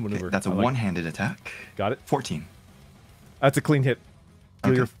cool maneuver. That's a I like it. one-handed attack. Got it. 14. That's a clean hit.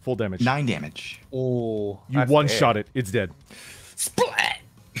 Deal Okay. your full damage. 9 damage. Oh, You one-shot it. It's dead. Splat!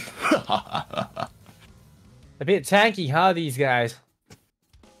 A bit tanky, huh, these guys?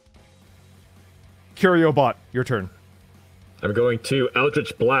 Kyriobot, your turn. I'm going to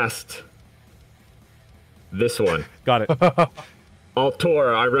Eldritch Blast. This one. Got it.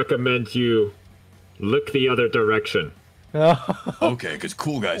 Altor, I recommend you look the other direction. Okay, because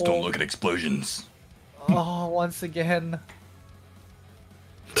cool guys don't look at explosions. Oh, once again.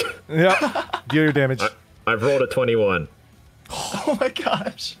 Yeah. Deal your damage. I've rolled a 21. Oh my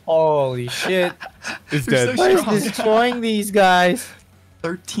gosh. Holy shit. It's You're dead. so What is strong. destroying these guys?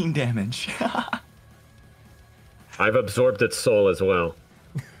 13 damage. I've absorbed its soul as well.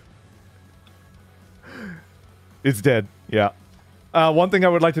 It's dead. Yeah. One thing I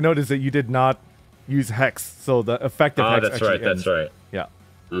would like to note is that you did not use Hex, so the effective Hex That's actually right. ends. That's right. Yeah.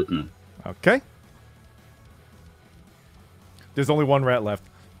 Mm-hmm. Okay. There's only one rat left.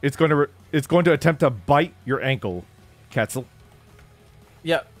 It's going to attempt to bite your ankle, Katzel.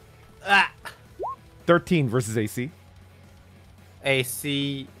 Yep. Ah. 13 versus AC.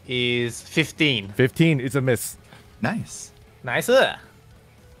 AC is 15. 15 is a miss. Nice. Nicer.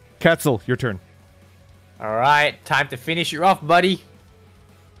 Katzel, your turn. Alright, time to finish you off, buddy.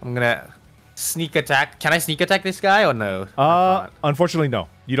 I'm gonna sneak attack. Can I sneak attack this guy or no? Unfortunately, no.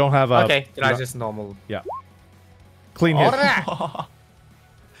 You don't have a... Okay, then you I don't- just normal. Yeah. Clean hit. Alright.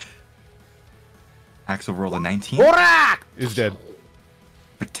 Axel rolled a 19 Alright. Is dead.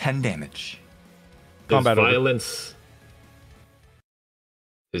 for 10 damage. Combat over.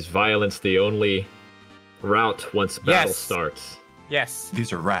 Is violence the only route once battle Yes. starts? Yes,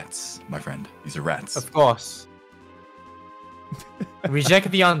 These are rats, my friend. These are rats. of course. Reject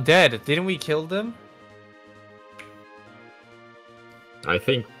the undead. Didn't we kill them? I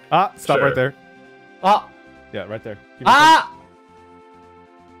think Ah, stop Sure. right there. Ah! Yeah, right there. Give me Ah!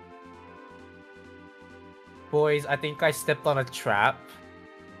 Boys, I think I stepped on a trap.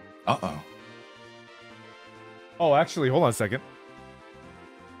 Uh-oh. some- Oh, actually, hold on a second.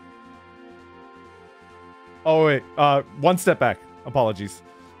 Oh, wait. One step back. Apologies.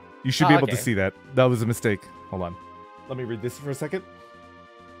 You should be able to okay. see that. That was a mistake. Hold on. Let me read this for a second.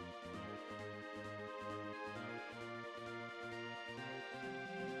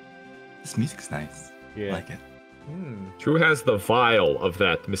 This music's nice. I Yeah. like it. Hmm. who has the vial of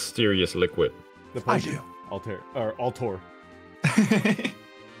that mysterious liquid? The I potion. do. Altair. Or Altor.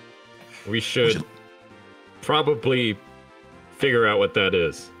 We should probably figure out what that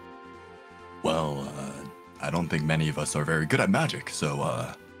is. Well, I don't think many of us are very good at magic,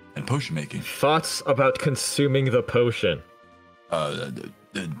 so, and potion making. Thoughts about consuming the potion?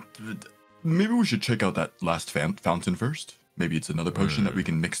 Maybe we should check out that last fountain first. Maybe it's another potion that we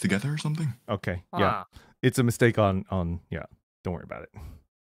can mix together or something. Okay. Yeah. Ah. It's a mistake on yeah. Don't worry about it.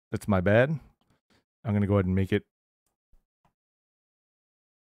 That's my bad. I'm gonna go ahead and make it.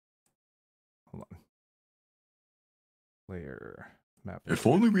 Hold on. Player map. If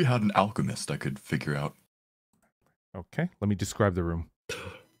only we had an alchemist I could figure out. Okay. Let me describe the room.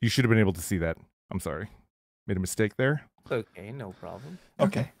 You should have been able to see that. I'm sorry. Made a mistake there. Okay, no problem.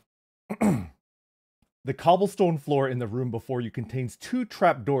 Okay. The cobblestone floor in the room before you contains two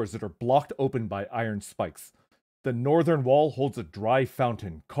trap doors that are blocked open by iron spikes. The northern wall holds a dry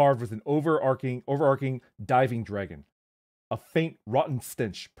fountain carved with an overarching diving dragon. A faint, rotten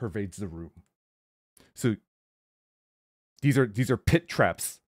stench pervades the room. So these are pit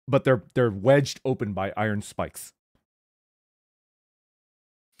traps, but they're wedged open by iron spikes.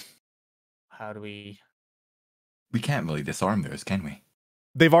 How do we... We can't really disarm those, can we?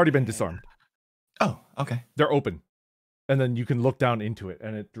 They've already been disarmed. Oh, okay. They're open. And then you can look down into it,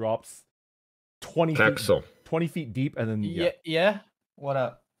 and it drops 20 Axel, 20 feet deep, and then Yeah? What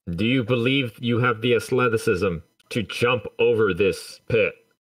up? do you believe you have the athleticism to jump over this pit?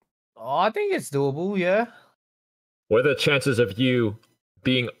 Oh, I think it's doable, yeah. What are the chances of you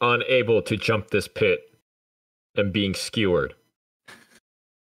being unable to jump this pit and being skewered?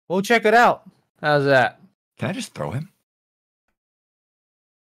 We'll check it out. How's that? Can I just throw him?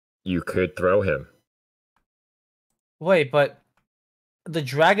 You could throw him. Wait, but the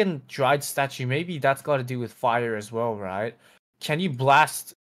dragon dried statue, maybe that's got to do with fire as well, right? Can you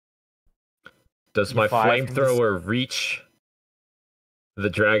blast? Does my Fire from this- flamethrower reach the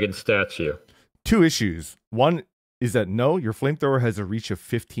dragon statue? two issues. One is that no, your flamethrower has a reach of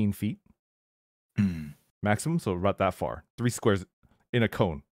 15 feet Hmm. maximum, so about that far. 3 squares in a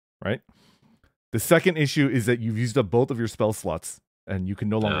cone, right? The second issue is that you've used up both of your spell slots, and you can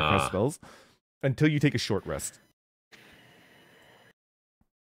no longer cast spells until you take a short rest.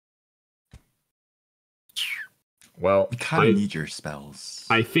 Well, We kind of need your spells.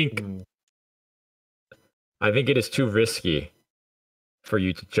 I think Hmm. it is too risky for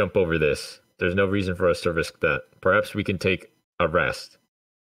you to jump over this. There's no reason for us to risk that. Perhaps we can take a rest.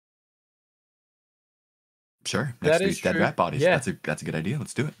 Sure. That Next to is these dead true. rat bodies. Yeah. That's a good idea.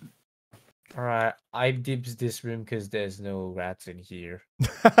 Let's do it. All right, I dibs this room because there's no rats in here.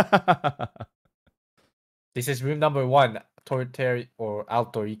 This is room number 1. Torteri or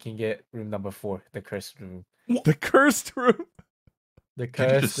Altor, you can get room number 4, the cursed room. The cursed room. The Can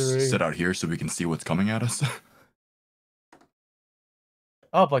you cursed just room. sit out here so we can see what's coming at us?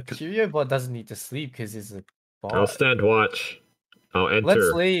 Oh, but Kyriobot doesn't need to sleep because he's a bot. I'll stand watch. I'll enter.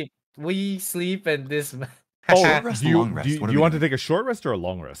 Let's sleep. We sleep and this. Short rest, do you, long rest. do you, What do are you we want to doing? take a short rest or a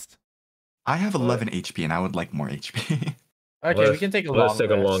long rest? I have 11 HP and I would like more HP. Okay, we can take a long Let's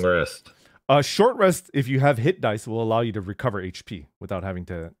take a long rest. Short rest, if you have hit dice, will allow you to recover HP without having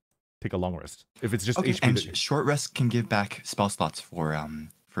to take a long rest. If it's just Okay, HP. and that short rest can give back spell slots for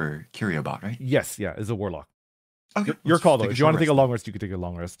Kyriobot, right? yes, yeah, is a warlock. Okay, Your let's call take though. a If you want to short take a rest long rest, you could take a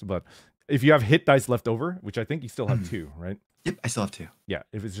long rest. But if you have hit dice left over, which I think you still have 2, right? then. Yep, I still have 2. Yeah,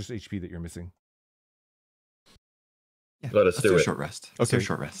 if it's just HP that you're missing. Yeah, Let us let's do a it. short rest. Let's do a Okay,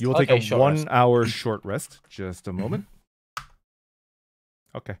 short rest. You will take Okay, a short rest. 1-hour short rest. Just a moment.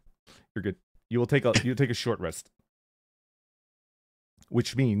 Okay, you're good. You take a short rest,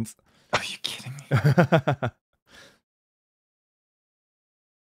 which means. Are you kidding me?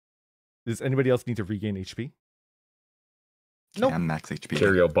 Does anybody else need to regain HP? Nope. I'm max HP.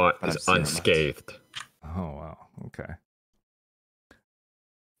 Kyriobot But I is have 0 left. unscathed. Oh wow. Okay.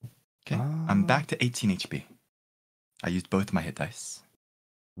 Okay, I'm back to 18 HP. I used both my hit dice.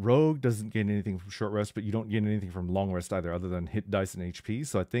 Rogue doesn't gain anything from short rest, but you don't gain anything from long rest either, other than hit dice and HP.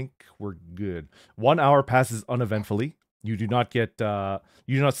 So I think we're good. 1 hour passes uneventfully. You do not get,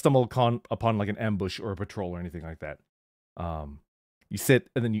 you do not stumble upon like an ambush or a patrol or anything like that. You sit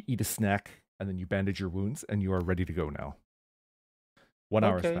and then you eat a snack and then you bandage your wounds and you are ready to go now. 1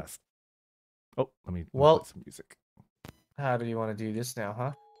 hour has Okay. passed. Oh, let me Well- put some music. How do you want to do this now,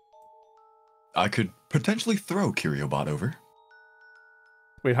 huh? I could potentially throw Kyriobot over.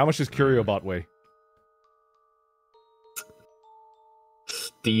 Wait, how much does Kyriobot weigh?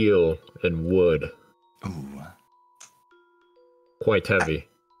 Steel and wood. Ooh. Quite heavy.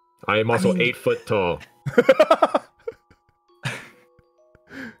 I am also mean- 8 foot tall.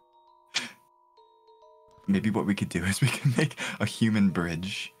 Maybe what we could do is we can make a human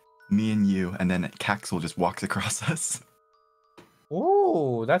bridge. Me and you, and then Caxel just walks across us.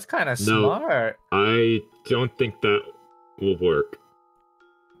 Ooh, that's kind of No. smart. I don't think that will work.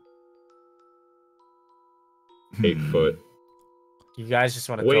 8 Hmm. foot. You guys just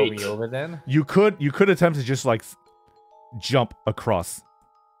want to throw Wait. me over then? You could attempt to just like jump across.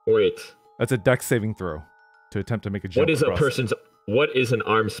 Wait. That's a dex saving throw to attempt to make a jump. What is across. a person's? What is an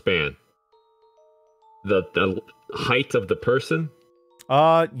arm span? The height of the person?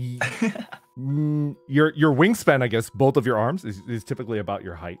 Your wingspan, I guess, both of your arms is typically about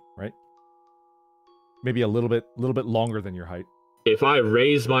your height, right? Maybe a little bit longer than your height. If I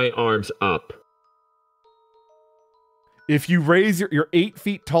raise my arms up, If you raise you're 8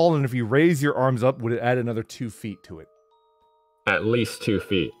 feet tall, and if you raise your arms up, would it add another 2 feet to it? at least 2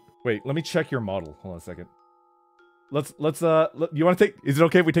 feet. Wait, let me check your model. Hold on a second. You want to take? Is it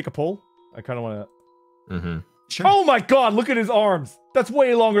okay if we take a poll? I kind of want to. Mm-hmm. Sure. Oh my God! Look at his arms. That's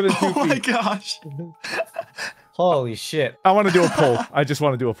way longer than 2 Oh my feet. gosh. Holy shit. I want to do a poll. I just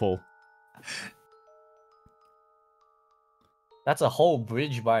want to do a poll. That's a whole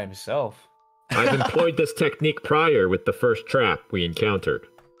bridge by himself. I've employed this technique prior with the first trap we encountered.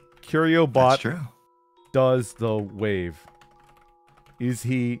 That's Kyriobot true. does the wave. Is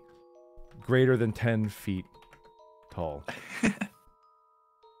he greater than 10 feet tall?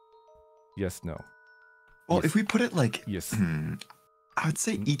 Yes, no. Well, Yes. if we put it like, Yes. I would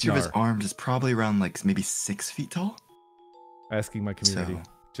say each of his Nar. arms is probably around like maybe 6 feet tall. Asking my community.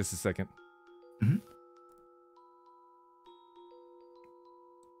 So- Just a second. Mhm.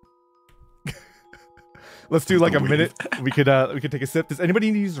 Let's do The like a wave. minute. We could take a sip. Does anybody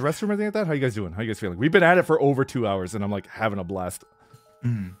need to use the restroom or anything like that? How you guys doing? How you guys feeling? We've been at it for over 2 hours, and I'm like having a blast.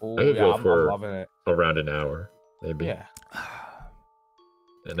 Mm. Oh, I could yeah, go I'm for- loving it. Around an hour, maybe Yeah.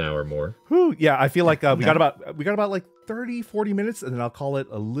 an hour more. Whew, yeah, I feel like we Okay. got about like 30, 40 minutes, and then I'll call it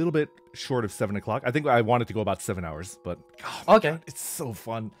a little bit short of 7 o'clock. I think I wanted to go about 7 hours, but oh my Okay. God, it's so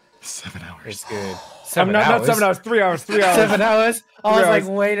fun. 7 hours. It's good. Not 7 hours, 3 hours, 3 hours. 7 hours? I was 3 like, hours.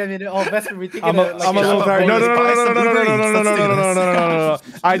 wait a minute. Oh, Vesper, we thinking I'm a little tired. No.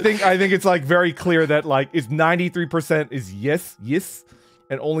 I think it's like very clear that like it's 93% is yes,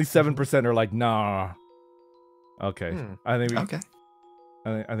 and only 7% are like nah. Okay, Hmm. I think Okay.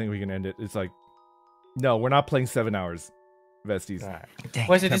 I think we can end it. It's like no, we're not playing 7 hours, Vesties. Alright. Dang.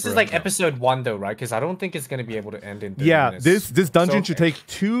 Wait, so this is Temporary. like episode 1 though, right? Because I don't think it's going to be able to end in 30 Yeah, minutes. this dungeon So- should take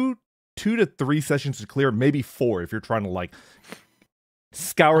two to 3 sessions to clear, maybe 4 if you're trying to like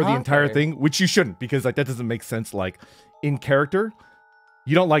scour the entire Okay. thing, which you shouldn't because like that doesn't make sense. Like in character,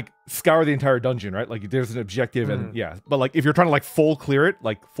 you don't like scour the entire dungeon, right? Like there's an objective and yeah, but like if you're trying to like full clear it,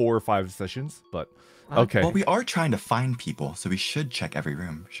 like 4 or 5 sessions. But okay, Well, we are trying to find people, so we should check every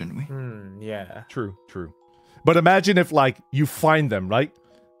room, shouldn't we? Yeah. true. But imagine if like you find them, right?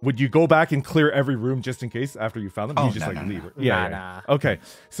 would you go back and clear every room just in case after you found them? Oh, You just no, like no, leave no. it. Yeah, Nah. Okay.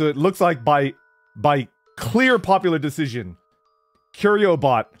 So it looks like by clear popular decision,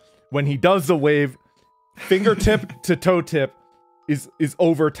 Curiobot, when he does the wave, fingertip to toe tip is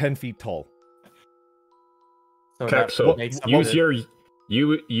over 10 feet tall. So that Caxel, makes up use the-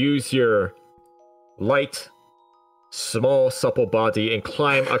 use your light, small, supple body and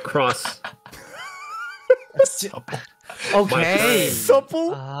climb across. Okay.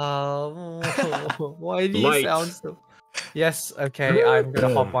 Supple? Why do you Light. sound so? Yes. Okay. I'm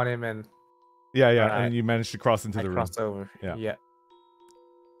gonna hop on him and Yeah, yeah. Alright. And you managed to cross into I the room. cross over. Yeah. Yeah.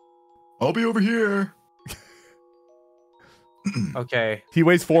 I'll be over here. Okay. He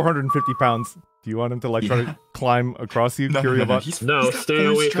weighs 450 pounds. Do you want him to like try Yeah. to climb across you, No, Curiobot? he's No, he's stay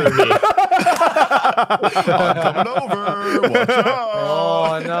full away strength. from me. I'm coming over. Watch out.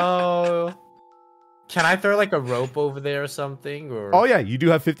 Oh no. Can I throw like a rope over there or something? Or Oh yeah, you do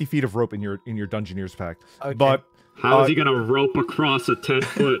have 50 feet of rope in your Dungeoneer's pack. Okay. But How is he gonna rope across a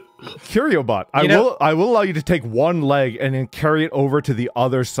 10-foot? Curiobot, I will allow you to take one leg and then carry it over to the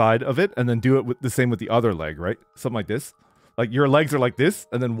other side of it, and then do it with the same with the other leg, right? Something like this. Like your legs are like this,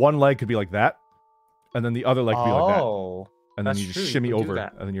 and then one leg could be like that, and then the other leg could be like that, Oh. and then that's you just true, you shimmy could do over,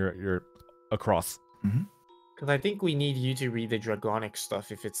 that. and then you're across. Because I think we need you to read the dragonic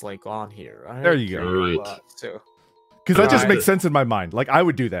stuff if it's like on here. Right? There you go. Alright. So Because that just Right. makes sense in my mind. Like I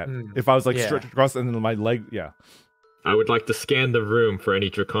would do that Mm. if I was like Yeah. stretched across, and then my leg, yeah. I would like to scan the room for any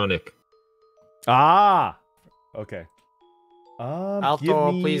draconic. Ah, okay. Give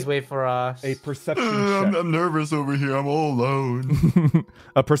Alto, me please wait for us. a perception I'm, check. I'm nervous over here. I'm all alone.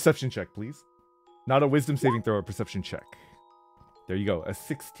 A perception check, please. Not a wisdom saving throw, a perception check. There you go, a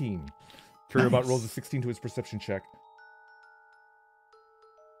 16. Curiobot Nice. rolls a 16 to his perception check.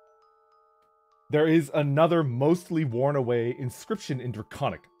 There is another mostly worn away inscription in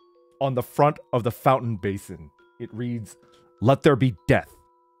Draconic on the front of the fountain basin. It reads, "Let there be death."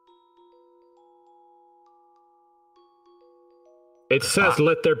 It says,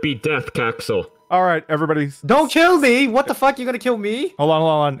 "Let there be death, Caxel." All right, everybody. Don't kill me! What the fuck? You gonna kill me? Hold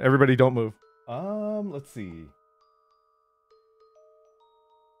on. Everybody don't move. Let's see.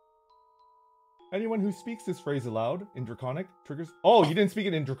 Anyone who speaks this phrase aloud in Draconic triggers... Oh, you didn't speak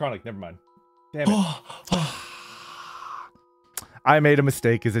it in Draconic. Never mind. Damn it. I made a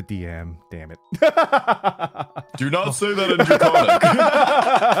mistake as a DM. Damn it. Do not say that in Draconic.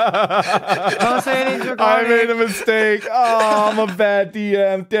 Don't say it in I made a draconic. mistake. Oh, I'm a bad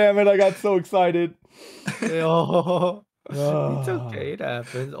DM. Damn it. I got so excited. Oh. It's okay, it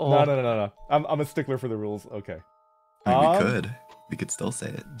happens. Oh. No. I'm a stickler for the rules. Okay. I mean, we could still say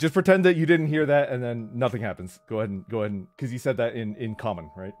it. Just pretend that you didn't hear that, and then nothing happens. Go ahead and because you said that in common,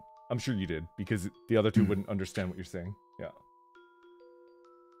 right? I'm sure you did, because the other two wouldn't understand what you're saying. Yeah.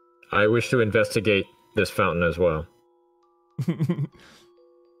 I wish to investigate this fountain as well.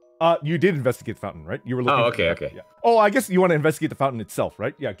 You did investigate the fountain, right? You were looking. Oh, for the okay, fountain, okay. Yeah. Oh, I guess you want to investigate the fountain itself,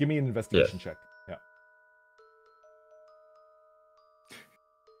 right? Yeah. Give me an investigation check. Yeah.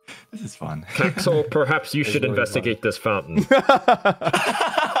 This is fun. Caxel, perhaps you should really investigate this fountain.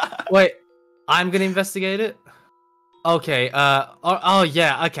 Wait, I'm gonna investigate it? Okay, oh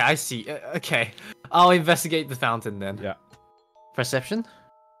yeah, okay, I see. Okay, I'll investigate the fountain then. Yeah. Perception?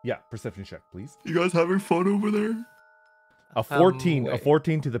 Yeah. Perception check, please. You guys having fun over there? A 14. A wait.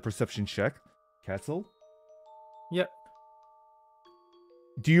 14 to the perception check. Katzel? Yep.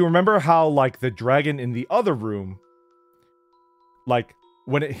 Do you remember how, like, the dragon in the other room, like,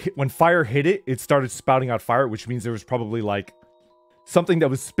 when fire hit it, it started spouting out fire, which means there was probably, like, something that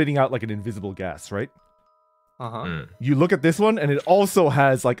was spitting out, like, an invisible gas, right? Uh-huh. You look at this one, and it also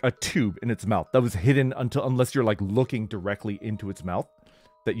has, like, a tube in its mouth that was hidden unless you're, like, looking directly into its mouth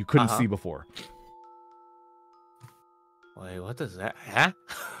that you couldn't see before. Wait, what does that? Huh?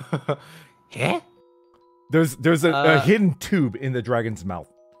 Huh? There's a hidden tube in the dragon's mouth.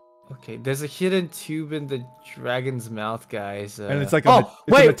 Okay, there's a hidden tube in the dragon's mouth, guys. And it's like oh, it's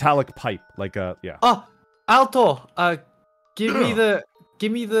a wait! metallic pipe, like yeah. Oh, Alto, give me Yeah.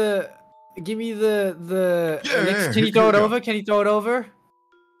 the Yeah, Can here you throw you it go. over? Can you throw it over?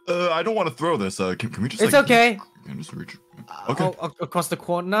 I don't want to throw this. Can we just? It's like, okay. Can I just reach? Okay. Across the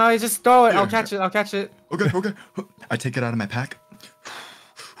corner. No, just throw it. Here, I'll catch it. I'll catch it. Okay. I take it out of my pack,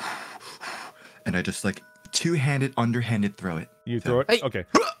 and I just like two-handed, underhanded throw it. You throw it? Hey. Okay.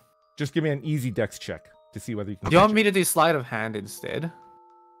 Just give me an easy dex check to see whether you can Do you want catch me to do sleight of hand instead? it.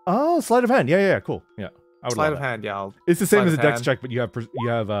 Oh, sleight of hand. Yeah, cool. Yeah. I would Sleight love of that. hand, yeah. It's the same sleight as a of dex hand. check, but you have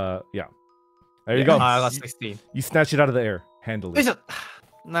yeah. There you Yeah. go. I got You- 16. You snatch it out of the air handily.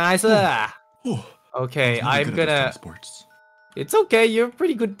 Nice. Ooh, Okay, I was really I'm good at those gonna. sports. It's okay. You're a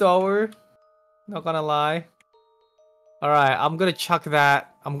pretty good thrower. Not gonna lie. All right, I'm gonna chuck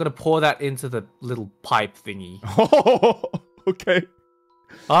that. I'm gonna pour that into the little pipe thingy. Oh, okay.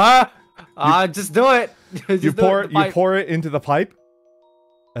 Just do it. Just You do it in the you pour it into the pipe,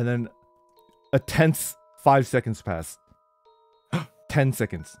 and then a tense 5 seconds pass. 10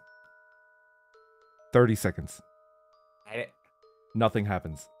 seconds. 30 seconds. Nothing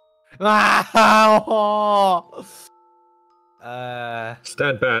happens.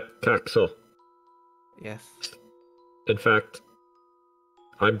 Stand back, Axel. Yes. In fact,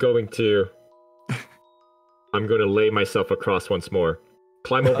 I'm going to lay myself across once more.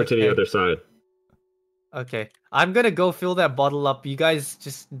 Climb over to the other side. Okay. I'm gonna go fill that bottle up. You guys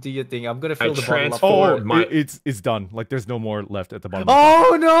just do your thing. I'm gonna fill the bottle up. transform my- It's done. Like there's no more left at the bottom.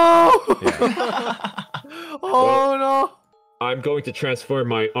 Oh no! Yeah. Oh no! I'm going to transform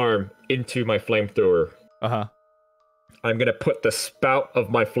my arm into my flamethrower. Uh-huh. I'm gonna put the spout of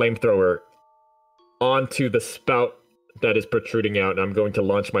my flamethrower onto the spout that is protruding out, and I'm going to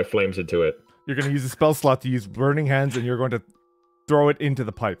launch my flames into it. You're going to use a spell slot to use Burning Hands, and you're going to throw it into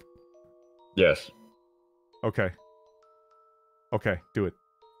the pipe. Yes. Okay. Okay, do it.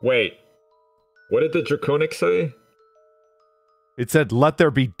 Wait. What did the Draconic say? It said, "Let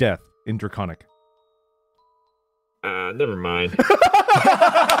there be death" in Draconic. Never mind.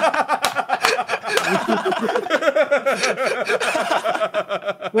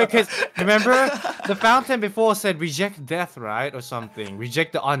 Wait, because remember the fountain before said reject death, right, or something?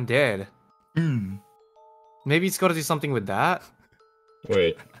 Reject the undead. Hmm. Maybe it's got to do something with that.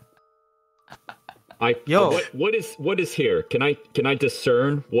 Wait. Yo. What is here? Can I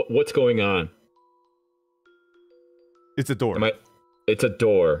discern what's going on? It's a door. It's a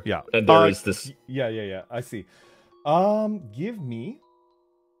door. Yeah. And there is this. Yeah. I see. Give me.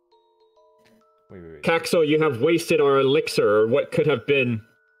 Wait. Caxo, you have wasted our elixir, or what could have been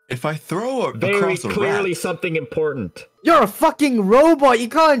If I throw very across a clearly rat, something important. You're a fucking robot. You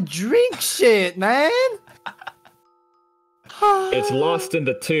can't drink shit, man. It's lost in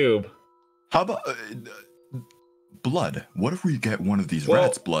the tube. how about blood? What if we get one of these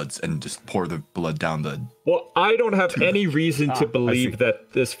rats' bloods and just pour the blood down the? Well, I don't have any reason to see. believe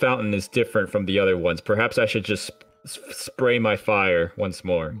that this fountain is different from the other ones. Perhaps I should just spray my fire once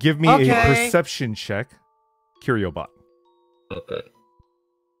more. Give me a perception check, Curiobot. Okay.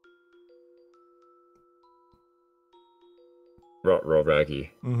 Roll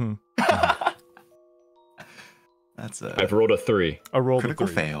raggy. Mm-hmm. That's I've rolled a 3. A roll critical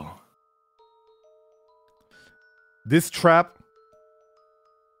to 3. fail. This trap.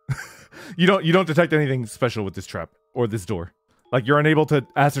 you don't detect anything special with this trap or this door. Like you're unable to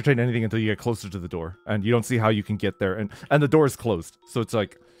ascertain anything until you get closer to the door, and you don't see how you can get there. And the door is closed, so it's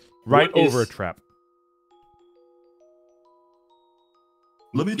like right over a trap.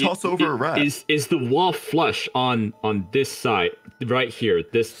 Let me toss over a rat. Is the wall flush on this side, right here?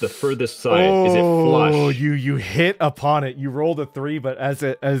 The furthest side. Is it flush? Oh, you hit upon it. You rolled a 3, but as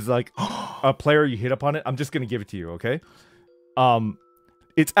like a player, you hit upon it. I'm just gonna give it to you, okay?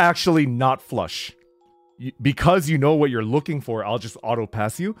 It's actually not flush. Because you know what you're looking for, I'll just auto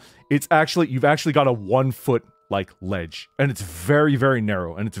pass you. You've actually got a 1 foot like ledge, and it's very, very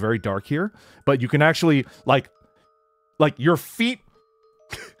narrow, and it's very dark here. But you can actually like your feet.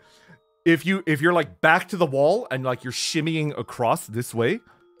 If you're like back to the wall and like you're shimmying across this way,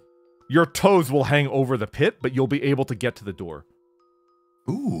 your toes will hang over the pit, but you'll be able to get to the door.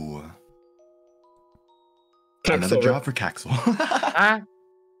 Ooh. Caxel, Another job for Caxel.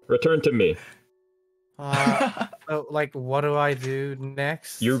 Return to me. So, like, what do I do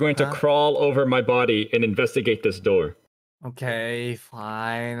next? You're going to crawl over my body and investigate this door. Okay,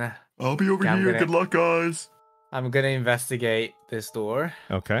 fine. I'll be over Yeah, I'm here. gonna- Good luck, guys. I'm gonna investigate this door.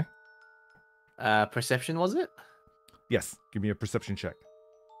 Okay. Perception, was it? Yes. Give me a perception check.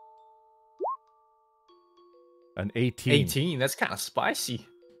 An 18. 18. That's kind of spicy.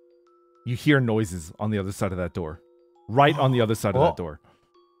 You hear noises on the other side of that door. Right on the other side of that door.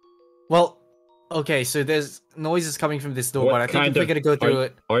 Well, okay, so there's noises coming from this door, but I think if we're gonna go through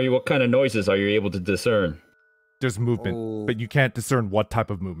it. What kind of noises are you able to discern? There's movement, Oh. but you can't discern what type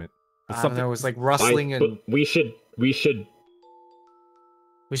of movement. But I don't know, it's like rustling and But we should we should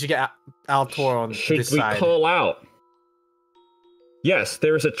get Altare on should this we side. call out? Yes,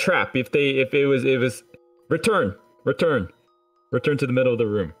 there is a trap. If it was return to the middle of the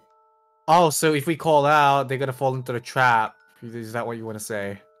room. Oh, so if we call out, they're gonna fall into the trap. Is that what you want to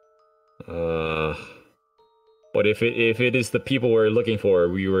say? But if it is the people we're looking for,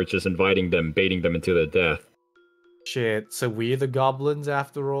 we were just inviting them, baiting them into their death. Shit, so we're the goblins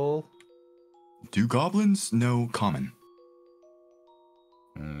after all? Do goblins know common?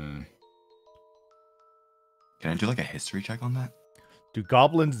 Can I do like a history check on that? Do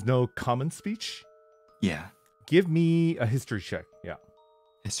goblins know common speech? Yeah. Give me a history check. Yeah.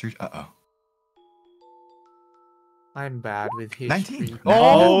 History. Uh-oh. I'm bad with history. 19.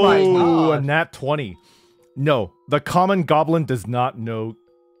 Oh my a god. nat 20. No, the common goblin does not know.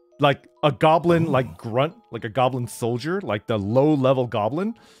 Like a goblin, like grunt, like a goblin soldier, like the low-level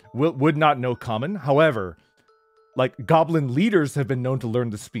goblin, would not know common. However, like goblin leaders have been known to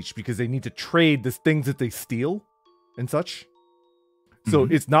learn the speech because they need to trade the things that they steal and such. So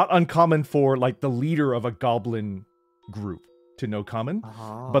it's not uncommon for like the leader of a goblin group to know common,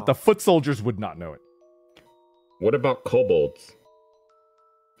 but the foot soldiers would not know it. What about kobolds?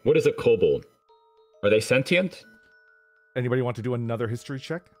 What is a kobold? Are they sentient? Anybody want to do another history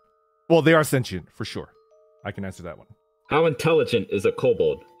check? Well, they are sentient for sure. I can answer that one. How intelligent is a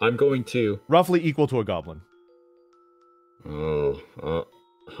kobold? I'm going to... Roughly equal to a goblin.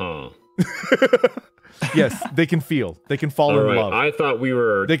 Yes, they can feel. They can fall in love. I thought we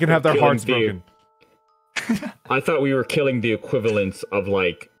were... They can have their hearts broken. I thought we were killing the equivalents of,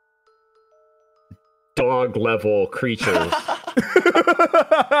 like, dog-level creatures.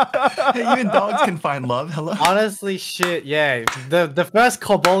 Hey, even dogs can find love. Hello. Honestly, shit, yeah. The first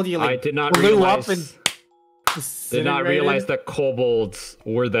kobold you like I did not blew realize, up and did not realize that kobolds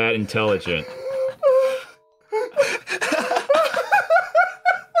were that intelligent.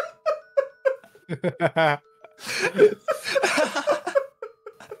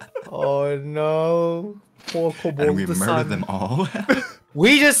 Oh no. Poor kobold. And we murdered them all.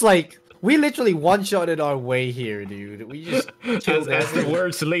 We literally one-shotted our way here, dude. We just killed as the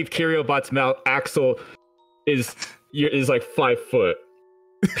words leave Kiriobot's mouth, Axel is like 5 foot,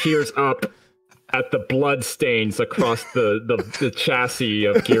 peers up at the blood stains across the chassis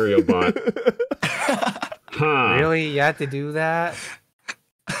of Kiriobot. Really? You had to do that?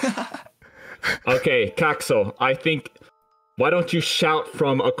 Okay, Caxel, I think, why don't you shout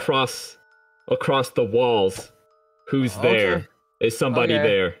from across the walls? Who's there? Okay. Is somebody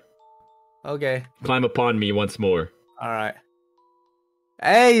there? Okay. Climb upon me once more. Alright.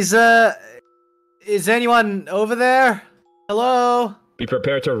 Hey, is anyone over there? Hello? Be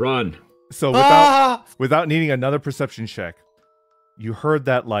prepared to run. So without needing another perception check, you heard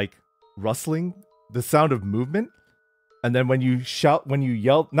that like rustling, the sound of movement, and then when you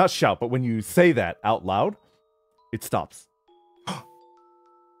yell, not shout, but when you say that out loud, it stops.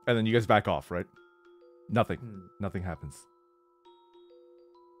 And then you guys back off, right? Nothing happens.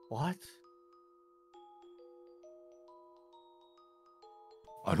 What?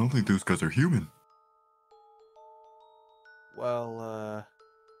 I don't think those guys are human. Well,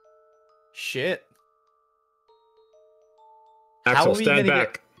 shit. Axel, stand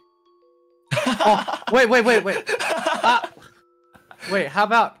back. Oh, wait. Wait, how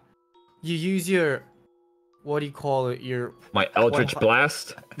about you use your, what do you call it, my Eldritch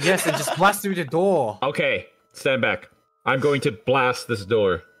Blast? Yes, and just blast through the door. Okay, stand back. I'm going to blast this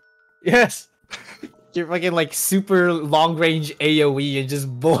door. Yes. You're fucking like super long range AoE and just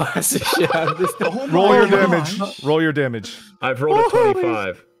blast the shit out of this door. Roll your damage. Roll your damage. I've rolled a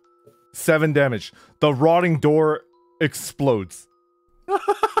 25. 7 damage. The rotting door explodes.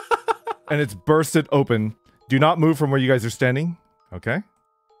 And it's bursted open. Do not move from where you guys are standing. Okay?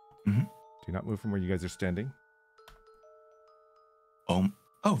 Mm-hmm. Do not move from where you guys are standing. Oh,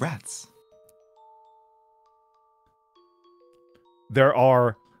 rats. There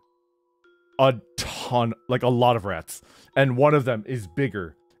are a ton, like a lot of rats. And one of them is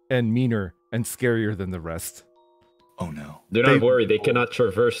bigger and meaner and scarier than the rest. Oh no. Do not worry, they cannot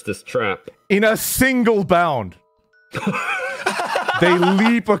traverse this trap. In a single bound, they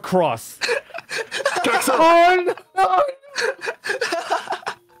leap across. Oh no!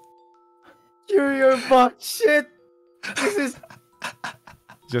 You're butt shit! This is...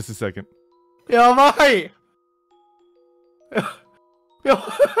 Just a second. Yo, Mari! Yo!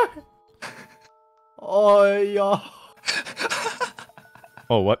 Oh, yo.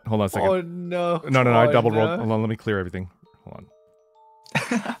 Oh, what? Hold on a second. Oh, no. No, I Oh, double no. rolled. Hold on, let me clear everything. Hold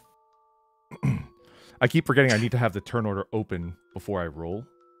on. I keep forgetting I need to have the turn order open before I roll,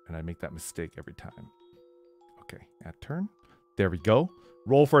 and I make that mistake every time. Okay, add turn. There we go.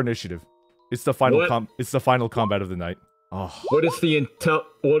 Roll for initiative. It's the final it's the final combat of the night. Oh. What is the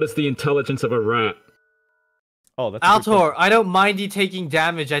intelligence of a rat? Oh, that's Altor, I don't mind you taking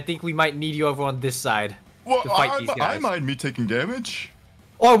damage. I think we might need you over on this side Well, to fight these guys. I mind me taking damage.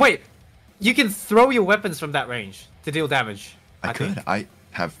 Or wait, you can throw your weapons from that range to deal damage. I could. think. I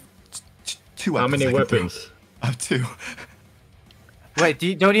have two How weapons. many I can throw. weapons? I have 2.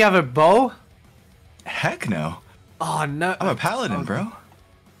 Wait, don't you have a bow? Heck no. Oh no. I'm a paladin, bro.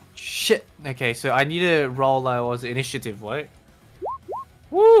 Shit. Okay, so I need to roll was initiative, right?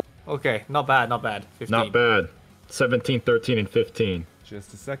 Woo! Okay, not bad, not bad. 15. Not bad. 17, 13, and 15.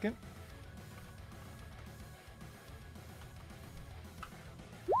 Just a second.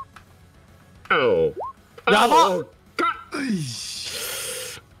 Oh. Yama! Oh, God.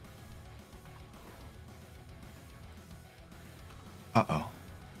 Uh-oh.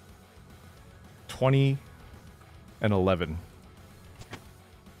 20 and 11.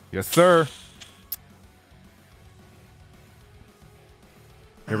 Yes, sir.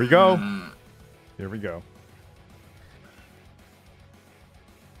 Here we go. Here we go.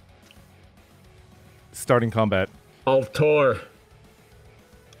 Starting combat. Altare,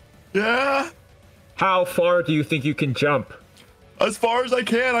 Yeah. how far do you think you can jump? As far as I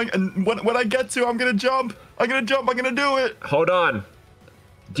can. And when I get to, I'm gonna jump. I'm gonna jump. I'm gonna do it. Hold on.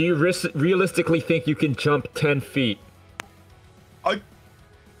 Do you realistically think you can jump 10 feet?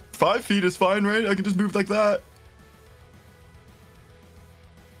 5 feet is fine, right? I can just move like that.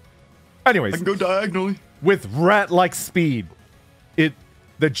 Anyways, I can go diagonally. with rat-like speed,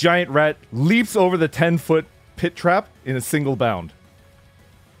 the giant rat leaps over the 10-foot pit trap in a single bound.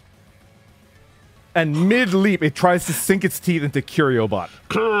 And mid-leap, it tries to sink its teeth into Curiobot.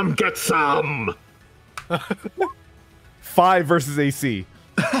 Come get some! 5 versus AC.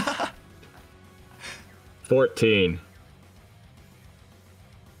 14.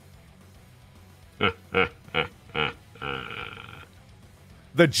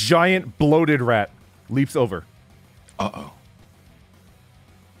 The giant bloated rat leaps over. Uh-oh.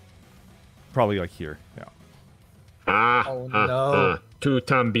 Probably like here. Yeah. Oh, no. Tu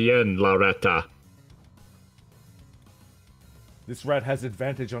también, la rata. This rat has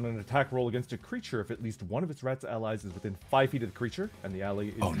advantage on an attack roll against a creature if at least one of its rat's allies is within 5 feet of the creature and the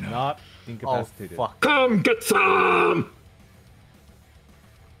ally is not Oh, incapacitated. fuck. Come get some!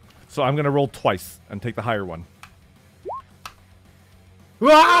 So I'm gonna roll twice and take the higher one.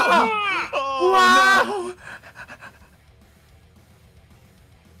 Oh, no.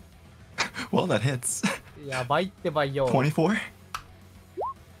 Well, that hits. やばいってばよ。 24?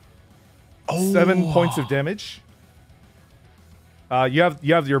 Oh. 7 points of damage. You have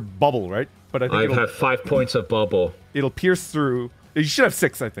your bubble, right? But I think I have 5 points of bubble. it'll pierce through. You should have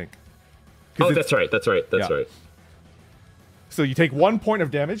 6, I think. 'Cause Oh, it's- that's right, that's right, that's Yeah. right. So you take 1 point of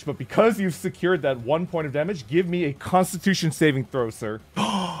damage, but because you've secured that 1 point of damage, give me a Constitution saving throw, sir.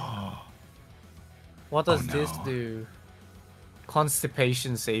 What does no. this do?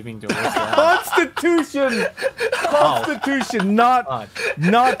 Constipation saving throw. What's that? Constitution, Constitution, not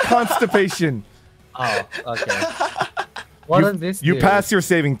constipation. Oh, okay. What does this You do? pass your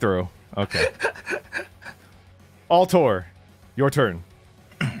saving throw. Okay. Altor, your turn.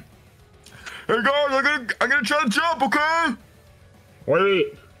 Hey guys, I'm gonna try to jump, okay?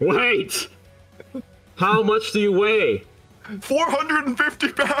 Wait! How much do you weigh?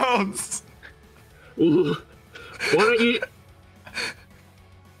 450 pounds. Ooh. Why don't you...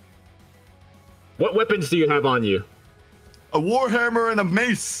 What weapons do you have on you? A warhammer and a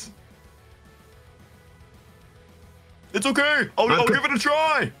mace. It's okay. I'll give it a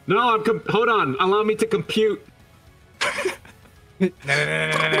try. No, hold on. Allow me to compute.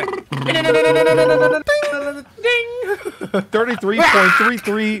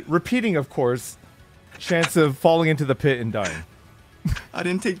 33.33, repeating, of course. Chance of falling into the pit and dying. I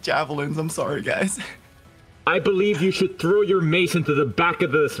didn't take javelins. I'm sorry, guys. I believe you should throw your mace into the back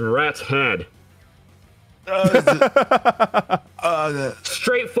of this rat's head.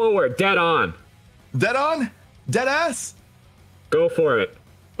 Straightforward, dead on. Dead on? Dead ass? Go for it.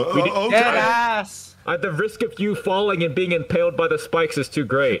 Okay. Dead ass. The risk of you falling and being impaled by the spikes is too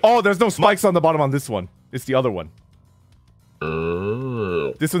great. Oh, there's no spikes on the bottom on this one. It's the other one.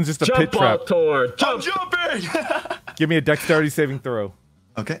 Oh. This one's just a Jump, pit trap. Altor, I'm jump! jumping! Give me a dexterity saving throw.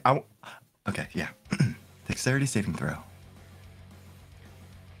 Okay, okay, yeah. Dexterity saving throw.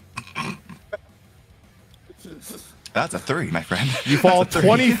 That's a 3, my friend. You fall That's a 3.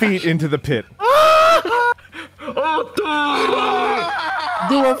 20 feet into the pit. Altor!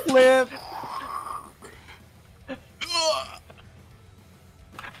 Do a flip.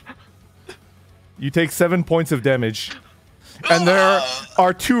 You take 7 points of damage. And there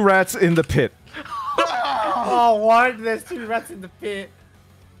are 2 rats in the pit. Oh, what? There's 2 rats in the pit.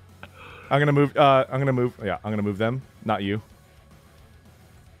 I'm gonna move them, not you.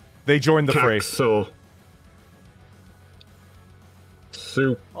 They joined the fray. So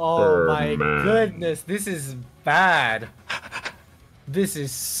Superman. Oh my goodness, this is bad. This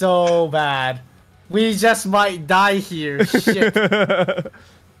is so bad. We just might die here. Shit.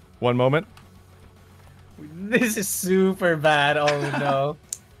 1 moment. This is super bad. Oh no.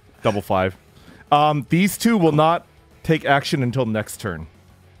 Double 5. These two will not take action until next turn.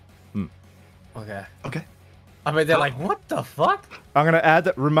 Okay. Okay. I mean, they're like, what the fuck? I'm gonna add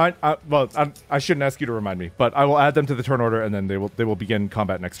that. I shouldn't ask you to remind me, but I will add them to the turn order, and then they will begin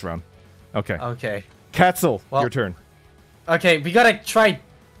combat next round. Okay. Okay. Katzel, Well- your turn. Okay, we gotta try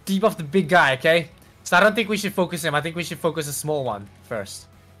debuff the big guy, okay? So I don't think we should focus him. I think we should focus the small one first.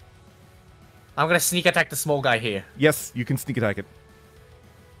 I'm gonna sneak attack the small guy here. Yes, you can sneak attack it.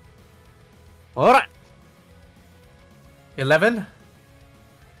 Alright. 11.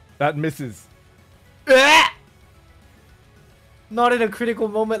 That misses. Ah! Not in a critical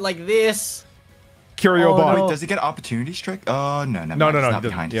moment like this. Curio Oh, bot. no. Wait, does he get opportunity strike? Oh, no, No, He's no, not he doesn't.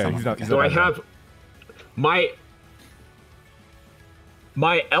 behind Yeah, someone. he's not. Okay. He's Do not I behind. have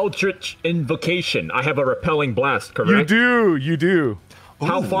my Eldritch Invocation? I have a repelling blast, correct? You do. You do.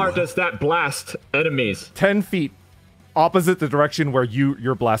 How Ooh. far does that blast enemies? 10 feet, opposite the direction where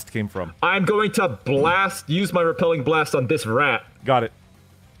your blast came from. I'm going to use my repelling blast on this rat. Got it.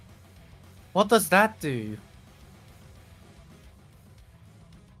 What does that do?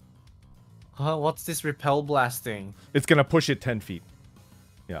 What's this repel blasting? It's gonna push it 10 feet.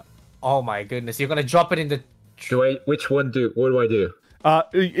 Yeah. Oh my goodness, you're gonna drop it in the... Which one do? What do I do?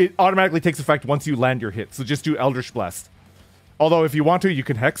 It automatically takes effect once you land your hit. So just do Eldritch Blast. Although if you want to, you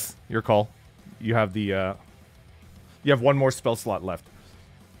can Hex. Your call. You have the you have one more spell slot left.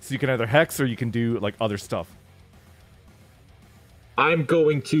 So you can either Hex or you can do like other stuff. I'm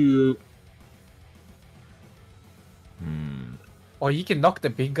going to. Or you can knock the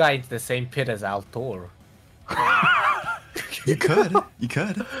big guy into the same pit as Altare. You could. You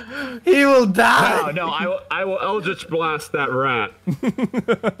could. He will die! No, I will Eldritch Blast that rat.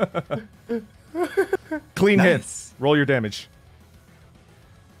 Clean Nice. hit. Roll your damage.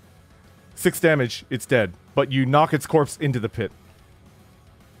 6 damage. It's dead. But you knock its corpse into the pit.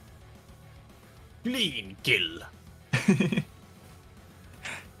 Clean kill.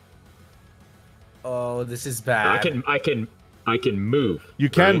 Oh, this is bad. I can move. You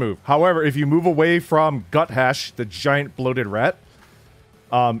can right? move. However, if you move away from Gut Hash, the giant bloated rat,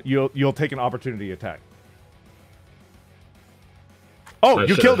 you'll take an opportunity attack. Oh, I you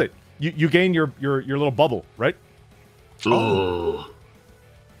should've- killed it. You gain your little bubble, right? Oh.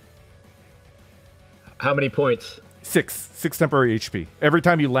 How many points? 6 temporary HP. Every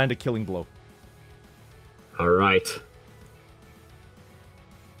time you land a killing blow. All right.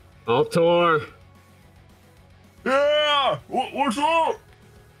 Altare. Yeah! What's up?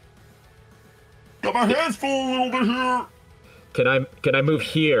 Got my hands full a little bit here. Can I move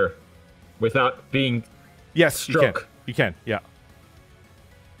here without being? Yes, you can. Struck. You can. Yeah.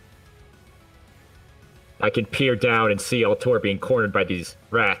 I can peer down and see Altare being cornered by these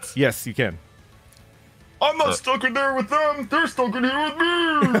rats. Yes, you can. I'm not stuck in there with them. They're stuck in here with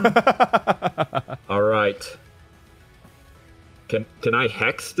me. All right. Can I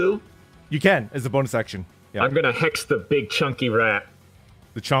hex still? You can as a bonus action. Yeah. I'm gonna hex the big chunky rat.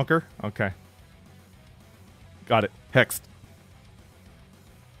 The chonker? Okay. Got it. Hexed.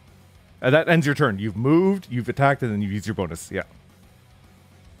 And that ends your turn. You've moved, you've attacked, and then you've used your bonus. Yeah.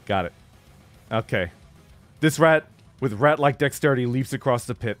 Got it. Okay. This rat, with rat-like dexterity, leaps across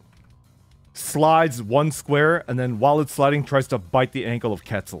the pit. Slides 1 square, and then while it's sliding, tries to bite the ankle of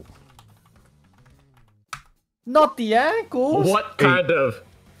Ketzel. Not the ankles! What kind of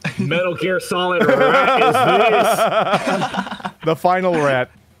Metal Gear Solid rat is this? The final rat.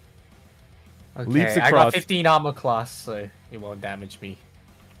 Okay, leaps I across. got 15 armor class, so it won't damage me.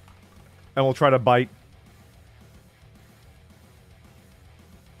 And will try to bite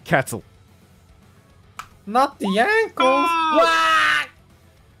Ketzel. Not the ankles! Ah!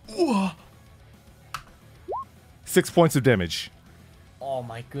 Wah! 6 points of damage. Oh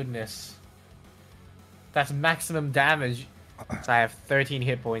my goodness. That's maximum damage. So I have 13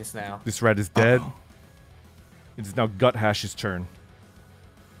 hit points now. This rat is dead. Uh-oh. It is now Gut Hash's turn.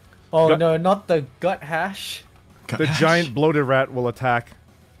 Oh Gut- no, not the gut hash. The giant bloated rat will attack.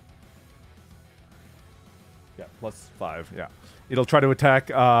 Yeah, +5. Yeah. It'll try to attack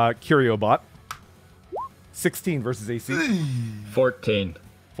Curiobot. 16 versus AC. 14.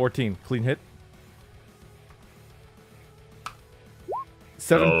 14. Clean hit.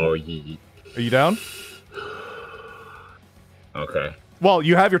 7. Oh, ye. Are you down? Okay. Well,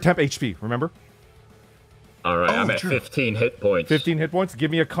 you have your temp HP, remember? All right, Oh, I'm at true. 15 hit points. 15 hit points. Give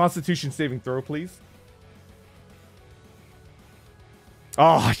me a Constitution saving throw, please.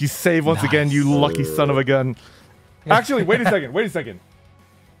 Oh, you save once again, you Nice. lucky son of a gun. Actually, wait a second. Wait a second.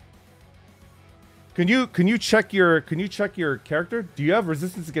 Can you check your character? Do you have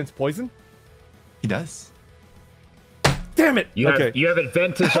resistance against poison? He does. Damn Damn it! You Okay. have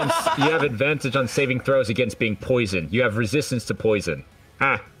advantage on saving throws against being poisoned. You have resistance to poison.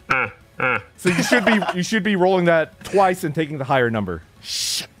 So you should be rolling that twice and taking the higher number.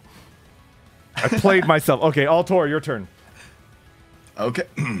 Shit. I played myself. Okay, Altor, your turn. Okay.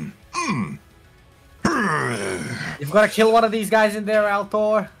 You've got to kill one of these guys in there,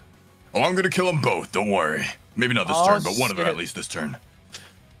 Altor. Oh, I'm gonna kill them both. Don't worry. Maybe not this turn, but one of them at least this turn.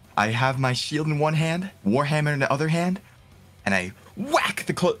 I have my shield in one hand, Warhammer in the other hand, and I whack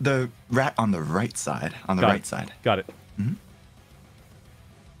the rat on the right side. On the right side. Got it. Mm-hmm.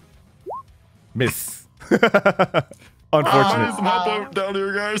 Miss. Unfortunate. Some help out down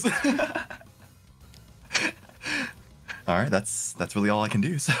here, guys. All right, that's really all I can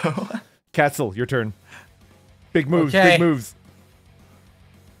do. So, Katzel, your turn. Big moves. Okay. Big moves.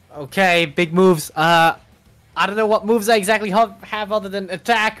 Okay, big moves. I don't know what moves I exactly have other than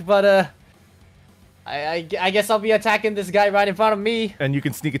attack, but I guess I'll be attacking this guy right in front of me. And you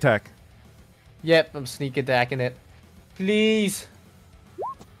can sneak attack. Yep, I'm sneak attacking it. Please.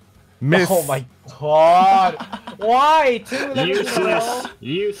 Miss. Oh my god. Why?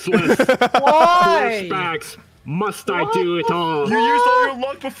 Useless. Why? Horsebags. Must I do it all? You used all your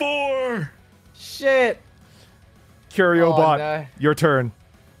luck before. Shit. Curiobot, no. your turn.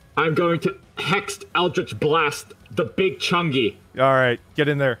 I'm going to Hexed Eldritch Blast the big Chungy. All right, get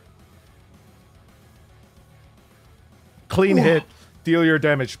in there. Clean hit. Deal your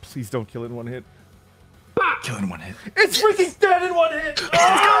damage. Please don't kill it in one hit. kill in one hit. It's freaking dead in one hit.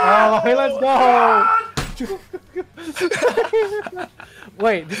 Oh, let's go.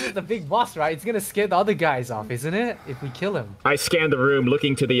 Wait, this is the big boss, right? It's gonna scare the other guys off, isn't it? If we kill him. I scan the room,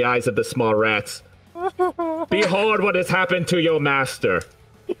 looking to the eyes of the small rats. Behold what has happened to your master.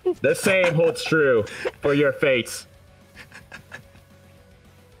 The same holds true for your fates.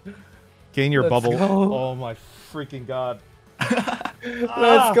 Gain your Let's bubble. go. Oh my freaking god.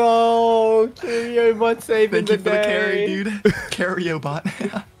 Let's go! Curiobot saving Thank you the for the day. carry, dude.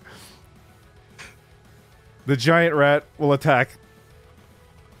 Curiobot. The giant rat will attack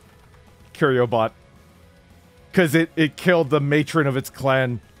Curiobot. Because it killed the matron of its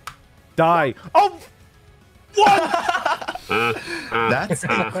clan. Die. Oh! What? That's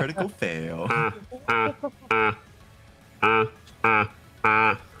a critical fail.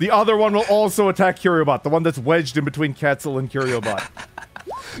 The other one will also attack Curiobot. The one that's wedged in between Katzel and Curiobot.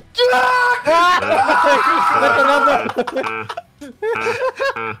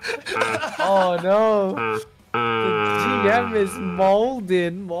 Oh no! The GM is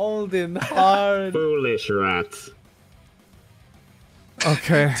molding hard. Foolish rats.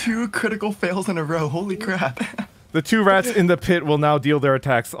 Okay. 2 critical fails in a row. Holy crap. The 2 rats in the pit will now deal their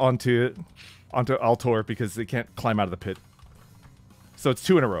attacks onto Altor because they can't climb out of the pit. So it's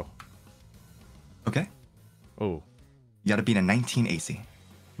 2 in a row. Okay. Oh. You gotta beat a 19 AC.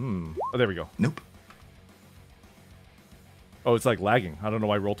 Oh, there we go. Nope. Oh, it's like lagging. I don't know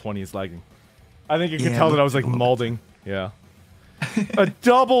why Roll20 is lagging. I think you can Yeah, tell that I look was like a little bit. molding. Yeah. A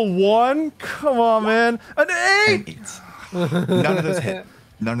double 1? Come on, man. An 8! And 8s. None of those hit.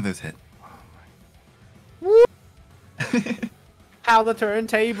 None of those hit. How the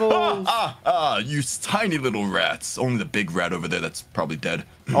turntables. You tiny little rats. Only the big rat over there that's probably dead.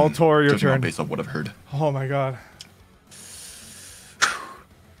 Altor, your Judging on turn. based on what I've heard. Oh my god.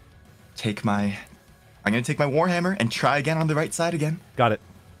 I'm gonna take my Warhammer and try again on the right side again. Got it.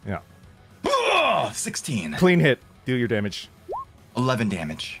 Yeah. 16. Clean hit. Deal your damage. 11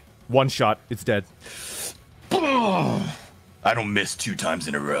 damage. 1 shot. It's dead. I don't miss 2 times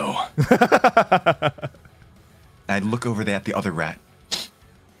in a row. I look over there at the other rat.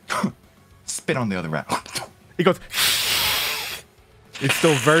 Spit on the other rat. He goes. It's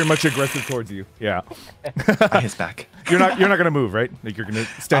still very much aggressive towards you. Yeah. I hiss back. You're not gonna move, right? Like you're gonna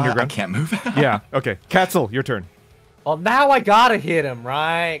stand your I ground. can't move. Yeah. Okay. Katzel, your turn. Well, now I gotta hit him,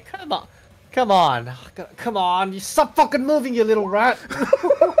 right? Come on. Come on. You stop fucking moving, you little rat.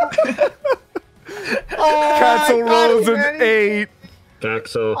 Katzel rolls an 8.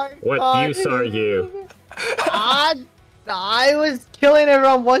 Axel, what use are you? I was killing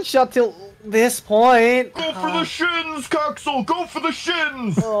everyone one shot till this point. Go for the shins, Coxel! Go for the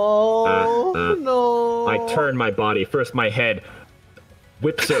shins! Oh, no. I turn my body, first my head,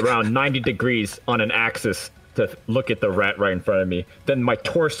 whips it around 90 degrees on an axis to look at the rat right in front of me. Then my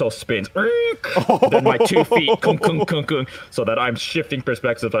torso spins. Then my 2 feet, kung, kung, kung, kung, so that I'm shifting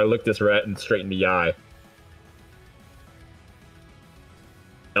perspectives. I look this rat straight in the eye.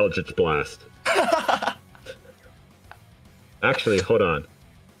 Eldritch Blast. Actually, hold on.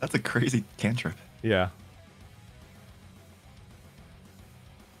 That's a crazy cantrip. Yeah.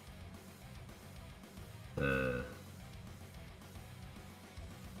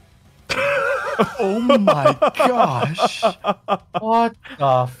 Oh my gosh. What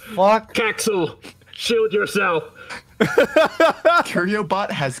the fuck? Axel, shield yourself. Curiobot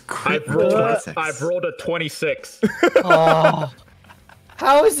has crit I've for rolled, 26. I've rolled a 26. Oh.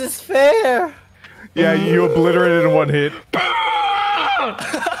 How is this fair? Yeah, you obliterated in one hit.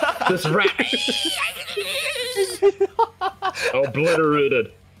 This rat.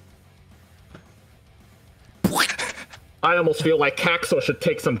 Obliterated. I almost feel like Axel should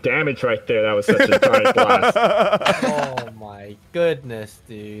take some damage right there. That was such a giant blast. Oh my goodness,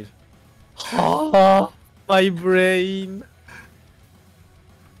 dude. Oh, my brain.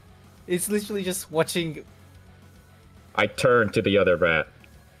 It's literally just watching I turned to the other rat.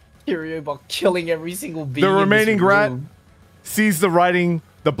 Curiobot killing every single being. The in this remaining rat room. sees the writing,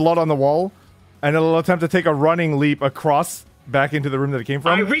 the blood on the wall, and it'll attempt to take a running leap across back into the room that it came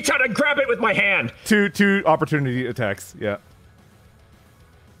I from. reach out and grab it with my hand. Two opportunity attacks. Yeah.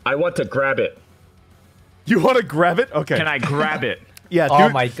 I want to grab it. You want to grab it? Okay. Can I grab it? Yeah. Oh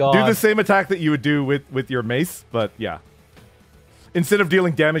do, my God. Do the same attack that you would do with your mace, but yeah. Instead of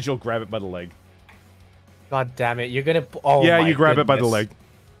dealing damage, you'll grab it by the leg. God damn it! You're gonna. Oh Yeah, my you grab it by the goodness.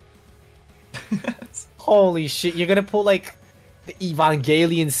 leg. Holy shit! You're gonna pull like the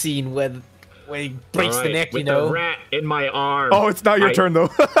Evangelion scene where he breaks the Alright, neck. You with know. the rat in my arm. Oh, it's not your I- turn though.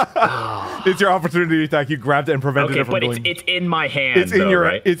 It's your opportunity attack. You grabbed it and prevented Okay, it from but going. it's in my hand. It's in though, your.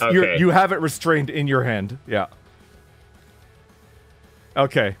 right? It's okay. you have it restrained in your hand. Yeah.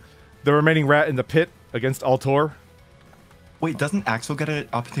 Okay, the remaining rat in the pit against Altare. Wait, doesn't Axel get an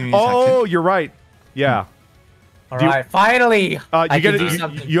opportunity attack Oh, too? you're right. Yeah. All Do you- right, finally. You I get can it. do You,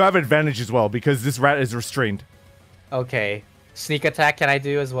 something. you have advantage as well because this rat is restrained. Okay, sneak attack. Can I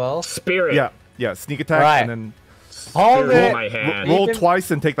do as well? Spirit. Yeah. Yeah. Sneak attack Right. and then Hold Spirit in it. my hand. roll Even- twice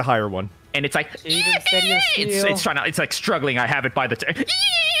and take the higher one. And it's like Even steady and steal. it's trying to, it's like struggling. I have it by the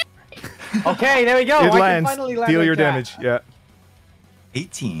Okay, there we go. It I lands. Can finally land Deal like your that. damage. Yeah.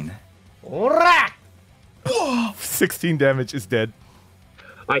 18. Ora! 16 damage is dead.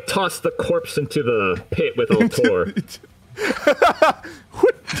 I toss the corpse into the pit with Altare.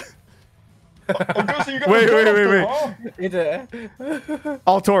 I'm guessing you got Wait, a wait, gun wait, up wait. there, huh?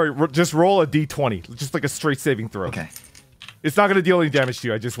 Altare, just roll a d20, just like a straight saving throw. Okay. It's not gonna deal any damage to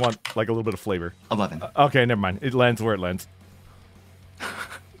you. I just want like a little bit of flavor. 11. Okay, never mind. It lands where it lands.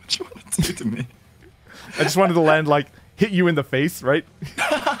 What you want to do to me? I just wanted to land like hit you in the face, right?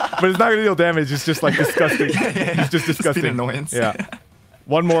 But it's not gonna deal damage. It's just like disgusting. It's just disgusting. an annoyance. Yeah.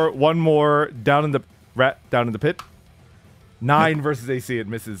 One more down in the rat down in the pit. 9 versus AC. It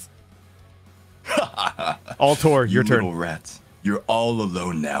misses. Altare, your You turn. little rats. You're all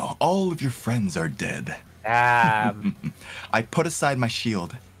alone now. All of your friends are dead. Damn. I put aside my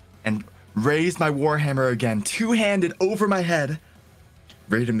shield and raise my warhammer again, two-handed over my head,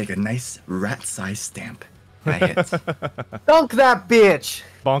 ready to make a nice rat-sized stamp. And I hit. Dunk that bitch.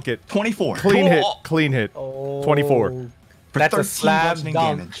 Bonk it. 24. Clean hit. Oh, Clean hit. Oh, 24. for That's a 13 slam bludgeoning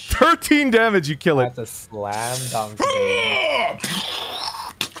dunk. damage. 13 damage. You kill it. That's a slam dunk. Baby.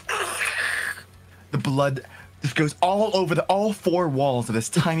 The blood just goes all 4 walls of this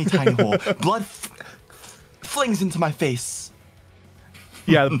tiny, tiny hole. Blood flings into my face.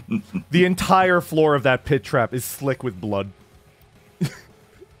 Yeah, the entire floor of that pit trap is slick with blood.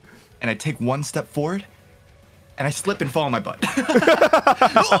 And I take 1 step forward, and I slip and fall on my butt.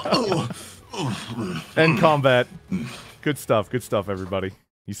 End combat. Good stuff, everybody.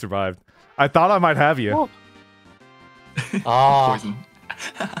 You survived. I thought I might have you. Ah, Poison.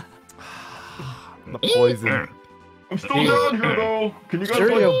 The poison. I'm still down here though. Can you guys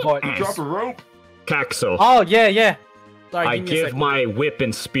Cheerio like, buttons. drop a rope? Axel, oh yeah. Sorry, I give me a give second. my whip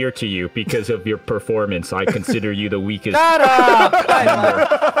and spear to you because of your performance. I consider you the weakest. Shut up! Climb up!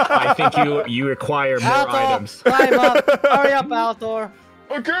 I think you require more Altor, items. climb up! Hurry up, Altor!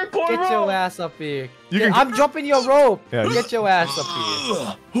 I can't climb Get out. your ass up here. You can- I'm dropping your rope. Yeah, you- Get your ass up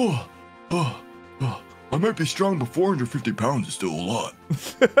here. I might be strong, but 450 pounds is still a lot.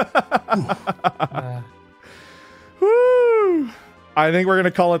 Woo! I think we're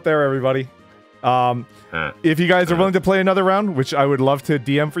gonna call it there, everybody. If you guys are willing to play another round, which I would love to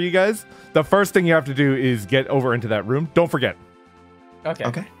DM for you guys, the first thing you have to do is get over into that room. Don't forget. Okay.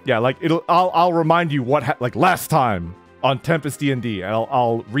 Okay. Yeah, like I'll remind you what like last time on Tempest D&D.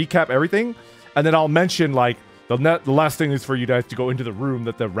 I'll recap everything, and then I'll mention like the last thing is for you guys to go into the room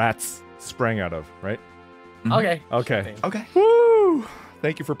that the rats sprang out of. Right? Okay. Okay. Okay. Woo!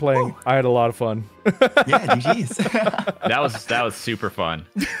 Thank you for playing. I had a lot of fun. Yeah, GG's. That was super fun.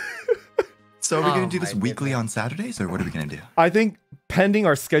 So are we Oh going to do this my weekly on Saturdays, or what are we going to do? I think pending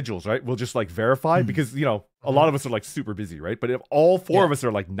our schedules, right? We'll just like verify because, you know, a lot of us are like super busy, right? But if all four of us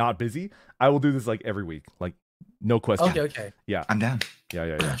are like not busy, I will do this like every week, like no question. Okay. Yeah, I'm down.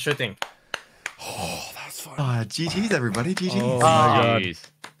 Yeah. Sure thing. Oh, that's fun. GG's, everybody. GG's. Oh my god. Jeez.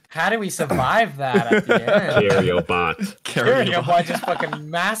 How do we survive that at the end? Curio bot. Curio bot just fucking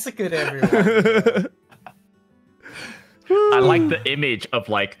massacred everyone. I like the image of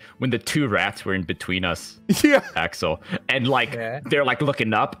like when the two rats were in between us, Yeah. Axel, and like Yeah. they're like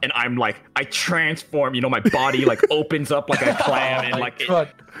looking up, and I'm like I transform, my body like opens up like a clam, and like God.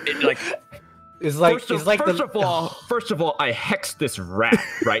 it like. It's like First of all, I hexed this rat,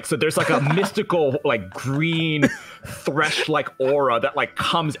 right? So there's like a mystical, like green thresh-like aura that like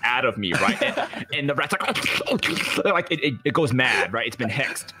comes out of me, right? And the rat's like it goes mad, right? It's been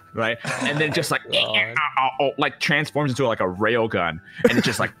hexed, right? And then just like transforms into like a railgun, and it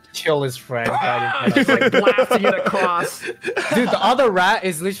just like kill his friend. just like blasting it across. Dude, the other rat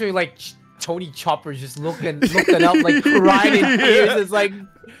is literally like Tony Chopper, just looking up, like crying in tears. It's like,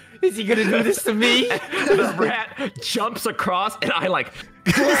 is he gonna do this to me? The rat jumps across, and I like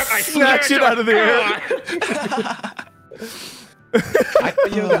I Snatch it out of the air. I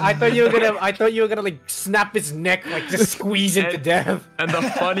thought you were gonna like snap his neck, like just squeeze it to death. And the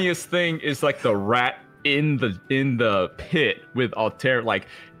funniest thing is like the rat in the pit with Altair, like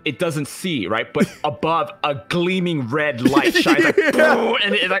it doesn't see, right? But above, a gleaming red light shines, like,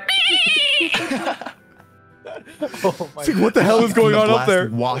 and it's like. Oh my It's like, what the hell is going on up Blast there?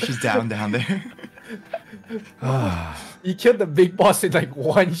 washes down there. You killed the big boss in like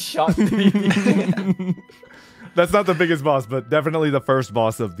one shot. That's not the biggest boss, but definitely the first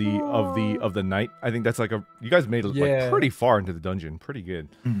boss of the night. I think that's like you guys made it like pretty far into the dungeon, pretty good.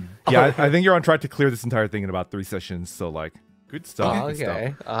 Yeah, I think you're on track to clear this entire thing in about 3 sessions. So like, good stuff. Oh, good stuff.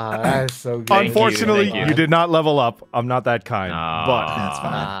 okay. That's so good. Unfortunately, Thank you. you did not level up. I'm not that kind, That's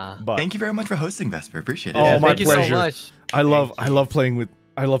fine. but Thank you very much for hosting, Vesper. Appreciate it. Oh, my thank you pleasure. so much. I love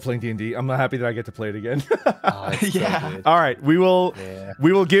playing D&D. I'm not happy that I get to play it again. Oh, it's Yeah. so good. All right, we will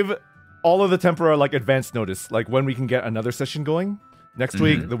Yeah. give all of the Tempura like advance notice, like when we can get another session going next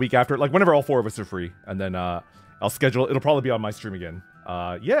week, the week after, like whenever all 4 of us are free, and then I'll schedule. It'll probably be on my stream again.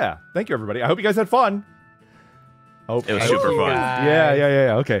 Yeah, thank you everybody. I hope you guys had fun. It was super fun.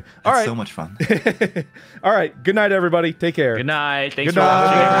 Yeah. Okay. All It's right. so much fun. All right. Good night, everybody. Take care. Good night. Thanks Good for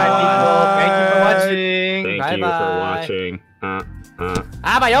night. watching. Thank you for watching. Thank Bye you bye. for watching.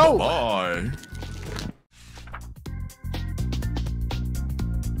 Ah, bye, yo. Bye.